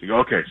of us. You go,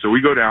 okay. So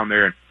we go down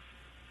there, and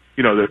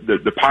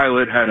the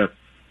pilot had a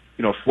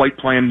flight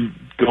plan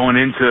going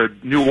into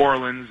New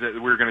Orleans that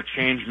we were going to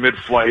change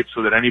mid-flight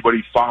so that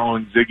anybody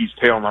following Ziggy's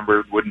tail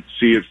number wouldn't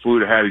see it flew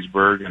to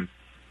Hattiesburg. And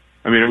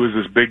it was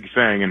this big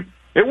thing, and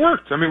it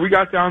worked. We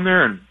got down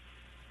there, and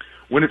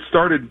when it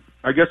started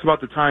I guess about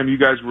the time you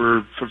guys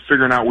were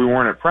figuring out we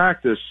weren't at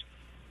practice,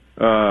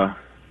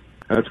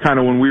 that's kind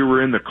of when we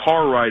were in the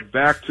car ride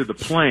back to the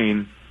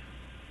plane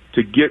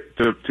to get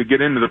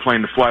into the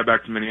plane to fly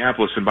back to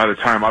Minneapolis. And by the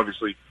time,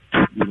 obviously,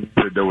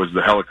 there was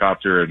the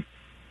helicopter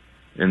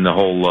and the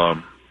whole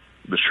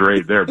the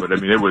charade there. But I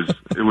mean, it was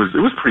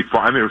pretty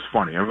fun. I mean, it was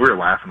funny. I mean, we were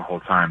laughing the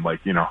whole time.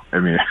 Like, you know, I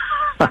mean,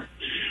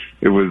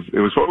 it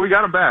was fun. We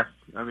got him back.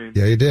 I mean,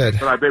 yeah, you did.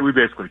 But I bet we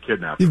basically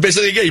kidnapped him.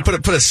 You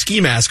put a ski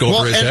mask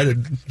over his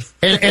head.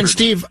 And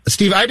Steve,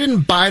 I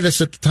didn't buy this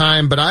at the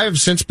time, but I have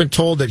since been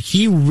told that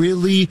he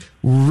really,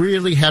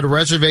 really had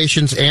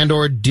reservations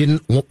and/or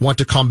didn't want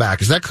to come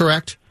back. Is that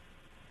correct?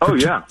 Oh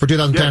yeah, for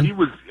 2010. Yeah, he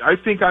was. I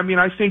think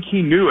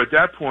he knew at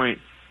that point.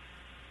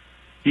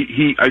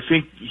 I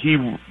think he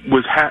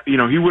was.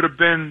 He would have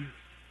been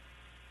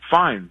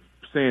fine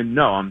saying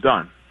no, I'm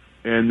done,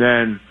 and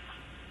then.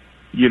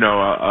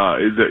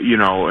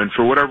 And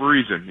for whatever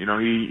reason, he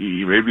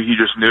maybe he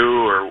just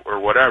knew or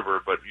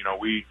whatever, but,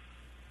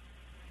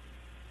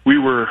 we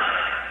were,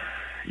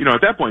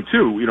 at that point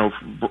too,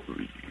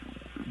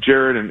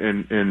 Jared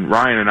and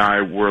Ryan and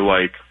I were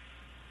like,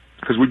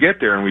 because we get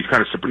there and we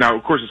kind of, now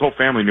of course his whole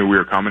family knew we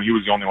were coming. He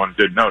was the only one who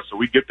didn't know. So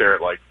we get there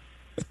at it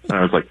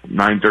was like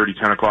 9:30,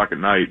 10 o'clock at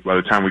night by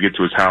the time we get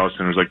to his house,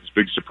 and it was like this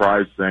big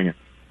surprise thing.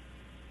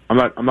 I'm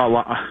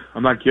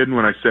not kidding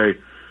when I say,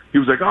 he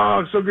was like,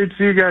 "Oh, it's so great to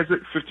see you guys."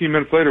 15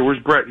 minutes later, where's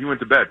Brett? He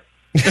went to bed.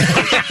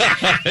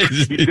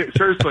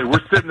 Seriously, we're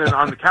sitting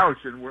on the couch,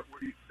 and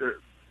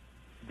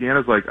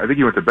Deanna's like, "I think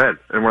he went to bed,"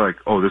 and we're like,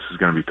 "Oh, this is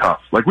going to be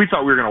tough." Like we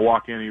thought we were going to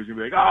walk in, and he was going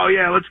to be like, "Oh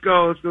yeah, let's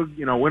go,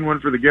 win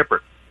one for the Gipper,"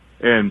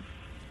 and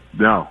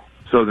no.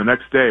 So the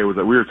next day, it was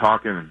like we were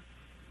talking, and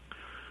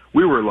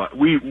we were like,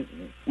 we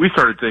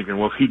started thinking,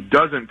 well, if he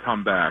doesn't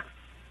come back,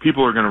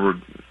 people are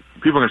going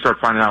to start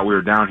finding out we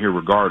were down here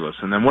regardless,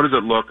 and then what does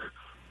it look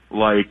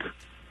like?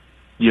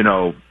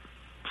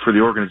 For the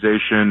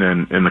organization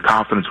and the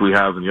confidence we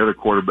have in the other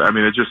quarterback. I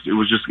mean, it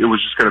was just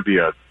going to be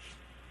a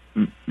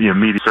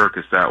meaty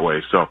circus that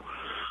way. So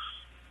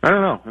I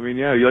don't know. I mean,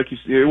 yeah, like you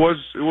said, it was.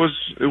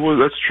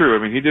 That's true. I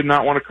mean, he did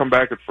not want to come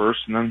back at first,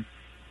 and then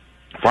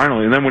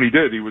finally, and then when he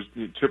did, he was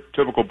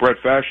typical Brett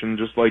fashion,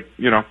 just like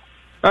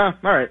all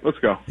right, let's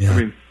go. Yeah. I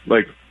mean,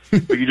 like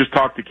you just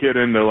talked the kid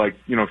into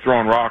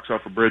throwing rocks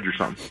off a bridge or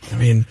something.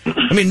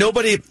 I mean,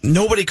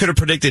 nobody could have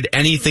predicted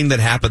anything that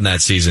happened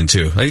that season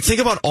too. Like, think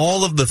about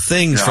all of the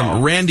things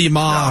from Randy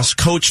Moss,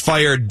 coach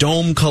fired,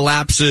 dome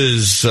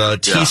collapses,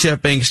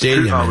 TCF Bank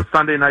Stadium.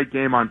 Sunday night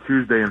game on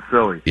Tuesday in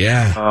Philly.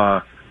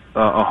 Yeah.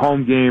 A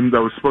home game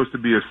that was supposed to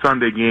be a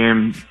Sunday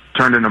game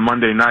turned into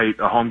Monday night,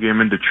 a home game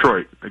in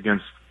Detroit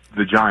against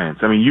the Giants.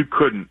 I mean, you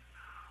couldn't.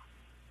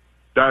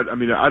 I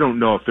don't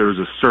know if there was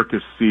a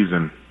circus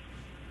season.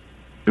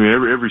 I mean,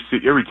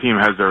 every team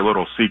has their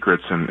little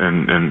secrets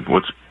and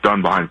what's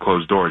done behind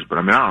closed doors. But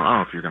I mean, I don't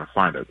know if you're going to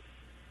find it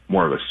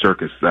more of a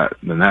circus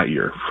than that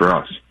year for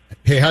us.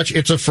 Hey, Hutch,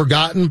 it's a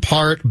forgotten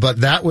part, but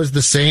that was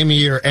the same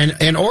year,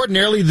 and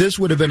ordinarily this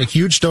would have been a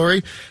huge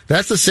story.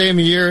 That's the same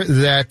year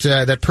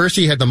that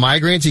Percy had the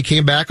migraines. He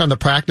came back on the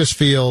practice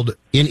field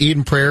in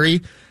Eden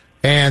Prairie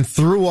and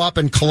threw up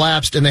and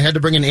collapsed, and they had to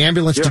bring an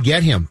ambulance to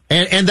get him.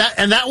 And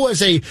that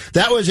was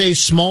a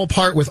small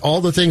part with all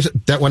the things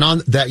that went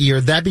on that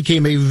year. That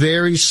became a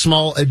very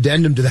small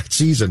addendum to that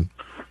season.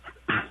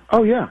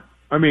 Oh yeah,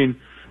 I mean,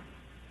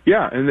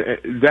 yeah, and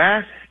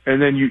that,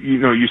 and then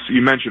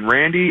you mentioned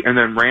Randy, and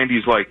then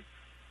Randy's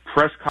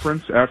press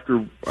conference after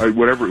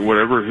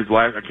whatever his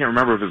last, I can't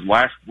remember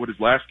what his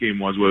last game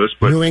was with us,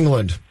 but New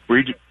England.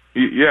 Where he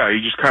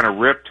just kind of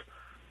ripped,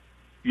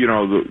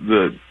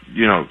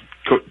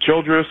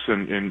 Childress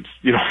and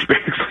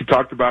basically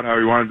talked about how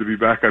he wanted to be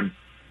back on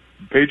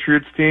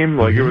Patriots team.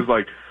 Like it was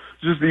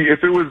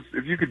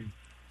if you could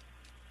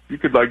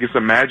I guess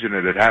imagine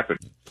it had happened.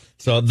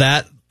 So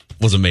that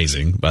was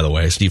amazing, by the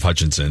way, Steve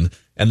Hutchinson.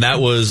 And that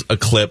was a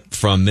clip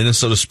from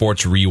Minnesota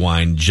Sports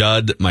Rewind.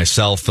 Judd,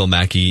 myself, Phil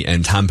Mackey,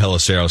 and Tom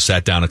Pelissero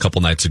sat down a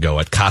couple nights ago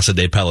at Casa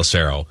de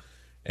Pelissero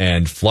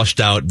and flushed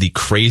out the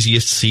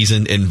craziest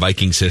season in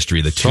Vikings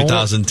history, the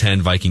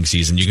 2010 Viking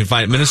season. You can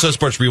find Minnesota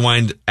Sports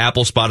Rewind,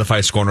 Apple,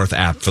 Spotify, Score North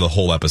app for the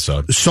whole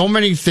episode. So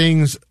many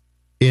things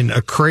in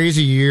a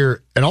crazy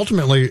year, and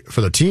ultimately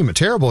for the team, a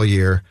terrible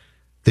year,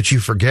 that you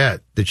forget,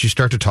 that you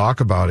start to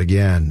talk about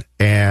again.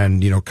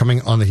 And,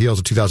 coming on the heels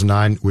of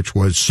 2009, which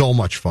was so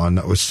much fun.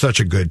 That was such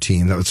a good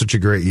team. That was such a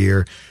great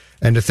year.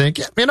 And to think,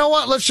 you know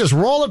what, let's just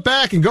roll it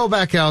back and go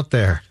back out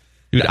there.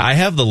 Dude, I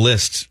have the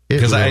list.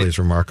 It really is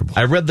remarkable.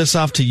 I read this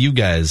off to you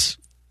guys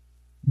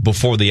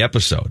before the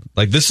episode.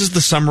 This is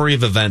the summary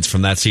of events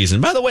from that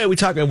season. By the way, we're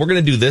going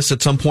to do this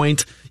at some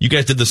point. You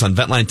guys did this on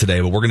Ventline today,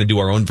 but we're going to do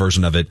our own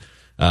version of it.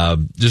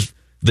 Just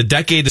the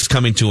decade is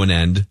coming to an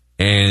end,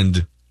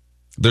 and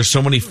there's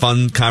so many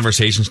fun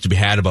conversations to be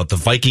had about the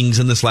Vikings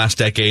in this last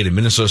decade and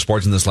Minnesota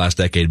sports in this last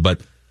decade.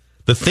 But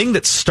the thing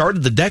that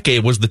started the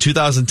decade was the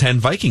 2010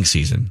 Viking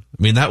season.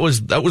 I mean, that was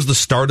the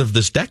start of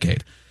this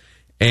decade.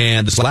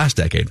 And this last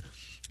decade.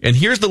 And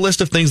here's the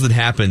list of things that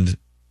happened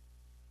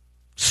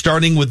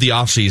starting with the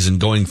offseason,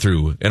 going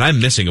through, and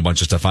I'm missing a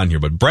bunch of stuff on here,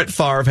 but Brett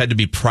Favre had to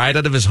be pried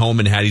out of his home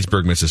in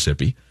Hattiesburg,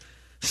 Mississippi.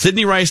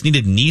 Sidney Rice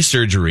needed knee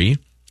surgery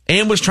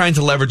and was trying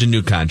to leverage a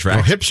new contract.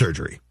 Oh, hip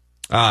surgery.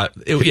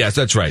 Yes,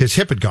 that's right. His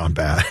hip had gone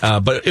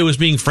bad. But it was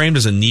being framed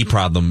as a knee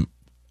problem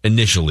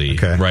initially,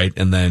 right?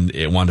 And then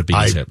it wound up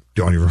being his hip. I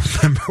don't even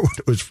remember what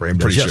it was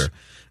framed Pretty as. sure.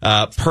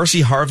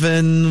 Percy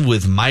Harvin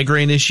with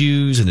migraine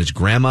issues, and his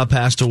grandma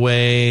passed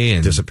away.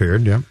 And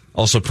disappeared, yeah.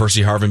 Also,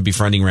 Percy Harvin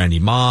befriending Randy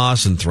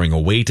Moss and throwing a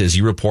weight, as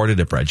you reported,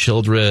 at Brad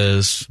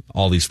Childress.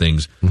 All these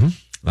things.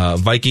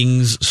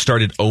 Vikings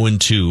started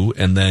 0-2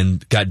 and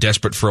then got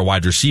desperate for a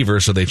wide receiver,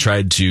 so they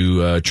tried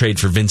to trade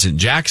for Vincent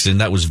Jackson.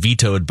 That was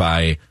vetoed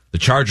by the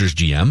Chargers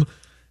GM.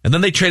 And then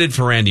they traded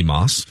for Randy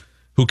Moss,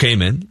 who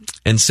came in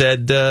and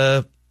said,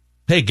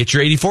 hey, get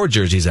your 84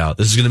 jerseys out.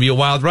 This is going to be a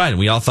wild ride. And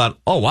we all thought,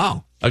 oh,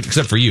 wow.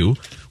 Except for you.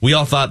 We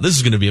all thought this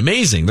is going to be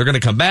amazing. They're going to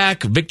come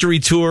back, victory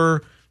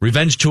tour,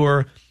 revenge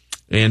tour.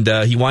 And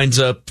he winds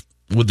up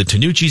with the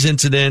Tanucci's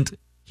incident.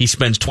 He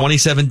spends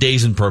 27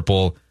 days in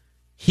purple.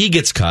 He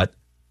gets cut.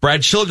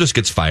 Brad Childress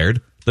gets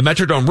fired. The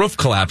Metrodome roof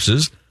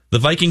collapses. The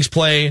Vikings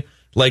play,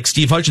 like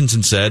Steve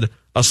Hutchinson said,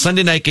 a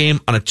Sunday night game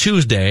on a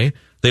Tuesday.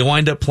 They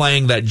wind up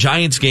playing that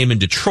Giants game in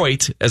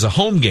Detroit as a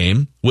home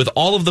game with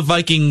all of the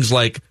Vikings,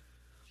 like,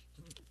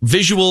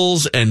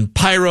 visuals and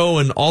pyro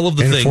and all of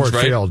the things, Ford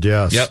right? Field,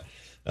 yes.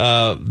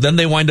 Yep. Then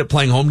they wind up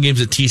playing home games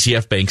at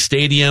TCF Bank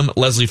Stadium.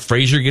 Leslie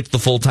Frazier gets the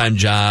full-time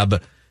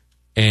job.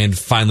 And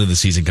finally the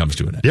season comes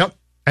to an end. Yep.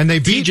 And they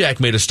beat T-Jack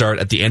made a start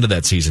at the end of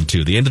that season,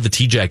 too. The end of the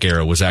T-Jack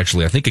era was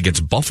actually, I think,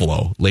 against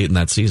Buffalo late in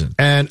that season.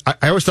 And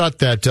I always thought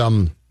that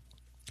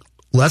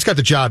Les got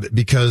the job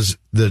because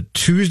the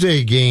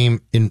Tuesday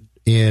game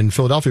in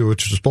Philadelphia,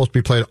 which was supposed to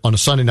be played on a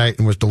Sunday night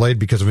and was delayed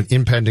because of an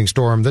impending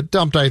storm that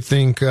dumped, I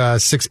think,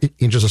 6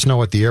 inches of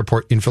snow at the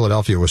airport in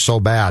Philadelphia. It was so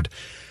bad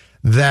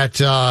that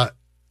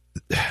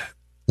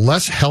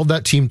Les held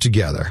that team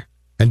together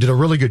and did a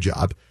really good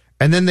job.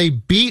 And then they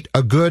beat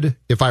a good,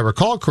 if I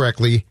recall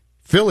correctly,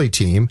 Philly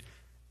team.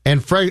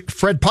 And Fred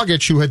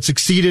Puckett, who had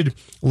succeeded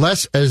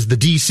Les as the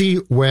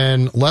DC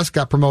when Les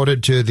got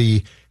promoted to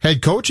the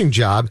head coaching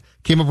job,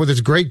 came up with this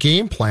great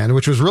game plan,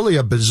 which was really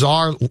a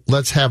bizarre,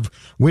 let's have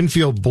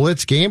Winfield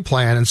blitz game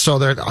plan. And so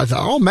I thought,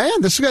 oh man,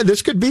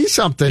 this could be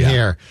something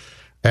here.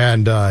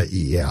 And,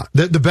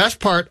 the best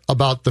part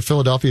about the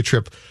Philadelphia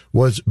trip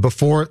was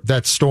before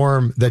that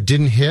storm that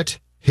didn't hit,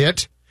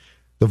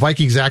 the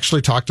Vikings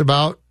actually talked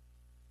about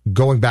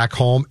going back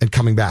home and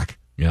coming back.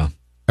 Yeah.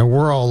 And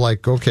we're all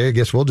like, okay, I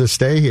guess we'll just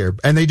stay here.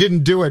 And they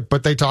didn't do it,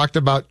 but they talked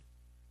about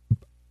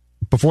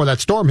before that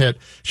storm hit,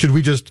 should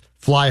we just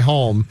fly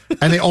home?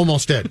 And they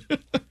almost did.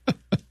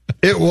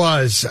 It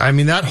was, I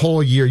mean, that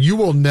whole year, you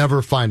will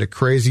never find a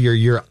crazier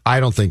year, I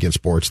don't think, in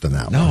sports than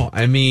that one. No,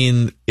 I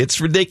mean,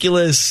 it's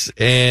ridiculous.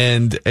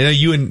 And I know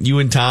you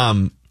and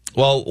Tom,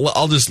 well,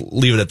 I'll just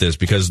leave it at this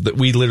because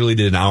we literally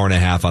did an hour and a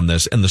half on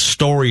this, and the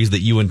stories that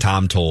you and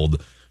Tom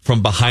told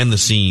from behind the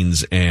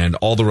scenes and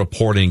all the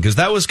reporting, because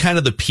that was kind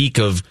of the peak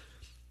of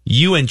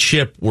you and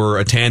Chip were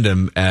a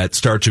tandem at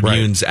Star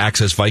Tribune's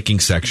Access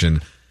Vikings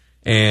section.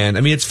 And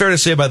I mean, it's fair to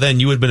say by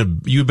then you had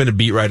been a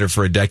beat writer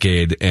for a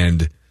decade,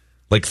 and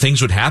like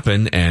things would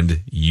happen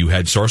and you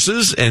had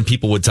sources and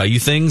people would tell you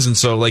things. And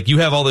so like you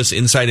have all this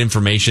inside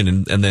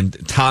information, and then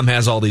Tom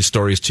has all these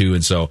stories too.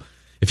 And so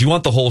if you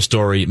want the whole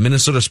story,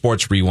 Minnesota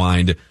Sports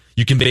Rewind,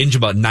 you can binge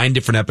about 9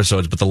 different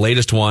episodes, but the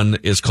latest one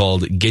is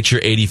called Get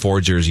Your 84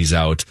 Jerseys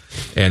Out.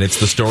 And it's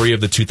the story of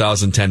the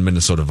 2010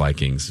 Minnesota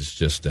Vikings. It's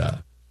just,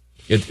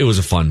 it was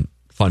a fun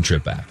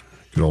trip back.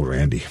 Good old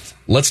Randy.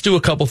 Let's do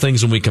a couple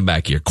things when we come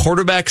back here.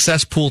 Quarterback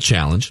cesspool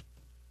challenge.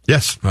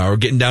 Yes. We're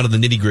getting down to the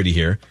nitty gritty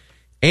here.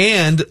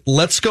 And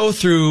let's go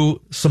through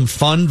some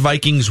fun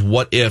Vikings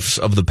what ifs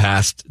of the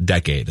past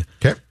decade.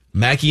 Okay.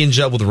 Mackie and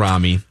Judd with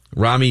Rami.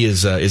 Rami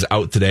is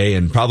out today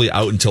and probably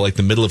out until like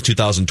the middle of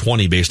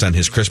 2020 based on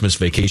his Christmas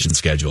vacation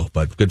schedule.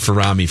 But good for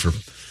Rami for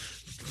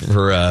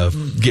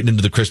getting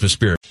into the Christmas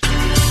spirit.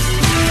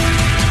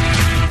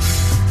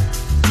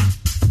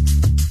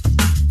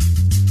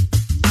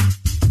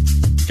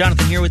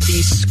 Jonathan here with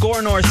the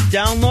Score North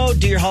download.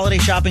 Do your holiday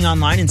shopping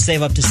online and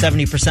save up to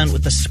 70%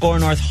 with the Score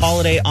North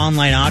Holiday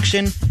Online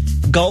Auction.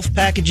 Golf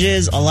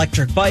packages,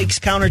 electric bikes,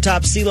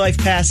 countertops, Sea Life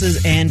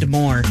passes, and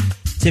more.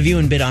 To view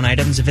and bid on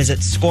items, visit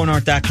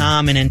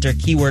scorenorth.com and enter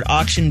keyword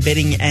auction.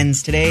 Bidding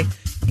ends today.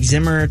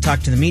 Zimmer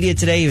talked to the media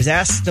today. He was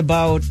asked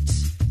about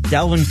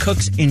Dalvin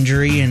Cook's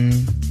injury and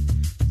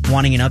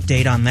wanting an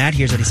update on that.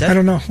 Here's what he said. I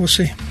don't know. We'll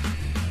see.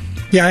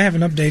 Yeah, I have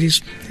an update.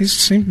 He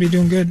seems to be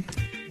doing good.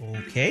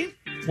 Okay.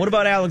 What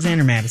about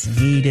Alexander Madison?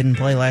 He didn't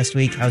play last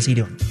week. How's he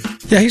doing?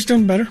 Yeah, he's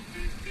doing better.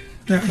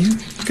 Yeah,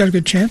 he's got a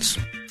good chance.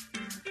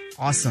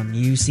 Awesome.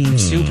 You seem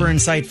super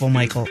insightful,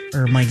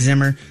 Mike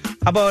Zimmer.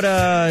 How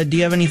about, do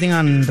you have anything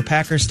on the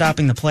Packers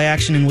stopping the play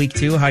action in week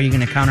 2? How are you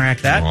going to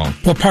counteract that?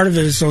 Well, part of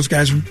it is those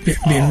guys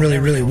being really,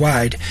 really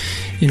wide.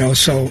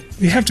 So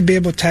you have to be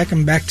able to attack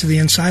them back to the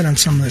inside on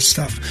some of this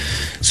stuff.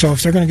 So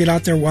if they're going to get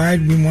out there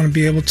wide, we want to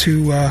be able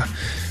to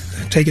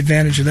take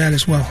advantage of that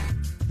as well.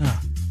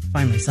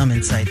 finally some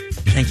insight.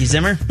 Thank you,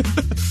 Zimmer.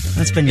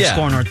 That's been your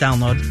Score North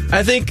download.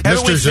 I think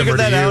haven't we figured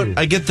that out?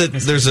 I get that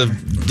there's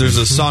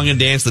a song and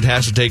dance that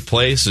has to take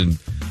place, and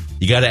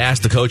you got to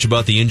ask the coach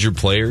about the injured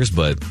players.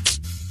 But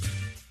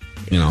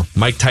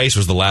Mike Tice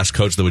was the last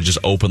coach that would just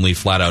openly,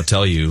 flat out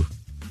tell you.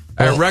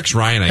 Rex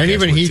Ryan, and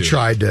even he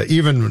tried to.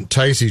 Even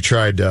Ticey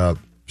tried to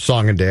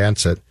song and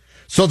dance it.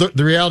 So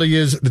the reality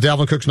is, the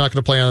Dalvin Cook's not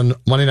going to play on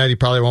Monday night. He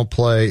probably won't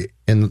play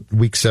in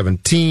Week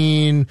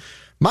 17.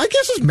 My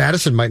guess is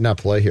Madison might not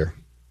play here.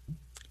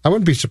 I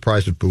wouldn't be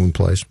surprised if Boone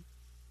plays.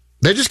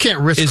 They just can't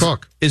risk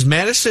Cook. Is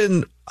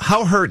Madison,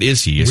 how hurt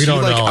is he? Is we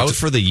don't he know. Out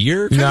for the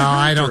year? No,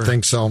 I don't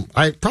think so.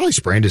 I probably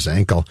sprained his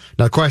ankle.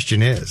 Now the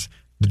question is,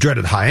 the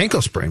dreaded high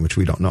ankle sprain, which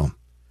we don't know.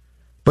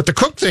 But the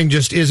Cook thing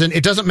just isn't,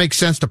 it doesn't make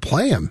sense to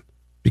play him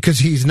because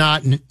he's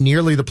not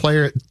nearly the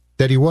player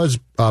that he was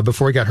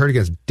before he got hurt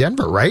against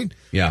Denver, right?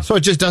 Yeah. So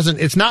it just doesn't,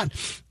 it's not,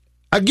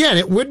 again,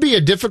 it would be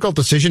a difficult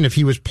decision if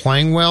he was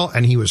playing well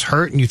and he was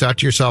hurt and you thought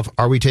to yourself,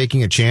 are we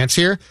taking a chance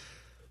here?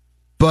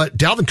 But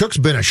Dalvin Cook's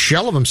been a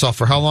shell of himself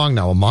for how long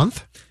now? A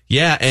month?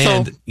 Yeah,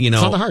 and so,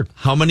 it's not that hard.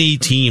 How many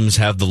teams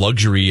have the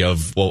luxury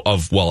of I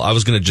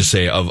was going to just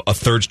say of a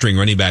third string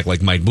running back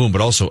like Mike Boone,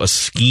 but also a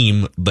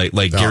scheme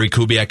like Gary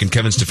Kubiak and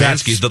Kevin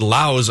Stefanski's that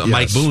allows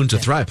Mike Boone to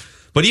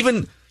thrive. But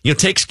even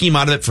take scheme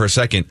out of it for a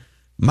second.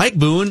 Mike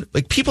Boone,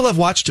 people have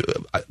watched.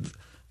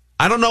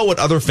 I don't know what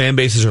other fan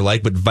bases are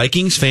like, but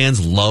Vikings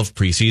fans love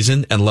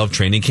preseason and love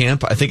training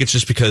camp. I think it's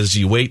just because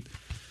you wait,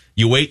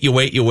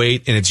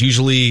 and it's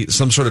usually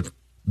some sort of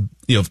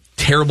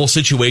terrible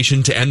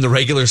situation to end the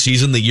regular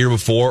season the year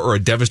before, or a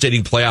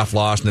devastating playoff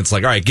loss, and it's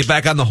like, all right, get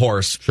back on the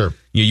horse. Sure,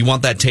 you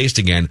want that taste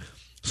again.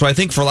 So I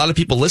think for a lot of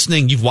people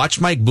listening, you've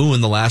watched Mike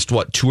Boone the last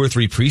 2 or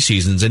 3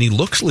 preseasons, and he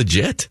looks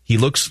legit.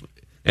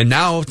 And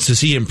now to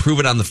see him prove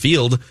it on the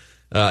field.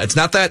 It's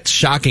not that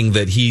shocking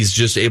that he's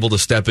just able to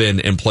step in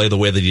and play the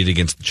way that he did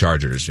against the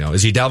Chargers.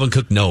 Is he Dalvin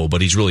Cook? No,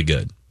 but he's really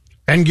good.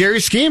 And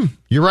Gary's scheme.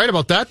 You're right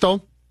about that,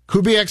 though.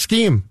 Kubiak's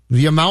scheme.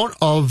 The amount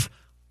of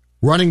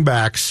running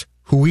backs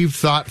who we've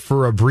thought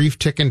for a brief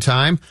tick in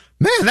time,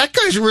 man, that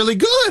guy's really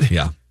good.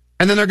 Yeah.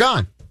 And then they're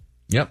gone.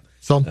 Yep.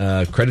 So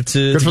credit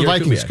to good for Gary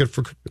Vikings.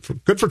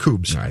 Kubiak. Good for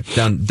Coobs. All right.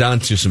 Down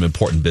to some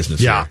important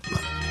business. Yeah. Here.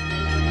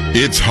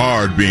 It's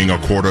hard being a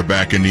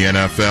quarterback in the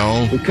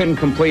NFL. We couldn't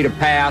complete a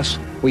pass.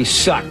 We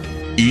sucked.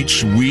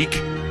 Each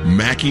week,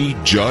 Mackey,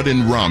 Judd,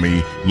 and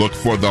Rami look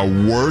for the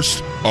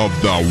worst of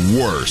the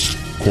worst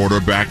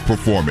quarterback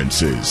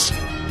performances.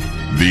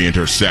 The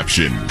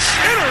interceptions.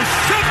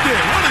 Intercepted!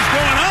 What is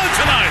going on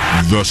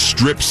tonight? The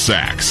strip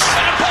sacks.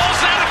 That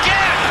ball's out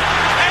again!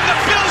 And the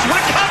Bills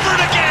recovered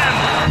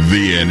again!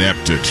 The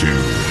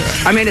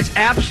ineptitude. I mean, it's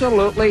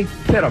absolutely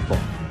pitiful.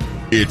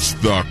 It's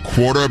the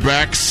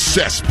Quarterback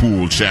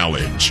Cesspool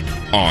Challenge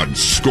on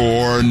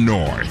Score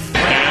North.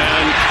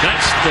 And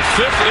that's the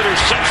 5th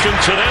interception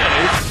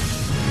today.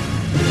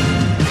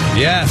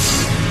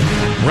 Yes.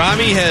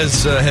 Rami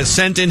has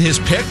sent in his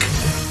pick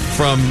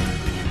from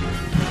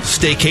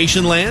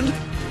Staycation Land,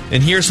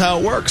 and here's how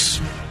it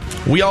works.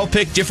 We all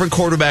pick different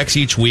quarterbacks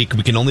each week.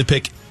 We can only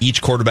pick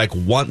each quarterback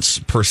once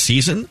per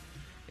season.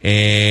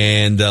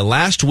 And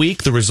last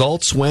week, the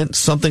results went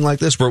something like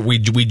this, where we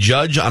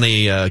judge on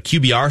a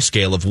QBR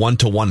scale of 1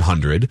 to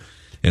 100.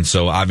 And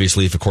so,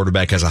 obviously, if a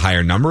quarterback has a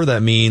higher number,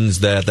 that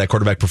means that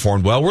quarterback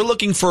performed well. We're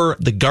looking for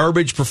the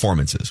garbage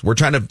performances. We're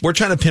trying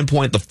to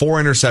pinpoint the 4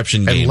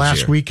 interception games. And last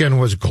here.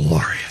 weekend was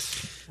glorious.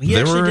 We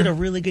actually did a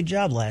really good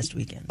job last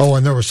weekend. Oh,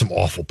 and there was some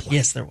awful plays.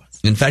 Yes, there was.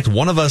 In fact,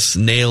 one of us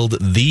nailed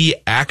the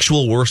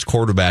actual worst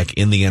quarterback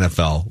in the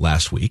NFL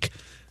last week.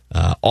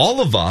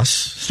 All of us,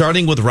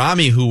 starting with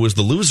Rami, who was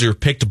the loser,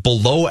 picked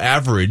below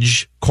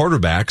average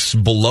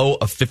quarterbacks, below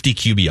a 50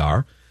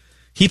 QBR.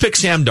 He picked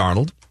Sam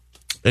Darnold,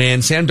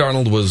 and Sam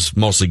Darnold was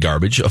mostly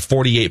garbage, a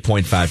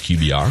 48.5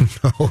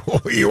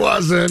 QBR. No, he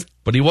wasn't.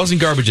 But he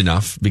wasn't garbage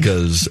enough,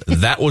 because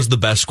that was the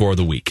best score of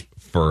the week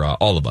for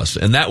all of us.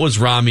 And that was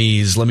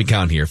Rami's, let me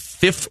count here,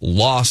 5th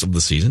loss of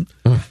the season.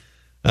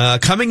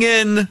 Coming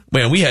in,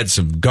 man, we had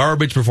some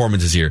garbage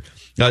performances here.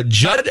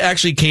 Judd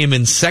actually came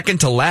in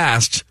second to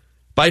last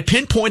by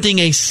pinpointing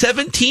a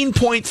 17.3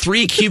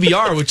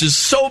 QBR, which is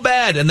so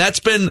bad. And that's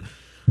been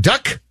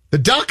Duck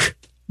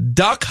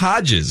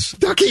Hodges.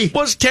 Ducky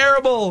was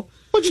terrible.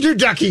 What'd you do,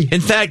 Ducky?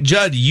 In fact,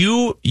 Judd,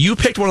 you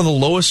picked one of the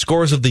lowest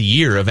scores of the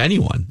year of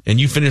anyone,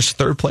 and you finished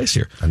 3rd place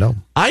here. I know.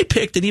 I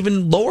picked an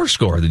even lower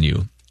score than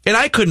you, and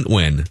I couldn't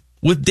win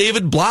with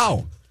David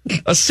Blau,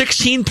 a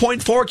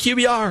 16.4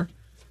 QBR.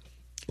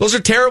 Those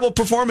are terrible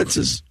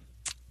performances,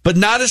 but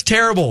not as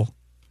terrible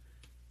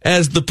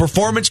as the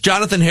performance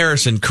Jonathan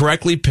Harrison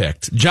correctly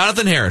picked.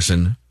 Jonathan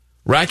Harrison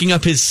racking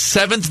up his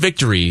 7th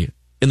victory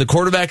in the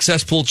Quarterback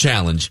Cesspool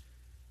Challenge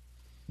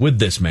with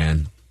this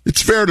man.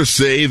 It's fair to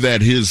say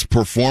that his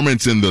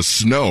performance in the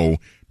snow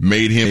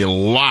made him a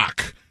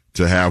lock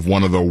to have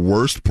one of the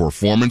worst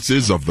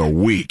performances of the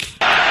week.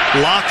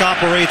 Locke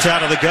operates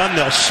out of the gun.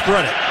 They'll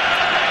spread it.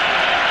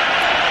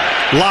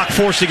 Locke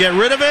forced to get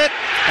rid of it,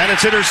 and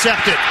it's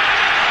intercepted.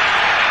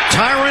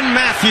 Tyrann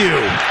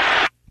Mathieu.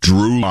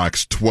 Drew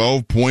Lock's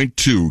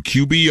 12.2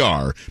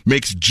 QBR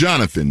makes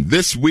Jonathan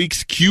this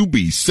week's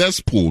QB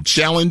Cesspool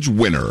Challenge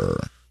winner.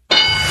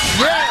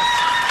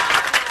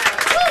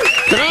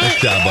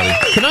 Nice job, buddy.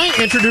 Can I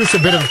introduce a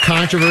bit of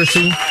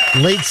controversy,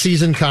 late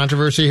season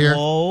controversy here?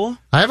 Oh.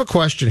 I have a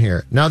question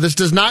here. Now, this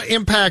does not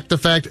impact the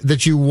fact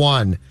that you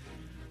won,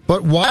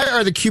 but why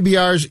are the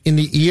QBRs in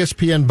the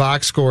ESPN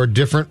box score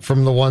different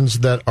from the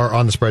ones that are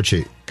on the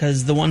spreadsheet?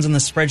 Because the ones on the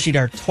spreadsheet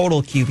are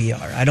total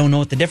QBR. I don't know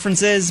what the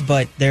difference is,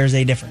 but there's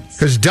a difference.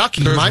 Because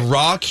Ducky, there's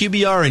raw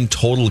QBR and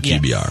total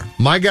QBR. Yes.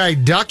 My guy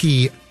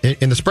Ducky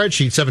in the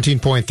spreadsheet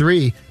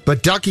 17.3,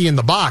 but Ducky in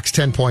the box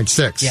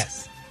 10.6.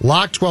 Yes.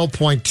 Lock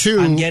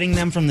 12.2. I'm getting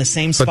them from the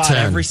same but spot 10.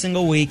 every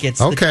single week. It's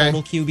the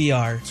total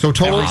QBR. So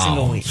total every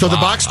single week. So the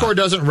box score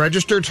doesn't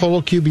register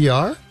total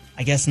QBR?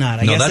 I guess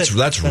not. I No, guess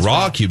that's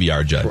raw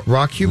QBR, Judd.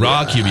 Raw QBR.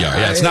 Raw QBR.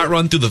 Yeah, it's not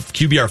run through the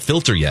QBR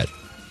filter yet.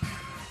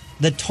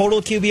 The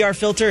total QBR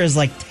filter is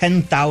like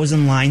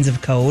 10,000 lines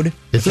of code.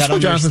 Is this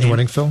what Jonathan's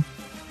winning, Phil?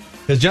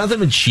 Has Jonathan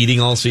been cheating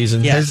all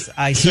season? Yes,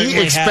 I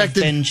certainly have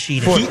been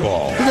cheating. He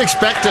didn't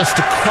expect us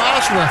to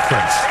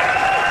cross-reference.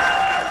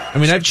 I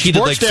mean, I've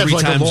cheated like Sports 3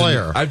 Dad's like a times.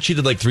 lawyer. I've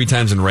cheated like 3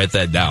 times and write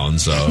that down.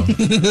 So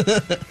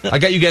I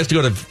got you guys to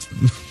go to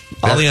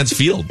Allianz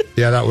Field.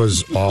 Yeah, that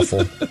was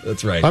awful.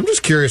 That's right. I'm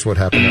just curious what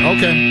happened there.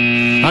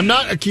 Okay. I'm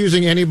not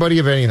accusing anybody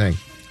of anything.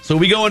 So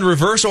we go in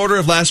reverse order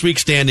of last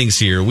week's standings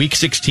here, week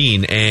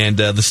 16, and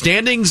the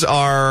standings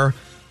are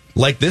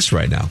like this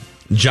right now.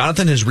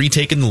 Jonathan has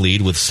retaken the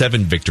lead with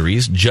 7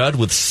 victories. Judd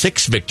with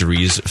 6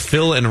 victories.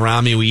 Phil and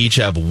Rami, we each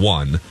have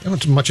 1. How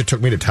much it took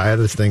me to tie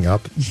this thing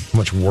up? How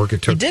much work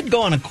it took? It did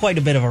go on quite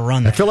a bit of a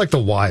run I there. feel like the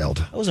Wild.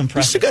 That was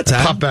impressive. You still got I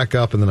time. pop back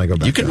up and then I go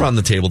back You can down. run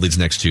the table these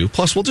next 2.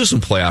 Plus, we'll do some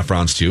playoff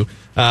rounds too.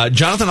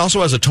 Jonathan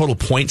also has a total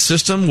point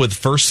system with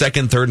first,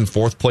 second, third, and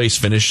fourth place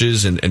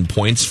finishes and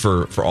points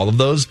for all of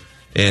those.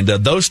 And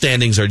those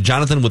standings are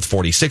Jonathan with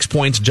 46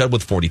 points, Judd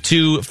with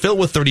 42, Phil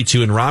with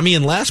 32, and Rami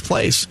in last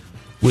place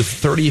with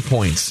 30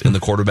 points in the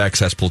quarterback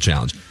cesspool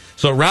challenge.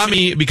 So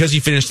Rami, because he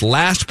finished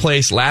last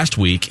place last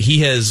week,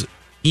 he has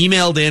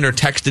emailed in or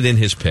texted in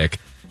his pick.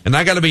 And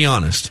I got to be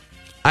honest,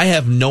 I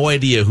have no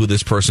idea who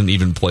this person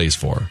even plays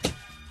for.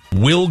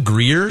 Will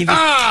Greer?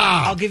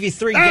 I'll give you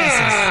 3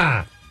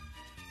 guesses.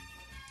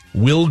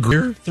 Will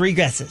Greer? 3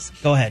 guesses.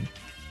 Go ahead.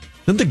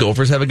 Didn't the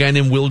Gophers have a guy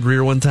named Will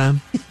Greer one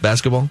time?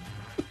 Basketball?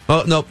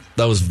 Oh, no,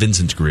 that was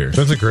Vincent Greer.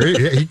 Vincent Greer?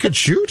 Yeah, he could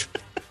shoot.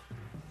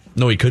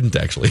 No, he couldn't,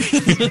 actually. I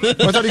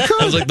thought he could.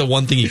 That was like the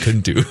one thing he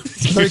couldn't do. I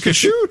thought he could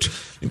shoot.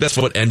 I think that's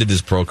what ended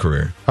his pro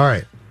career. All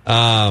right.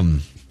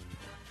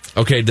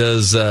 Okay,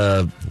 does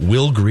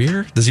Will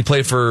Greer, does he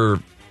play for,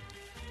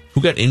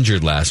 who got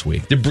injured last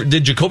week?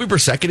 Did Jacoby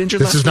Brissett get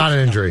injured This last is week? not an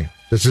injury.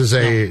 This is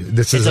a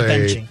It's a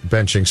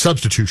benching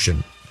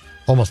substitution.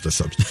 Almost a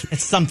substitution.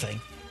 It's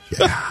something.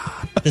 Yeah.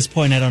 At this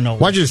point, I don't know.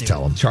 Why'd you just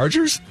tell him?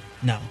 Chargers?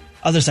 No.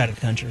 Other side of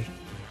the country.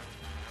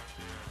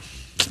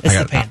 It's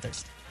the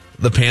Panthers.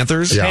 The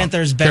Panthers? The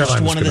Panthers benched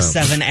Carolina's one of the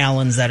gonna- 7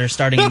 Allens that are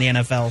starting in the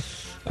NFL.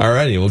 All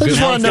righty. Well, They good.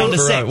 just wanna know- Down to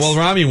 6. Well,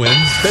 Rami wins.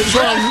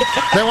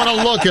 They want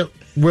to look at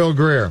Will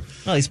Greer.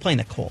 Well, he's playing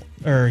the Colt.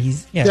 Or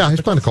he's Yeah,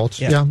 he's playing the Colts.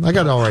 Yeah, I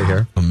got it all right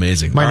here.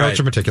 Amazing. My All notes right.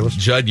 are meticulous.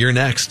 Judd, you're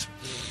next.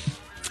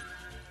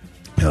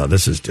 Oh,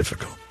 this is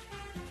difficult.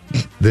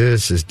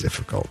 This is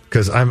difficult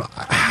because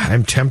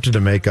I'm tempted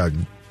to make a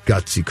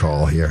gutsy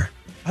call here.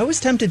 I was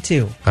tempted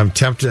too. I'm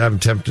tempted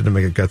to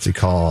make a gutsy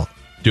call.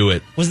 Do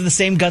it. Was it the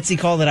same gutsy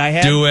call that I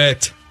had? Do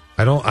it.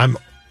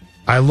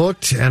 I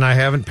looked and I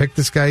haven't picked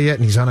this guy yet,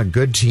 and he's on a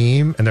good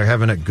team, and they're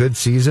having a good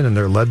season, and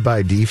they're led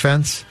by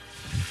defense.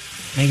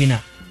 Maybe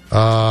not.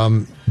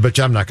 But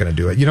I'm not going to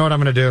do it. You know what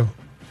I'm going to do?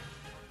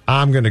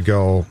 I'm going to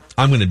go.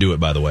 I'm going to do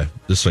it, by the way,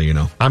 just so you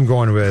know. I'm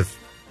going with,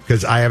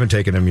 because I haven't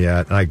taken him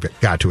yet, and I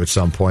got to at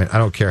some point. I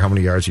don't care how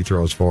many yards he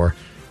throws for.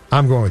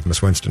 I'm going with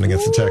Miss Winston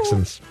against the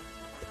Texans.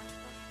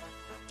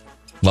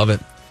 Love it.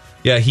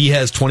 Yeah, he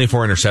has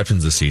 24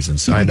 interceptions this season.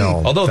 So. I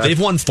know. Although they've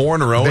won 4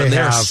 in a row, and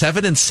they're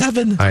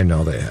 7-7. I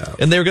know they have.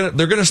 And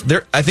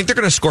I think they're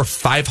gonna score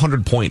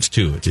 500 points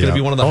too. It's gonna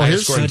be one of the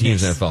highest scoring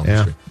teams in NFL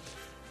history.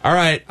 All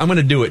right, I'm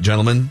gonna do it,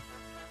 gentlemen.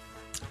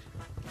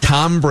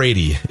 Tom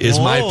Brady is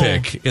my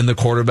pick in the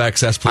quarterback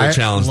cesspool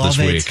challenge this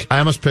week. I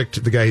almost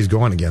picked the guy he's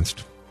going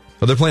against.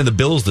 Well, they're playing the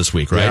Bills this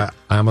week, right? Yeah,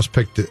 I almost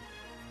picked it.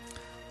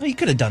 Well, you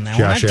could have done that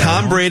Josh one.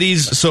 Tom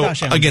Brady's, so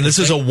Josh Allen again, this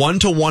pick. is a 1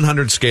 to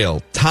 100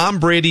 scale. Tom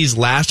Brady's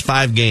last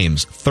 5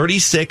 games,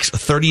 36,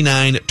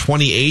 39,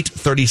 28,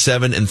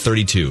 37, and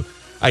 32.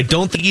 I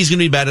don't think he's going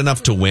to be bad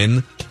enough to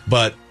win,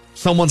 but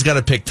someone's got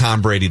to pick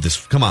Tom Brady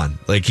this. Come on.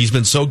 Like, he's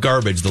been so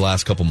garbage the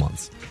last couple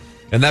months.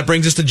 And that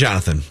brings us to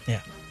Jonathan.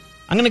 Yeah.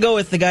 I'm going to go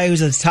with the guy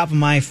who's at the top of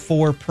my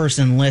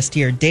 4-person list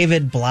here,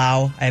 David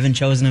Blau. I haven't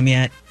chosen him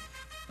yet.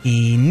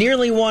 He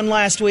nearly won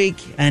last week,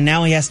 and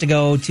now he has to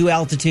go to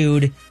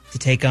altitude to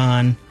take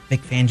on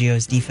Vic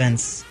Fangio's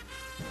defense.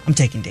 I'm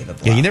taking David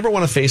Blau. Yeah, you never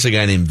want to face a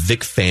guy named Vic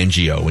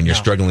Fangio when you're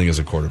struggling as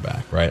a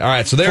quarterback, right? All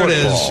right, so there it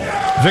is.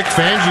 Vic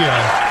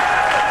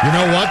Fangio. You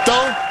know what,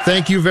 though?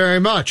 Thank you very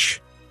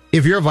much.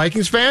 If you're a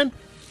Vikings fan,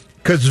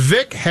 because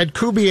Vic had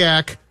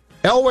Kubiak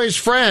Elway's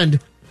friend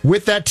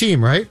with that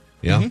team, right?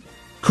 Yeah.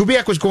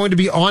 Kubiak was going to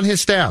be on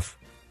his staff.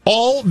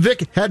 All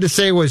Vic had to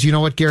say was, you know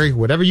what, Gary,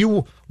 whatever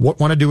you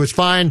want to do is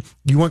fine.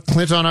 You want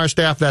Clint on our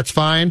staff, that's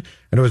fine.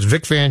 And it was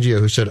Vic Fangio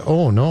who said,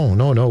 oh,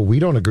 no, we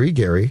don't agree,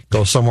 Gary.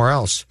 Go somewhere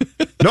else.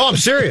 No, I'm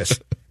serious.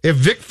 If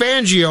Vic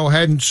Fangio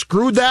hadn't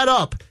screwed that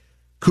up,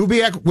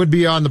 Kubiak would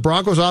be on the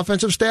Broncos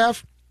offensive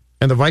staff,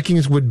 and the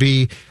Vikings would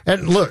be...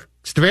 And look,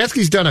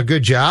 Stefanski's done a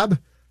good job,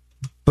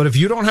 but if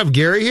you don't have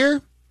Gary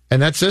here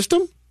and that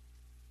system,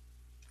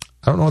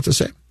 I don't know what to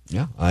say.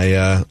 Yeah,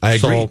 I agree.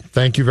 So,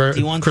 thank you very much.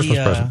 Do you want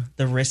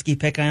the risky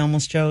pick I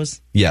almost chose?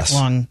 Yes.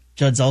 Along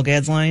Judd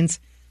Zulgad's lines?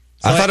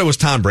 So I thought it was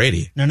Tom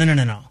Brady. No.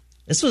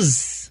 This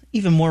was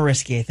even more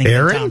risky, I think,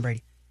 Aaron? than Tom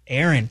Brady.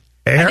 Aaron.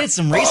 I did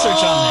some research on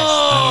this.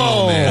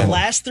 Oh, man. The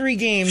last 3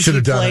 games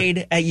Should've he done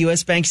played at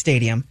US Bank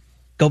Stadium.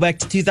 Go back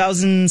to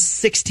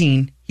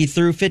 2016. He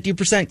threw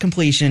 50%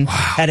 completion,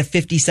 had a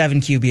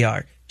 57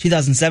 QBR.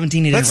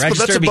 2017, he didn't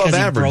register that's because above he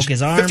average. broke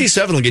his arm.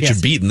 57 will get you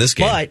beat in this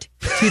game. But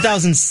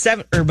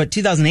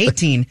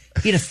 2018,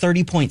 he had a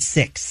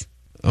 30.6.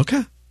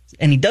 Okay.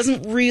 And he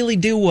doesn't really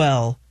do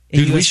well in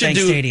Dude, US Bank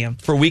Stadium.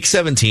 For week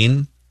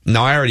 17,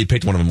 now I already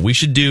picked one of them. We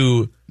should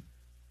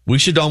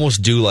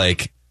almost do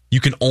like, you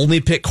can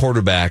only pick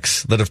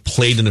quarterbacks that have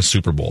played in a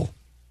Super Bowl.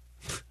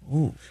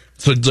 Ooh.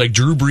 So it's like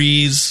Drew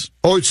Brees.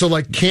 Oh, so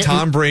like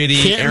Tom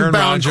Brady, Aaron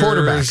Rodgers.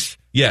 Quarterbacks.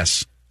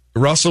 Yes.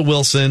 Russell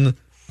Wilson.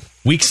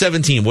 Week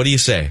 17, what do you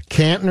say?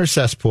 Canton or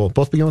cesspool?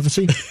 Both begin with a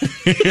C.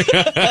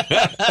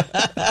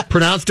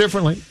 Pronounced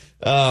differently.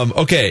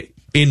 Okay,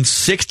 in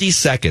 60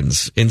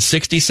 seconds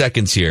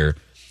here,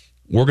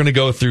 we're going to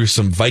go through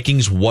some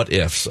Vikings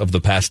what-ifs of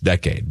the past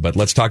decade. But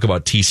let's talk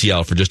about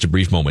TCL for just a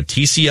brief moment.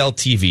 TCL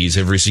TVs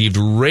have received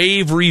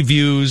rave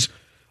reviews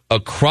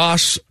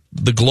across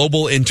the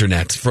global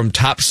internet from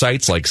top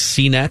sites like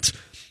CNET,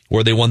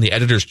 where they won the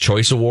Editor's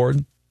Choice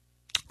Award.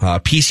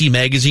 PC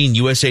Magazine,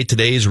 USA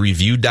Today's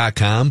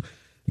Review.com.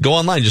 Go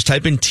online, just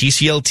type in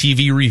TCL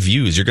TV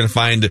reviews. You're going to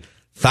find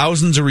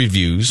thousands of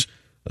reviews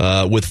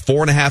with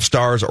 4.5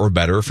 stars or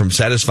better from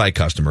satisfied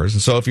customers.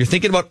 And so if you're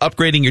thinking about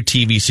upgrading your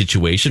TV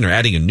situation or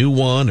adding a new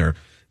one, or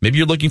maybe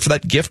you're looking for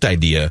that gift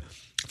idea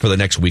for the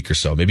next week or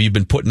so, maybe you've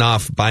been putting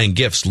off buying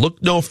gifts, look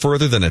no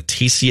further than a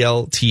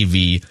TCL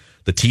TV,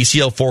 the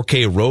TCL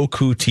 4K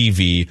Roku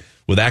TV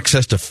with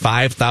access to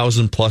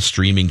 5,000 plus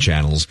streaming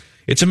channels.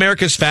 It's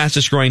America's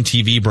fastest growing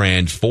TV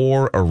brand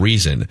for a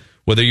reason.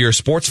 Whether you're a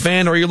sports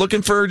fan or you're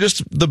looking for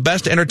just the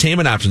best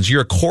entertainment options,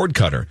 you're a cord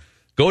cutter.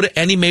 Go to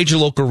any major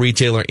local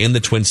retailer in the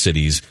Twin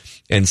Cities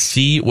and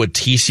see what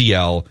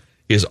TCL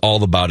is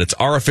all about. It's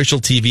our official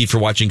TV for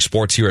watching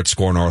sports here at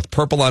Score North.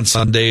 Purple on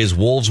Sundays,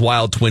 Wolves,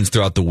 Wild, Twins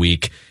throughout the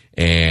week.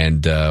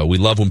 And we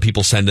love when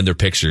people send in their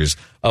pictures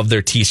of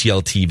their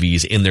TCL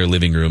TVs in their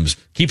living rooms.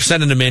 Keep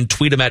sending them in.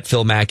 Tweet them at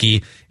Phil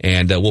Mackey,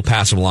 and we'll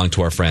pass them along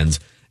to our friends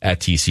at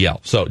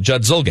TCL. So,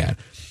 Judd Zulgad.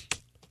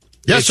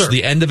 Yes, it's sir.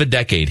 the end of a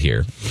decade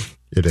here.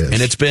 It is.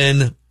 And it's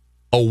been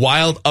a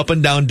wild up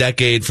and down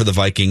decade for the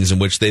Vikings in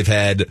which they've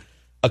had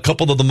a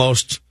couple of the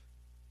most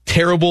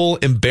terrible,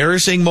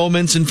 embarrassing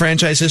moments in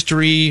franchise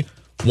history,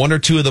 one or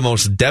two of the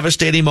most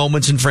devastating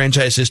moments in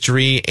franchise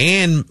history,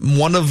 and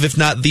one of, if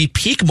not the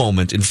peak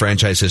moment in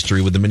franchise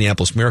history with the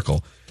Minneapolis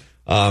Miracle.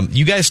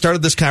 You guys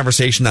started this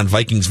conversation on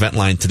Vikings Vent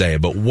Line today,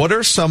 but what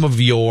are some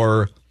of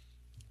your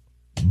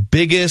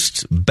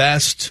biggest,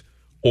 best,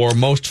 or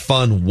most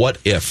fun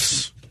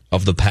what-ifs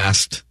of the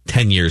past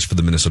 10 years for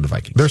the Minnesota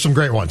Vikings? There's some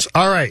great ones.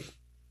 All right.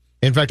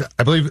 In fact,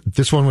 I believe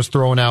this one was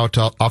thrown out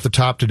off the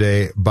top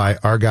today by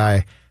our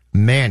guy,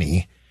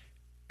 Manny,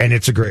 and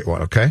it's a great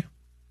one, okay?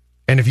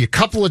 And if you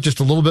couple it just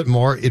a little bit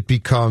more, it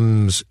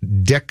becomes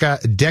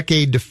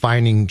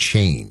decade-defining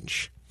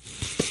change.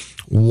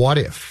 What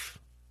if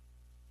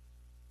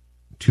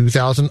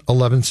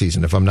 2011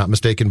 season, if I'm not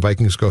mistaken,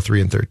 Vikings go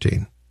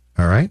 3-13,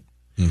 all right?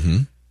 Mm-hmm.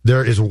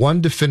 There is one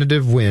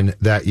definitive win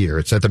that year.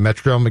 It's at the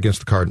Metrodome against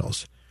the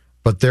Cardinals.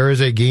 But there is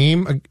a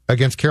game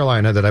against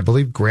Carolina that I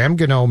believe Graham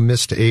Gano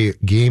missed a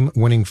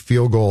game-winning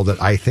field goal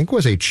that I think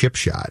was a chip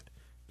shot.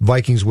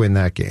 Vikings win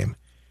that game.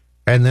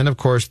 And then, of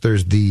course,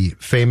 there's the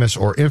famous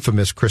or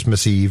infamous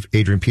Christmas Eve,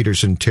 Adrian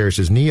Peterson tears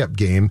his knee up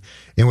game,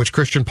 in which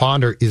Christian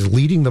Ponder is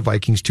leading the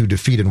Vikings to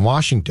defeat in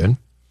Washington,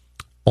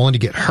 only to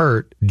get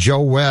hurt.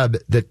 Joe Webb,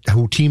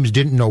 who teams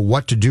didn't know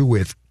what to do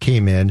with,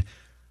 came in,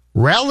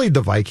 rallied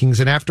the Vikings,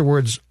 and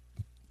afterwards,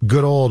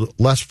 good old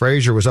Les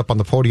Frazier was up on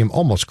the podium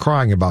almost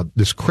crying about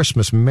this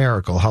Christmas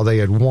miracle, how they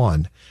had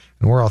won.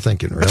 And we're all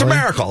thinking, really? That's a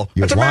miracle.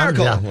 You That's a won?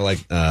 miracle. Yeah. We're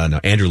like,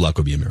 no, Andrew Luck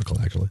would be a miracle,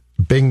 actually.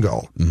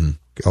 Bingo. Mm-hmm.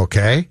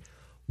 Okay.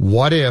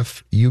 What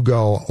if you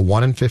go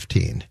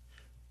 1-15?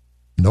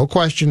 No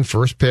question,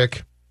 first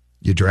pick,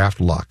 you draft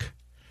Luck.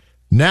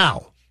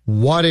 Now,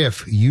 what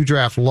if you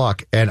draft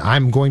Luck, and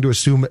I'm going to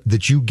assume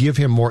that you give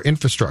him more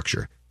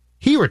infrastructure?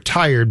 He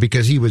retired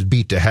because he was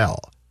beat to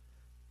hell.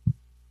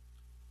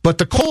 But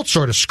the Colts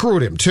sort of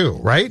screwed him too,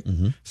 right?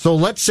 Mm-hmm. So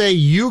let's say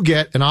you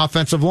get an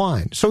offensive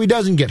line, so he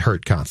doesn't get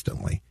hurt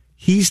constantly.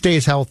 He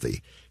stays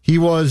healthy. He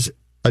was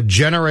a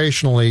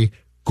generationally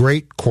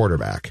great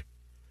quarterback.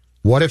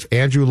 What if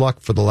Andrew Luck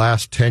for the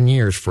last 10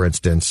 years, for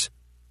instance,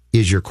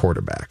 is your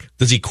quarterback?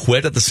 Does he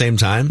quit at the same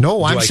time?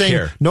 No, I'm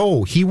saying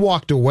no. He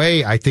walked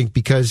away, I think,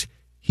 because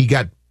he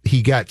got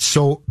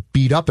so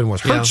beat up and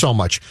was hurt so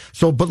much.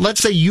 So, but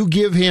let's say you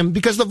give him,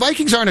 because the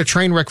Vikings aren't a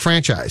train wreck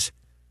franchise.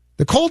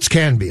 The Colts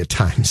can be at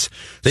times.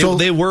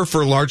 They were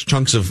for large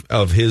chunks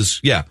of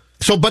his,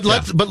 So, but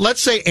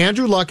let's say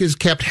Andrew Luck is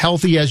kept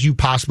healthy as you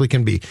possibly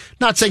can be.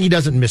 Not saying he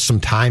doesn't miss some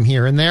time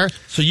here and there.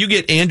 So you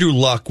get Andrew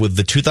Luck with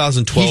the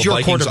 2012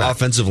 Vikings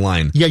offensive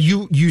line. Yeah,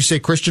 you say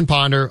Christian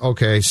Ponder.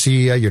 Okay,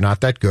 see ya. You're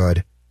not that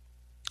good.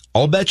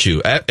 I'll bet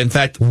you. In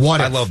fact,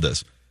 I love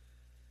this.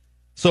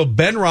 So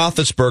Ben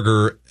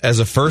Roethlisberger, as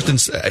a first,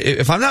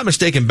 if I'm not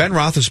mistaken, Ben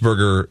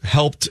Roethlisberger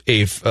helped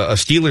a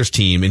Steelers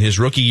team in his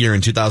rookie year in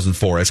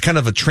 2004 as kind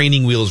of a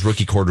training wheels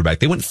rookie quarterback.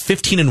 They went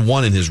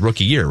 15-1 in his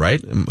rookie year,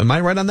 right? Am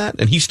I right on that?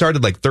 And he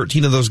started like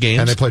 13 of those games.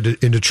 And they played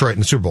in Detroit in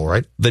the Super Bowl,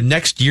 right? The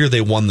next year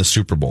they won the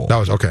Super Bowl. That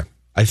was okay.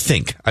 I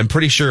think. I'm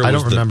pretty sure. I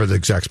don't remember the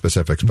exact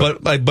specifics,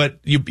 but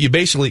you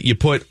basically you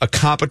put a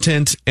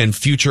competent and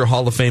future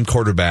Hall of Fame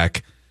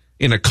quarterback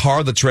in a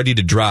car that's ready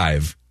to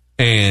drive,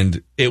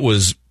 and it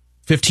was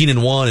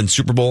 15-1 in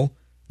Super Bowl.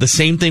 The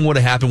same thing would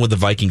have happened with the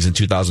Vikings in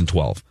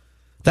 2012.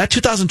 That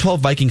 2012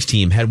 Vikings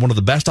team had one of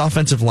the best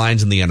offensive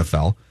lines in the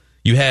NFL.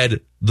 You had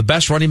the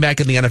best running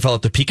back in the NFL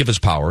at the peak of his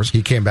powers.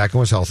 He came back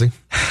and was healthy.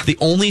 The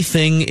only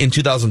thing in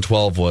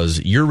 2012 was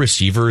your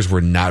receivers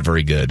were not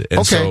very good.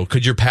 And so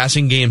could your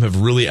passing game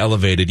have really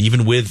elevated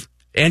even with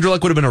Andrew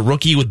Luck would have been a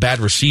rookie with bad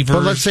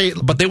receivers.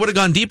 But they would have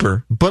gone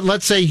deeper. But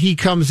let's say he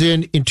comes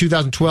in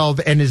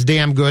 2012 and is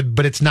damn good,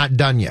 but it's not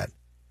done yet.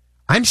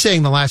 I'm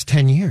saying the last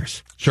 10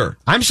 years. Sure.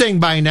 I'm saying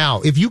by now,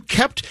 if you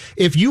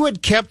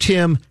had kept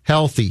him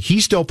healthy,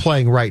 he's still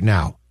playing right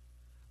now.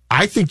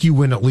 I think you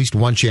win at least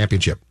one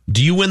championship.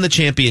 Do you win the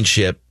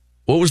championship?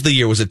 What was the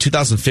year? Was it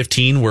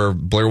 2015 where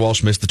Blair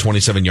Walsh missed the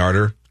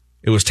 27-yarder?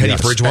 It was Teddy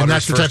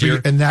Bridgewater's first year.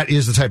 And that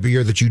is the type of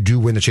year that you do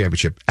win the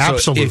championship.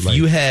 Absolutely. So if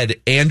you had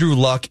Andrew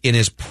Luck in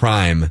his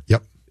prime,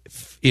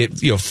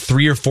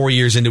 3 or 4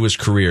 years into his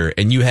career,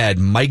 and you had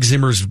Mike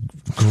Zimmer's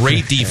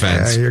great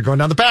defense. You're going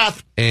down the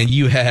path. And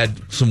you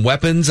had some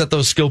weapons at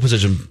those skill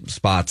position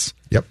spots.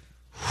 Yep.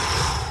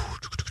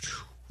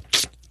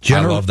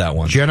 I love that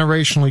one.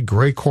 Generationally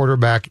great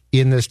quarterback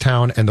in this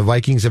town, and the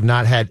Vikings have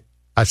not had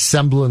a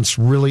semblance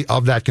really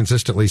of that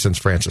consistently since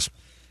Francis.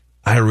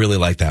 I really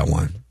like that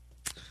one.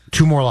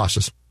 2 more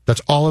losses.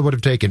 That's all it would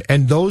have taken.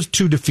 And those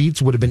 2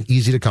 defeats would have been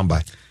easy to come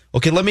by.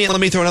 Okay, let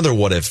me throw another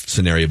what if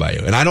scenario by you.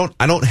 And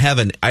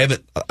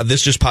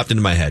this just popped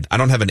into my head. I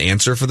don't have an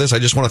answer for this. I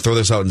just want to throw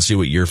this out and see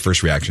what your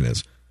first reaction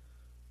is.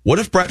 What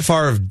if Brett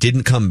Favre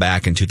didn't come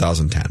back in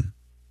 2010?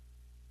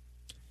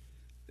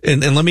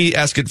 And let me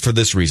ask it for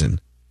this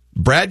reason.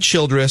 Brad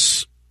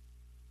Childress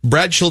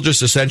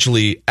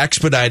essentially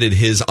expedited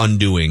his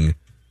undoing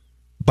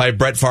by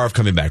Brett Favre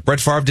coming back. Brett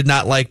Favre did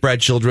not like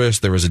Brad Childress.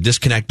 There was a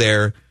disconnect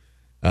there.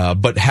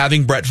 But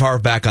having Brett Favre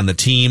back on the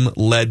team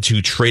led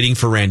to trading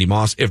for Randy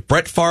Moss. If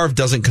Brett Favre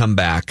doesn't come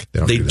back,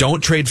 they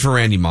don't trade for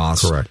Randy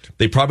Moss. Correct.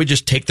 They probably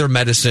just take their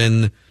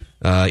medicine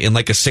in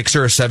like a 6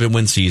 or a 7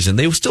 win season.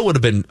 They still would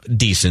have been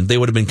decent. They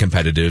would have been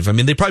competitive. I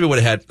mean, they probably would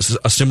have had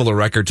a similar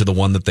record to the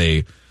one that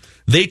they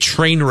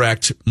train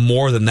wrecked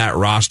more than that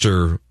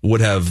roster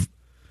would have.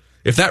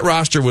 If that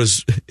roster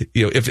was,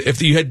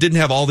 if you didn't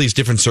have all these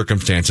different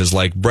circumstances,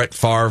 like Brett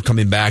Favre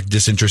coming back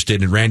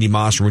disinterested and Randy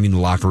Moss ruining the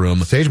locker room.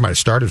 Sage might have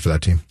started for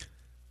that team.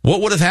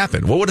 What would have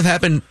happened?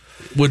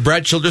 Would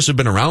Brad Childress have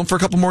been around for a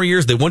couple more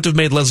years? They wouldn't have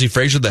made Leslie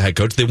Frazier the head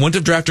coach. They wouldn't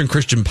have drafted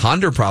Christian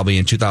Ponder probably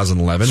in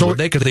 2011, would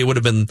they? Because they would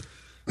have been,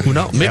 who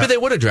knows? Maybe they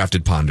would have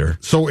drafted Ponder.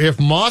 So if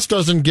Moss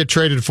doesn't get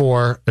traded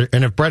for,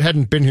 and if Brett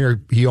hadn't been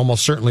here, he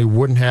almost certainly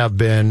wouldn't have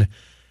been.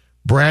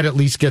 Brad at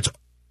least gets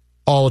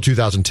all of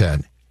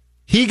 2010.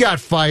 He got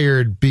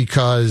fired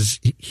because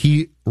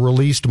he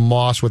released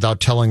Moss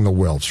without telling the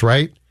Wilfs,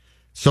 right?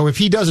 So if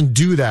he doesn't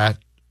do that,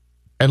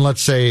 and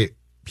let's say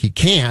he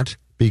can't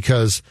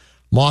because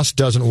Moss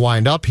doesn't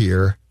wind up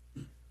here,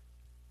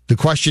 the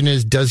question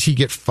is, does he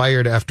get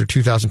fired after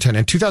 2010?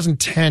 And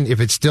 2010, if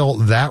it's still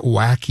that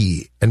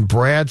wacky, and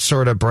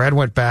Brad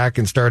went back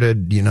and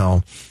started,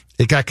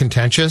 it got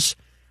contentious.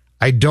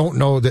 I don't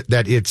know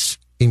that it's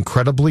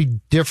incredibly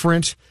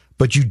different,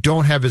 but you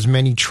don't have as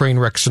many train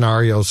wreck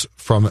scenarios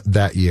from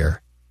that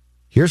year.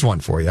 Here's one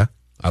for you.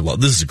 I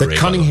love this. Is great. That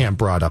Cunningham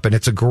brought up, and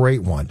it's a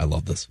great one. I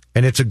love this,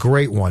 and it's a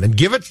great one. And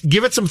give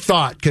it some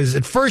thought, because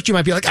at first you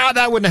might be like,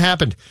 that wouldn't have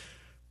happened.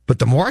 But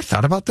the more I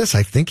thought about this,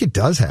 I think it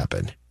does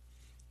happen.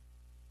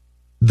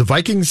 The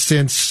Vikings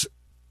since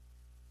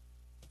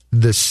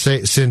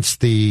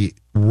the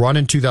run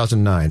in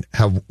 2009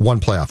 have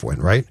one playoff win,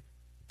 right?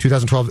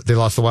 2012 they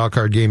lost the wild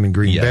card game in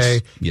Green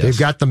Bay. Yes. They've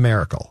got the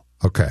miracle.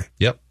 Okay.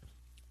 Yep.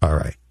 All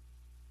right.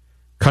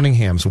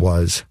 Cunningham's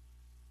was,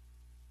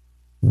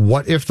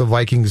 what if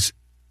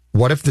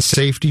the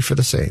safety for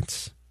the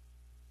Saints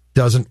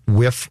doesn't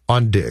whiff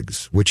on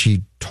Diggs, which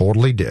he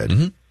totally did.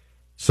 Mm-hmm.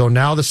 So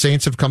now the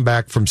Saints have come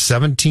back from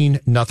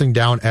 17-0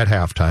 down at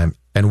halftime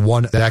and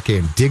won that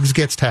game. Diggs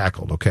gets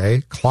tackled,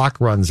 okay? Clock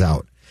runs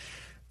out.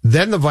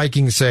 Then the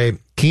Vikings say,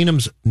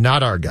 Keenum's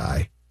not our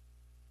guy.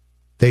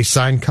 They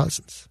sign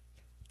Cousins.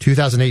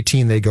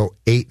 2018, they go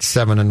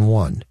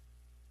 8-7-1.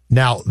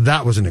 Now,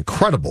 that was an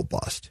incredible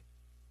bust.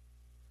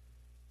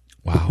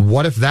 Wow.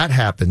 What if that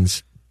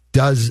happens?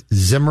 Does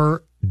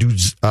Zimmer,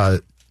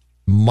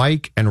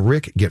 Mike and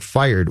Rick get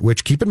fired?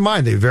 Which, keep in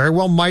mind, they very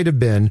well might have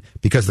been,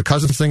 because the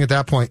Cousins thing at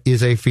that point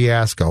is a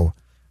fiasco.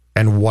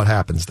 And what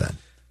happens then?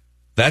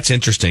 That's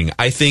interesting.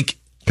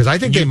 Because I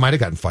think they might have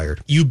gotten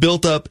fired. You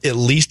built up at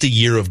least a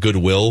year of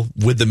goodwill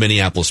with the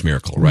Minneapolis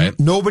Miracle, right?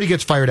 Nobody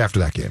gets fired after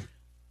that game.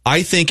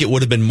 I think it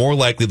would have been more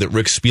likely that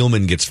Rick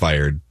Spielman gets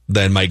fired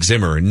than Mike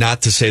Zimmer.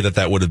 Not to say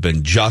that would have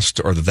been just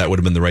or that would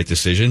have been the right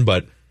decision,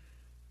 but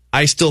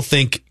I still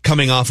think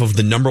coming off of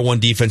the number one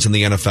defense in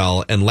the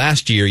NFL, and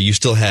last year you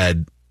still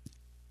had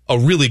a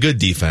really good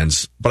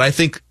defense, but I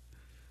think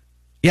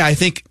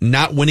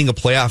not winning a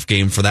playoff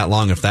game for that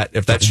long, if that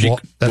streak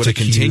would have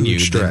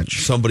continued,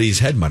 somebody's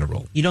head might have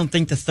rolled. You don't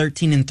think the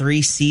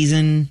 13-3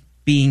 season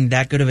being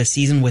that good of a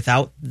season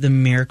without the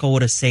Miracle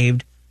would have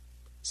saved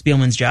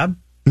Spielman's job?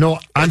 No,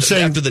 I'm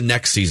saying after the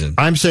next season.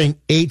 I'm saying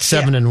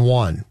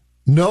 8-7-1.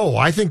 No,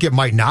 I think it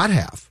might not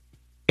have.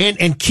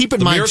 And keep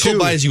in mind, the Miracle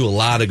buys you a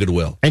lot of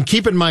goodwill. And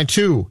keep in mind,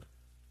 too,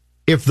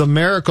 if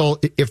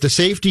the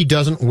safety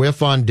doesn't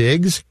whiff on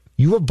Diggs,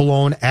 you have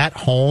blown at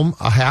home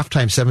a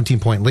halftime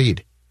 17-point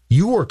lead.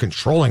 You were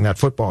controlling that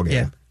football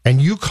game,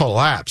 and you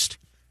collapsed.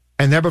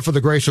 And there, but for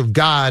the grace of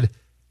God,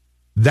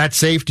 that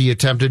safety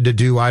attempted to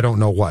do I don't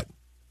know what.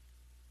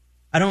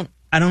 I don't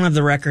have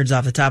the records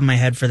off the top of my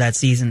head for that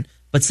season,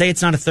 but say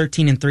it's not a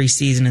 13-3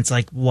 season, it's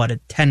like, what, a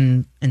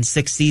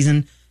 10-6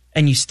 season,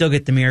 and you still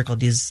get the Miracle.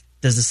 Does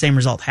the same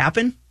result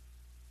happen?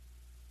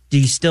 Do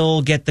you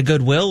still get the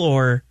goodwill,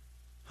 or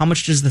how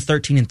much does the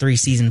 13-3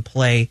 season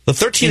play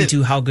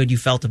into how good you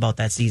felt about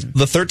that season?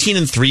 The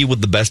 13-3 with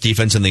the best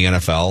defense in the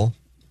NFL,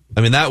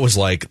 I mean,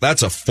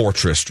 that's a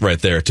fortress right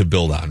there to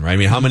build on, right? I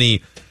mean, how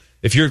many,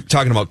 if you're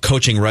talking about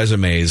coaching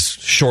resumes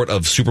short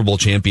of Super Bowl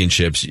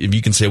championships, if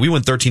you can say we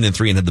went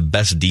 13-3 and had the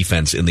best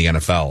defense in the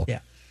NFL. Yeah.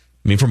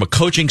 I mean, from a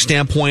coaching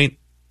standpoint,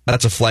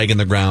 that's a flag in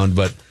the ground,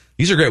 but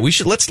these are great. We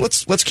should,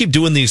 let's keep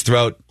doing these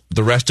throughout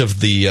the rest of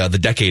the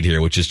decade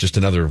here, which is just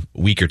another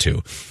week or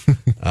two,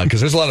 because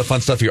there's a lot of fun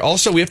stuff here.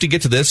 Also, we have to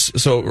get to this.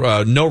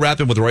 So no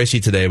wrapping with Royce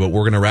today, but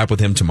we're going to wrap with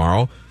him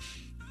tomorrow.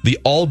 The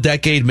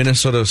all-decade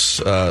Minnesota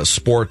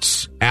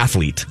sports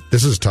athlete.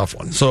 This is a tough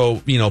one.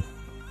 So,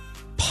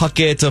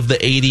 Puckett of the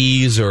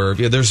 80s, or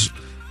there's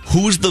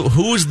who's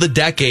the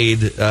decade,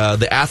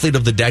 the athlete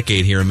of the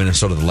decade here in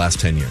Minnesota the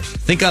last 10 years.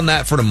 Think on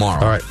that for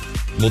tomorrow. All right.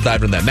 We'll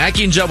dive into that.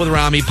 Mackie and Judd with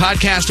Rami,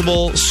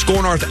 podcastable,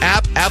 Score North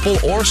app, Apple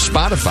or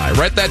Spotify.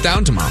 Write that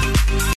down tomorrow.